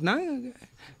නුනොත් නම්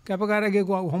කැපකාරගේ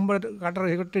හොම්බට කටර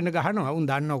එකට ඉන්න ගහනවා. උන්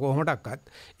දන්නව කොහොමඩක්වත්.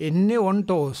 එන්නේ ඔන්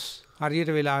ටෝස්.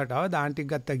 හරියට වෙලාවට ආව දාන් ටික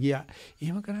ගත්තා ගියා.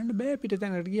 එහෙම කරන්න බෑ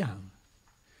පිටතැනකට ගියාම.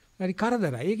 හරි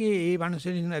කරදරයි. ඒකේ ඒ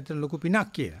වංශෙන් ඇතුළ ලොකු පිනක්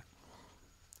කියලා.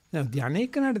 දැන් ධානය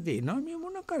කරනට තියෙනවා මේ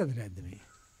මොන කරදරයක්ද මේ.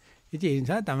 ඉතින් ඒ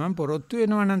නිසා Taman පොරොත්තු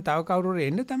වෙනවා නම් තව කවුරු හරි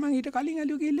එන්න Taman ඊට කලින්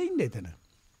ඇලියු ගිහලා ඉන්න එතන.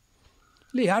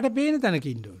 යාට පේන තැනක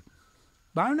ඉන්න ඕන.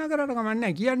 භාවනා කරාට කමක්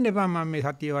නැහැ කියන්න එපා මම මේ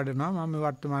සතිය වඩනවා මම මේ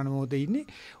වර්තමාන මොහොතේ ඉන්නේ.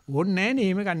 ඕනේ නැහැ නේ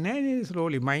එහෙම ගන්න නැහැ නේ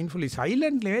slowly mindfully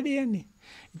silently වැඩේ යන්නේ.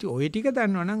 ඉතින් ওই ටික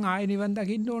දන්නවනම් ආයෙ නිවන්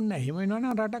දකින්න ඕනේ නැහැ. එහෙම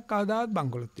වෙනවනම් රටක් කවදාවත්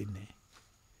බංකොලොත් ඉන්නේ නැහැ.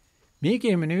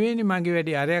 මේකේම නෙවෙයිනේ මගේ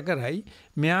වැඩේ අරයා කරයි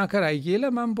මෙයා කරයි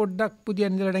කියලා මම පොඩ්ඩක්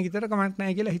පුදියන් ඉඳලා නැගිටතර කමක්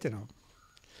නැහැ කියලා හිතනවා.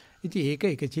 ඉතින් ඒක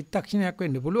එක චිත්තක්ෂණයක්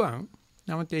වෙන්න පුළුවන්.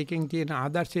 නමුත් ඒකෙන් තියෙන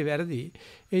ආදර්ශය වැරදි.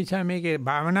 ඒ නිසා මේකේ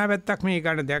භාවනා පැත්තක් මේ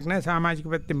ගන්න දෙයක් නැහැ. සමාජික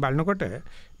පැත්තෙන් බලනකොට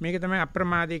මේක තමයි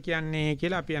අප්‍රමාදය කියන්නේ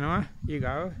කියලා අපි යනවා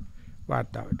ඊගාව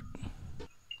වාර්තාවට.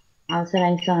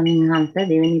 අවසරයි ස්වාමීන් වහන්සේ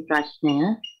දෙවෙනි ප්‍රශ්නය.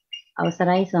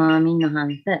 අවසරයි ස්වාමීන්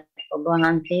වහන්සේ ඔබ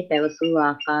වහන්සේ පැවසූ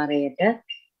ආකාරයට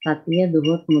සතිය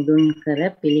දුහොත් මුදුන් කර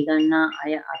පිළිගන්නා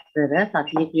අය අතර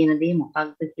සතිය කියන දේ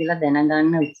මොකක්ද කියලා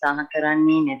දැනගන්න උත්සාහ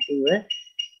කරන්නේ නැතුව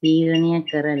තීරණය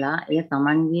කරලා එය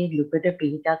Tamanගේ දුකට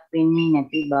පිහිටක් වෙන්නේ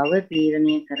නැති බව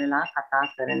තීරණය කරලා කතා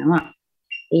කරනවා.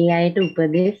 ඒ අයට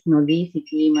උපදෙස් නොදී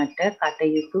සිටීමට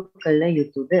කටයුතු කළ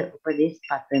යුතුයද? උපදෙස්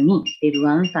පතමි.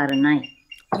 ත්‍රිවන් සරණයි.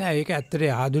 නෑ ඒක ඇත්තට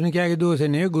ආධුනිකයාගේ දෝෂ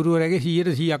නෙවෙයි ගුරුවරයාගේ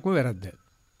 100%ක්ම වැරද්ද.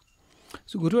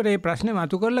 ගුරුවරයා මේ ප්‍රශ්නේ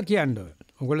මතු කරලා කියන්න ඕන.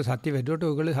 ඔයගොල්ලෝ සත්‍ය වැඩුවට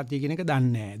ඔයගොල්ලෝ සත්‍ය කියන එක දන්නේ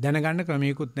නැහැ. දැනගන්න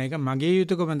ක්‍රමයකුත් නැහැ. ඒක මගේ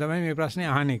යුතුයකම තමයි මේ ප්‍රශ්නේ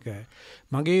අහන එක.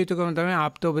 මගේ යුතුයකම තමයි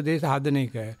ආප්තෝපදේශ හදන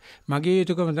එක. මගේ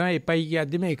යුතුයකම තමයි එපයි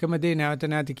කියද්දිම එකම දේ නැවත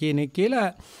නැවත කියන එක කියලා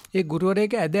ඒ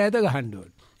ගුරුවරයාට ඇද ගහන්න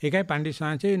ඕන. ඒකයි පණ්ඩිත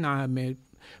ස්වාමීන් මේ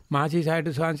මාචි සයිඩ්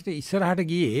ස්වාමීන්ට ඉස්සරහට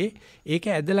ගියේ ඒක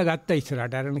ඇදලා ගත්ත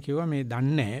ඉස්සරහට අරගෙන කිව්වා මේ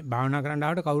දන්නේ නැහැ. භාවනා කරන්න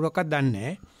ආවට කවුරක්වත් දන්නේ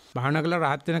නැහැ. භාවනා කළා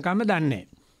rahat වෙනකම්ම දන්නේ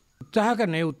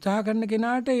නැහැ. උත්සාහ කරන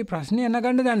කෙනාට මේ ප්‍රශ්නේ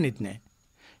නගන්න දන්නෙත් නැහැ.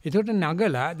 ඒකට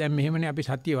නගලා දැන් මෙහෙමනේ අපි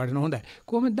සතිය වඩන හොඳයි.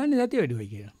 කොහොමද දන්නේ සතිය වැඩිවයි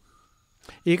කියලා?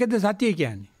 ඒකද සතිය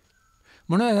කියන්නේ.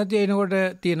 මොනවද සතිය එනකොට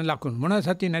තියෙන ලකුණු? මොනවද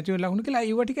සතිය නැති වෙන ලකුණු කියලා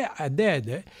ඒව ටික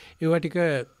ඒව ටික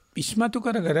ඉස්මතු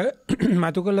කර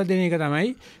මතු කළ දෙන එක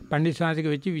තමයි පණ්ඩිත ශාස්ත්‍රික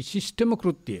වෙච්ච විශිෂ්ටම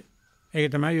කෘත්‍යය.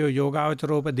 ඒක තමයි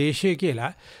යෝගාවචරෝපදේශය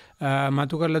කියලා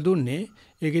මතු කරලා දුන්නේ.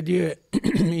 ඒකෙදී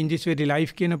in this very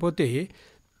life කියන පොතේ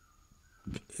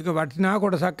ඒක වටිනා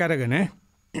කොටසක් අරගෙන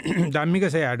ධම්මික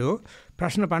සයඩෝ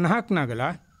ප්‍රශ්න 50ක්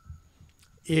නගලා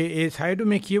ඒ සයඩෝ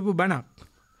මේ කියපු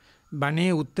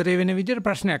බණේ උත්තරේ වෙන විදිහට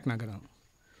ප්‍රශ්නයක් නගනවා.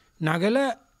 නගලා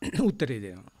උත්තරේ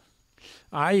දෙනවා.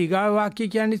 ආයි ඊගා වාක්‍ය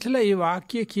කියන්නේ ඉතලා ඒ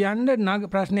වාක්‍ය කියන්න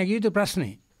ප්‍රශ්නය කියුතු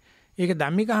ප්‍රශ්නේ. ඒක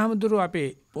ධම්මික හමුදුරු අපේ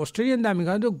ඕස්ට්‍රේලියානු Dhammika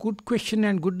හමුදුරු good question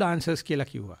and good answers කියලා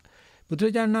කිව්වා.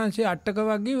 බුදුරජාණන් වහන්සේ අටක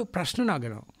වගේ ප්‍රශ්න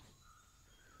නගනවා.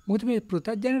 මොකද මේ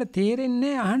පෘථජ්ජනට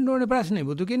තේරෙන්නේ අහන්න ඕනේ ප්‍රශ්නේ.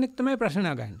 බුදු කෙනෙක් තමයි ප්‍රශ්න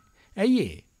නගන්නේ. ඇයි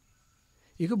ඒ?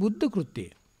 ඒක බුද්ධ කෘත්‍යය.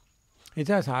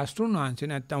 එතන ශාස්ත්‍රුන් වහන්සේ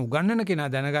නැත්තම් උගන්වන කෙනා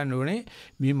දැනගන්න ඕනේ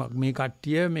මේ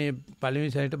කට්ටිය මේ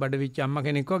පළවෙනි සැරේට බඩවිච්ච අම්මා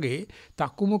කෙනෙක් වගේ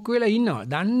තක්කු මුක්කු වෙලා ඉන්නවා.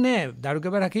 දන්නේ නැහැ.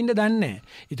 දරුකප රකින්න දන්නේ නැහැ.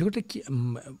 ඒකට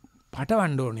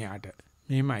පටවන්න ඕනේ යාට.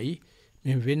 මෙහෙමයි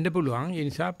මේ වෙන්න පුළුවන්. ඒ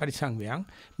නිසා පරිසංවයන්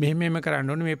මෙහෙම කරන්න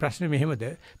ඕනේ. මේ ප්‍රශ්නේ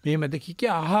මෙහෙමද කික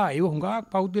ආහා ඒ හුඟක්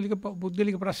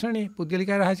පුද්ගලික ප්‍රශ්නනේ. පුද්ගලික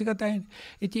රහසිගතයිනේ.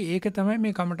 ඉතින් ඒක තමයි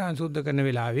මේ කමඨාන් සුද්ධ කරන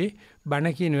වෙලාවේ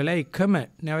බණ කියන වෙලාවේ එකම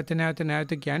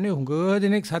නැවත කියන්නේ හුඟ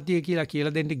දෙනෙක් සතිය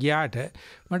කියලා දෙන්න ගියාට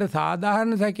මට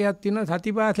සාධාරණ සැකයක් තියෙනවා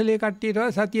සතිපාසලේ කට්ටියට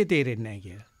සතිය තේරෙන්නේ නැහැ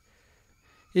කියලා.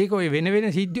 ඒක ඔය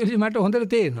වෙන සිද්ධිවලදී මට හොඳට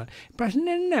තේරෙනවා.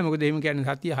 ප්‍රශ්නේ නැහැ. මොකද එහෙම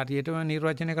කියන්නේ සතිය හරියටම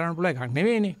නිර්වචනය කරන්න පුළුවන් එකක්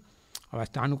නෙවෙයිනේ.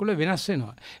 අවස්ථානුකූල වෙනස්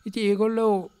වෙනවා. ඉතින්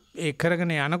ඒගොල්ලෝ ඒ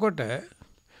කරගෙන යනකොට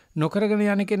නොකරගෙන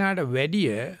යන කෙනාට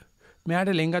වැඩිය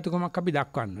මෙයාට ලෙන්ගතුකමක් අපි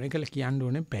දක්වන්න. ඒකල කියන්න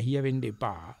ඕනේ පැහිය වෙන්න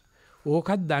එපා.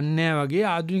 ඕකත් දන්නේ වගේ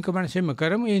ආධුනික මනසෙම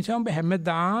කරමු. ඒ නිසා උඹ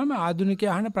හැමදාම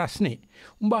ආධුනිකයා අහන ප්‍රශ්නේ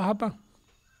උඹ අහපන්.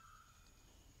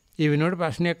 ඒ වෙනුවට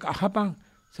ප්‍රශ්නයක් අහපන්.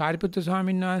 සාරිපුත්‍ර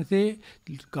ස්වාමීන් වහන්සේ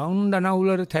ගවුම්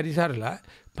දනවුලට තරිසරලා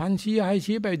 500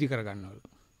 600 පැවිදි කරගන්නවලු.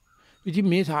 ඉතින්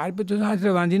මේ සාරිපුත්‍ර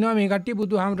ස්වාමීන් වඳිනවා මේ කට්ටිය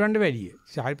බුදුහාමුදුරන්ට වැඩිය.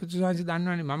 සාරිපුත්‍ර ස්වාමීන්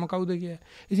දන්නවනේ මම කවුද කියලා.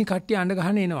 ඉතින් කට්ටිය අඬ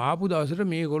ගහන එනවා. ආපු දවසට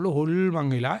මේගොල්ලෝ හොල්මන්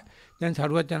වෙලා දැන්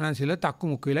සරුවචනාංශිල තක්කු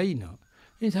මුක් වෙලා ඉන්නවා.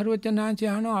 ඉතින් සරුවචනාංශය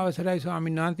අහනවා අවසරයි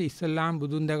ස්වාමීන් වහන්සේ ඉස්ලාම්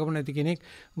බුදුන් දැකපු නැති කෙනෙක්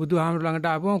බුදුහාමුදුර ළඟට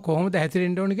ආපුවම කොහොමද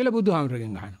හැසිරෙන්න ඕනේ කියලා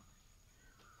බුදුහාමුදුරගෙන් අහනවා.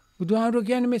 බුදුහාමුදුර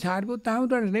කියන්නේ මේ සාරිපුත්‍ර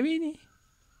හාමුදුරන්ට නෙවෙයිනේ.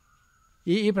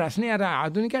 මේ ප්‍රශ්නේ අර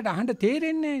ආධුනිකයට අහන්න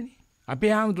තේරෙන්නේ නැහැනේ.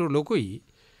 අපේ හාමුදුර ලොකුයි.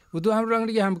 බුදුහාමුදුර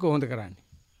ළඟට ගියාම කොහොමද කරන්නේ?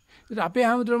 ඒත් අපේ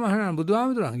හාමුදුරම අහනවා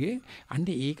බුදුහාමුදුරන්ගේ අන්න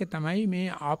ඒක තමයි මේ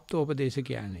ආප්තෝපදේශ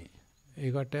කියන්නේ.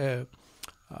 ඒකට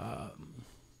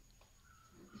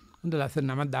හොඳ ලස්සන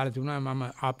නමක් දාලා තිබුණා මම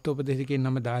ආප්තෝපදේශ කියන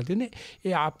නම දාලා තියුනේ.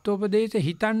 ඒ ආප්තෝපදේශ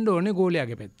හිතන්න ඕනේ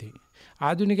ගෝලයාගේ පැත්තෙන්.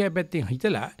 ආධුනිකයා පැත්තෙන්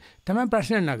හිතලා තමයි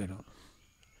ප්‍රශ්න නගනවා.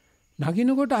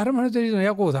 නගිනකොට අර මනසේ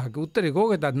යකෝ සාක උත්තරේ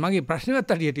කෝකටද මගේ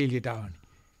ප්‍රශ්නෙවත් අඩියට එළියට ආවනේ.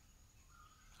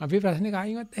 අපි ප්‍රශ්නේ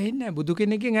කායින්වත් ඇහෙන්නේ නැහැ. බුදු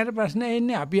කෙනෙක්ගෙන් අර ප්‍රශ්න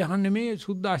ඇහෙන්නේ. අපි අහන්නේ මේ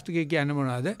සුද්ධාෂ්ටකය කියන්නේ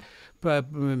මොනවද?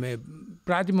 මේ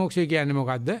ප්‍රාතිමෝක්ෂය කියන්නේ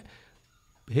මොකද්ද?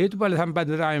 හේතුඵල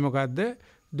සම්පදරාය මොකද්ද?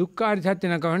 දුක්ඛාරි සත්‍ය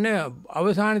නැකවන්නේ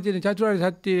අවසානයේ තියෙන චතුරාර්ය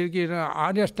සත්‍ය කියන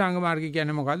ආර්ය අෂ්ටාංග මාර්ගය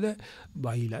කියන්නේ මොකද්ද?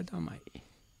 බයිලා තමයි.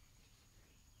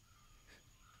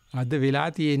 අද වෙලා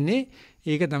තියෙන්නේ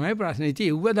ඒක තමයි ප්‍රශ්නේ. ඉතින්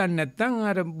ඒව දන්නේ නැත්නම්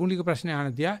අර මූලික ප්‍රශ්නේ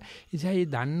අහන තියා. ඉතින් මේ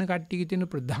දන්න කට්ටියගේ තියෙන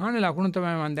ප්‍රධාන ලකුණ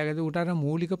තමයි මම දැක්කේ උට අර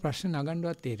මූලික ප්‍රශ්න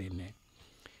නගන්නවත් තේරෙන්නේ නැහැ.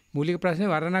 මූලික ප්‍රශ්නේ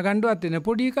වර නගන්නවත් වෙන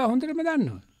පොඩි එකා හොඳටම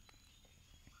දන්නවා.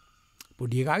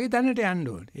 පොඩි එකාගේ තැනට යන්න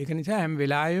ඕනේ. ඒක නිසා හැම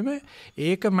වෙලාවෙම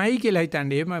ඒකමයි කියලා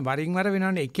හිතන්නේ. එහෙම වරින් වර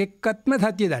වෙනවනේ එක එක්කත්ම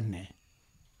සත්‍ය දන්නේ නැහැ.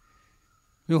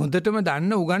 මේ හොඳටම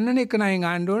දන්න උගන්නන එක නයෙන්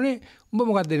ආන්න ඕනේ. උඹ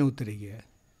මොකක්ද දෙන උත්තරේ කියලා.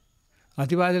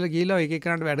 අතිවාදල ගිහිල්ලා එක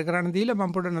එකනට වැඩ කරන්න දීලා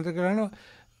මම පොඩ නතර කරනවා.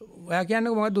 ඔයා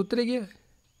කියන්නේ මොකක්ද උත්තරේ කියලා?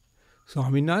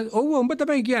 ස්වාමීන් වහන්සේ ඔව් උඹ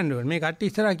තමයි කියන්න ඕනේ. මේ කට්ටිය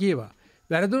ඉස්සරහා කියවා.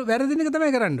 වැරදින එක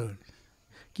තමයි කරන්න ඕනේ.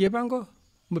 කියපන්කෝ.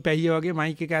 උඹ පැయ్య වගේ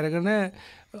මයික් එක අරගෙන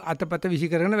අතපත විසි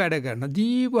කරගෙන වැඩ කරනවා.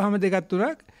 දීපුවාම දෙකක්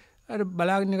තුනක් අර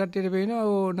බලාගෙන කට්ටියට පේනවා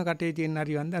ඕන කටේ තියෙන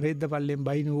හරි වන්ද රෙද්ද පල්ලෙන්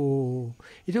බයිනෝ.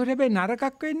 ඒක හැබැයි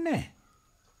නරකක් වෙන්නේ නැහැ.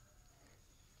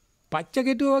 පච්ච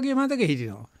කෙටුව වගේ මතක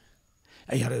හිටිනවා.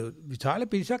 අය අර විශාල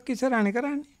පිරිසක් ඉස්සරහනේ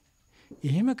කරන්නේ.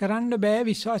 එහෙම කරන්න බෑ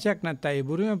විශ්වාසයක් නැත්තම්. ඒ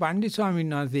බුරුමේ පණ්ඩිත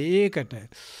ස්වාමීන් වහන්සේ ඒකට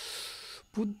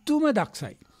පුදුම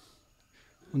දක්ෂයි.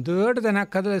 හොඳට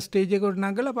දැනක් හදලා ස්ටේජ් එකට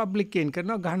නගලා පබ්ලික් කේන්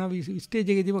කරනවා ගහනවා ස්ටේජ්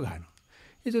එකේදීම ගහනවා.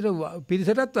 ඒතර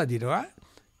පිරිසටත් වදිනවා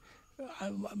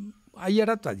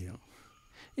අයියටත් වදිනවා.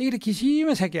 ඒකට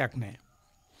කිසිම සැකයක් නැහැ.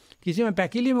 කිසිම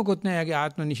පැකිලීමකුත් නැහැ. යාගේ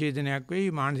ආත්ම නිෂේධනයක් වෙයි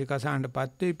මානසික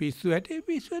අසහනටපත් වෙයි පිස්සු ඇටේ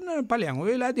පිස්සු වෙන ඵලයන්. ඔය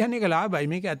වෙලාවදී අනේක ලාභයි.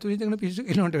 මේක ඇතුළේ ඉඳගෙන පිස්සු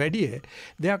කෙනවට වැඩිය.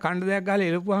 දෙයක් කණ්ඩ දෙයක් ගහලා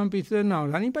එලපුවාම පිස්සු වෙනවා.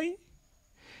 අනිපයි.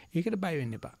 ඒකට බය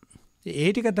වෙන්න එපා. ඒ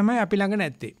ටික තමයි අපි ළඟ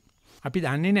නැත්තේ. අපි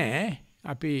දන්නේ නැහැ.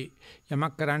 අපි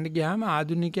යමක් කරන්න ගියාම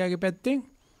ආධුනිකයාගේ පැත්තෙන්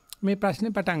මේ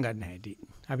ප්‍රශ්නේ පටන් ගන්න හැටි.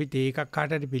 අපි තේ එකක්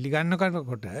කාටට පිළිගන්න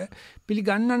කරනකොට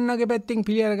පිළිගන්නන්නගේ පැත්තෙන්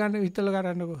පිළි අරගන්න හිතලා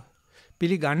කරන්නකෝ.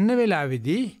 පිළිගන්න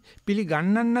වෙලාවේදී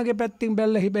පිළිගන්නන්නගේ පැත්තෙන්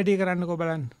බැලලා හිබැටි කරන්නකෝ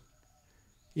බලන්න.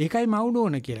 ඒකයි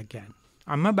මවුනෝන කියලා කියන්නේ.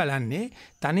 අම්මා බලන්නේ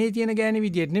තනේ තියෙන ගෑණි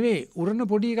විදියට නෙවෙයි උරන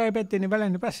පොඩි එකයි පැත්තෙන්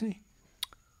බලන්නේ ප්‍රශ්නේ.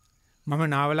 මම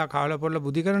නාවලා කාවලා පොරලා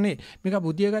බුද්ධි කරන්නේ මේක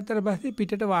බුද්ධිය ගත්තට පස්සේ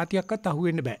පිටට වාතියක්වත්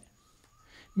අහුවෙන්න බෑ.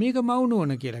 මේක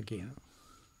මවුනෝන කියලා කියනවා.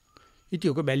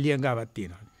 ඉතින් ඔක බැල්ලියන් ගාවක්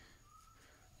තියෙනවා.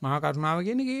 මහා කරුණාව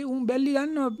කියන්නේ උන් බැල්ලි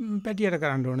ගන්නවා පැටියට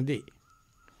කරන්න ඕන දේ.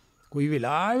 කොයි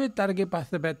වෙලාවෙත් අරගේ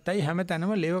පස්ස පැත්තයි හැම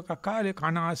තැනම ලෙව කකාලේ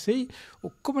කන ආසෙයි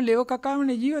ඔක්කොම ලෙව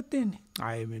කකාමනේ ජීවත් වෙන්නේ.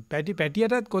 ආයේ මේ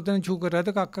පැටියටත් කොතන චූ කරාද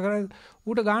කක්ක කරාද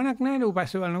ඌට ගාණක් නැහැ නේ. ඌ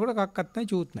පස්සේ බලනකොට කක්කත්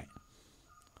නැහැ චූත් නැහැ.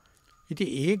 ඉතින්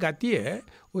ඒ ගතිය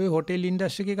ඔය හොටෙල්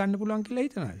ඉන්ඩස්ට්‍රි එකේ ගන්න පුළුවන් කියලා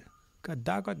හිතනවාද?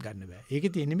 කද්දාකවත් ගන්න බෑ.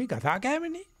 ඒකේ තියෙන්නේ මේ කතා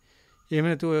කෑමනේ. එහෙම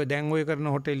නැතුව දැන් ඔය කරන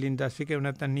හොටෙල් ඉන්ඩස්ට්‍රි එකේ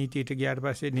නැත්තම් නීතියට ගියාට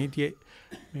පස්සේ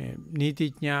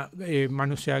නීතිඥයා ඒ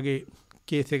මිනිස්යාගේ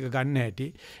කේස් එක ගන්න හැටි,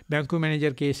 බැංකු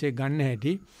මැනේජර් කේස් එක ගන්න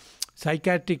හැටි,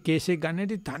 සයිකියාට්‍රික් කේස් එක ගන්න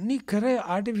හැටි තන්නේ කර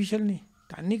ආටිෆිෂල් නේ.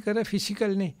 තන්නේ කර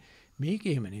ෆිසිකල් නේ. මේක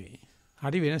එහෙම නෙවෙයි.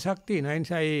 හරි වෙනසක් තියෙනවා. ඒ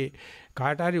නිසා ඒ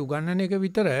කාට හරි උගන්වන එක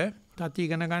විතර තති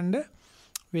ඉගෙන ගන්න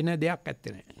වෙන දෙයක්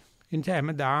ඇත්තේ නැහැ. ඒ නිසා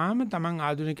හැමදාම Taman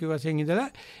ආධුනික වශයෙන් ඉඳලා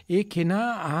ඒ කෙනා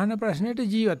අහන ප්‍රශ්නෙට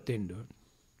ජීවත් වෙන්න ඕන.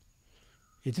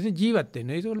 එතන ජීවත් වෙන්න.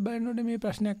 ඒක වල බලනකොට මේ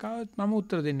ප්‍රශ්නයක් ආවොත් මම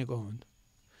උත්තර දෙන්නේ කොහොමද?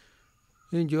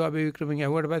 ඉතින් ජෝබ් වික්‍රමෙන්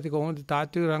ඇහුවට පස්සේ කොහොමද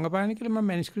තාත්වික රංගපාන කියලා මම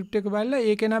මැනුස්ක්‍රිප්ට් එක බලලා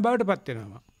ඒක නා බවටපත්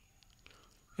වෙනවා.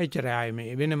 එච්චරයි ආයේ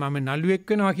මේ වෙන මම නළුවෙක්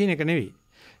වෙනවා කියන එක නෙවෙයි.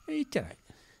 එච්චරයි.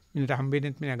 මිනිට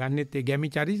හම්බෙන්නෙත් මිනිහා ගන්නෙත් ඒ ගැමි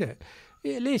චරිත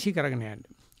ඒ ලේසි කරගෙන යන්න.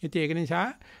 ඉතින් ඒක නිසා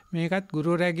මේකත්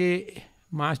ගුරුවරයාගේ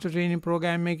මාස්ටර් ට්‍රේනින්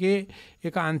ප්‍රෝග්‍රෑම් එකේ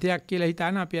එක අන්තයක් කියලා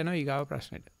හිතාන අපි යනවා ඊගාව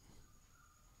ප්‍රශ්නෙට.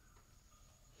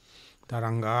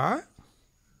 තරංගා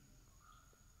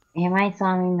එහෙමයි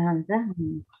ස්වාමීන් වහන්සේ.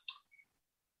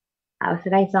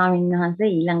 අවසරයි ස්වාමීන් වහන්සේ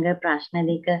ඊළඟ ප්‍රශ්න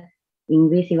දෙක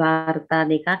ඉංග්‍රීසි වාර්තා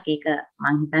දෙකක් ඒක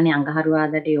මං හිතන්නේ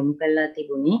අඟහරුවාදට යොමු කරලා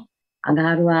තිබුණේ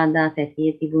අඟහරුවාදා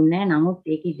සැසිය තිබුණේ නමුත්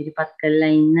ඒක ඉදිරිපත් කරලා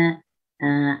ඉන්න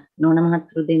නෝන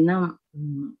මහත්තුරු දෙන්න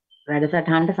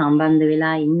වැඩසටහනට සම්බන්ධ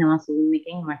වෙලා ඉන්නවා Zoom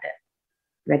එකෙන් මට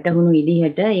වැටහුණු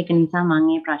විදිහට ඒක නිසා මම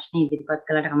මේ ප්‍රශ්නේ ඉදිරිපත්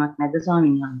කළාට කමක් නැද්ද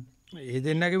ස්වාමීන් වහන්සේ? ඒ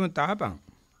දෙන්නගෙම තාපන්.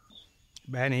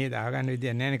 බෑ නේ දාගන්න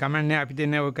විදියක් නැහැ නේ. කමන්නේ අපි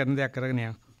දෙන්නේ ඔය කරන දෙයක් කරගෙන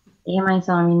යන්න. එහෙමයි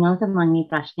ස්වාමීන් වහන්සේ මම මේ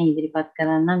ප්‍රශ්නේ ඉදිරිපත්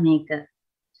කරන්න මේක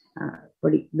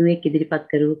පොඩි දුවෙක් ඉදිරිපත්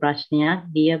කරපු ප්‍රශ්නයක්.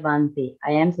 Dear Bante,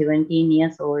 I am 17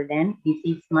 years old and this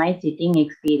is my sitting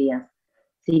experience.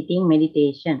 Sitting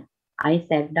meditation. I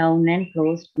sat down and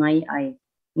closed my eyes.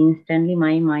 Instantly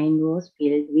my mind was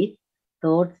filled with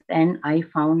thoughts and I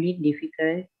found it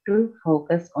difficult to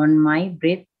focus on my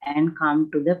breath and come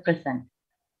to the present.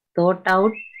 Thought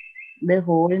out the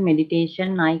whole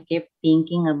meditation, I kept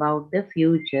thinking about the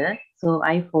future, so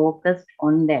I focused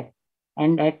on that.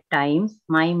 And at times,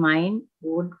 my mind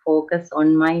would focus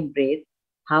on my breath.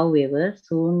 However,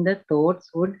 soon the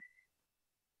thoughts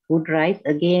would rise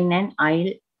again and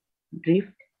I'll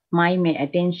drift my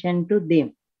attention to them.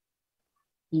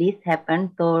 This happened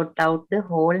throughout the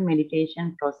whole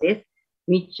meditation process,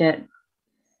 which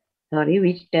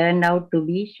turned out to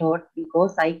be short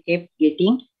because I kept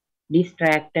getting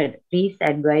distracted. Please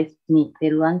advise me.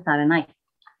 Thero Saranai.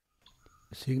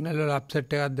 Signal වල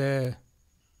upset එකක්ද?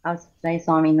 අවසරයි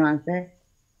ස්වාමීන් වහන්සේ.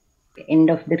 End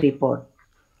of the report.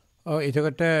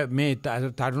 එතකොට මේ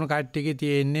තරුණ කට්ටියගේ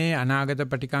තියෙන්නේ අනාගත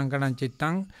පටිකංකණං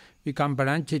චිත්තං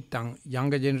විකම්පණං චිත්තං.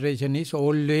 Younger generation is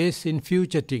always in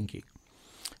future thinking.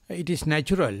 It is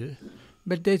natural,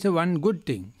 but there is one good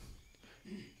thing.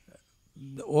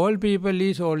 All people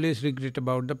is always regret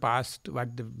about the past,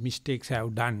 what the mistakes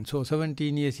have done. So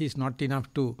 17 years is not enough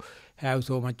to have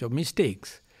so much of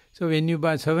mistakes. So when you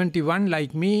are 71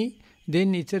 like me,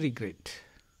 then it's a regret.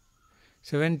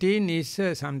 17 is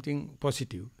something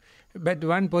positive. But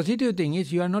one positive thing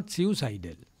is you are not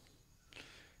suicidal.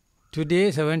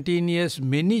 Today, 17 years,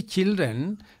 many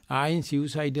children are in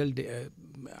suicidal,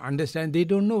 understand, they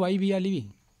don't know why we are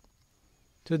living.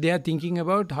 So they are thinking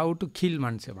about how to kill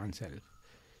oneself.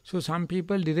 So some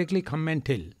people directly come and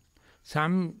tell.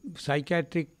 Some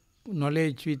psychiatric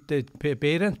knowledge with the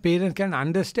parents can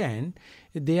understand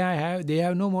they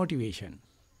have no motivation.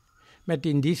 But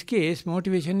in this case,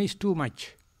 motivation is too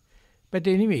much. But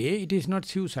anyway, it is not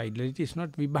suicidal, it is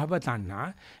not vibhava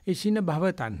tanha, it's in a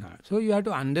bhava tanha. So you have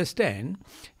to understand,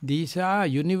 these are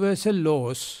universal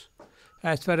laws.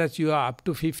 As far as you are up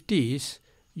to 50s,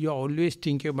 you are always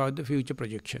thinking about the future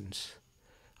projections.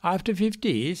 After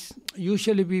 50s,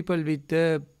 usually people with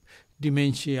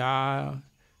dementia,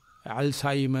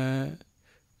 Alzheimer,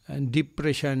 and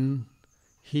depression,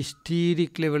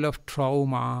 hysteric level of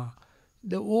trauma,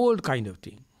 the old kind of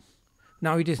thing.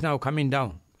 Now it is now coming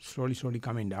down, slowly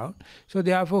coming down. So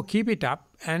therefore keep it up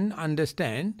and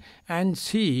understand and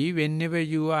see whenever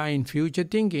you are in future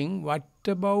thinking, what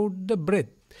about the breath?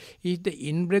 Is the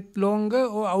in-breath longer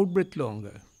or out-breath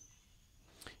longer?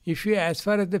 If you, as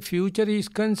far as the future is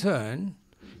concerned,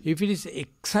 if it is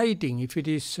exciting, if it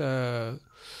is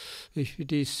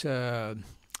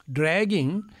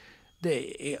dragging,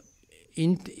 the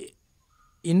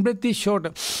in-breath is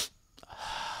shorter.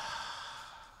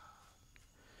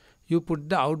 You put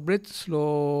the out-breath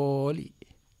slowly.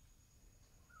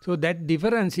 So that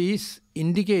difference is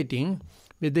indicating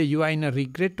whether you are in a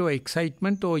regret or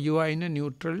excitement or you are in a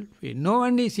neutral way. No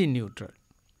one is in neutral.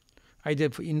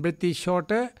 Either in-breath is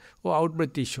shorter or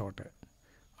out-breath is shorter.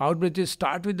 Out-breath is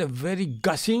start with a very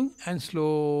gushing and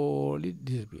slowly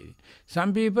disappearing.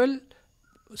 Some people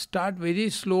start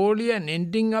very slowly and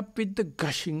ending up with the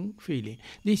gushing feeling.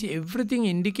 This everything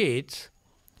indicates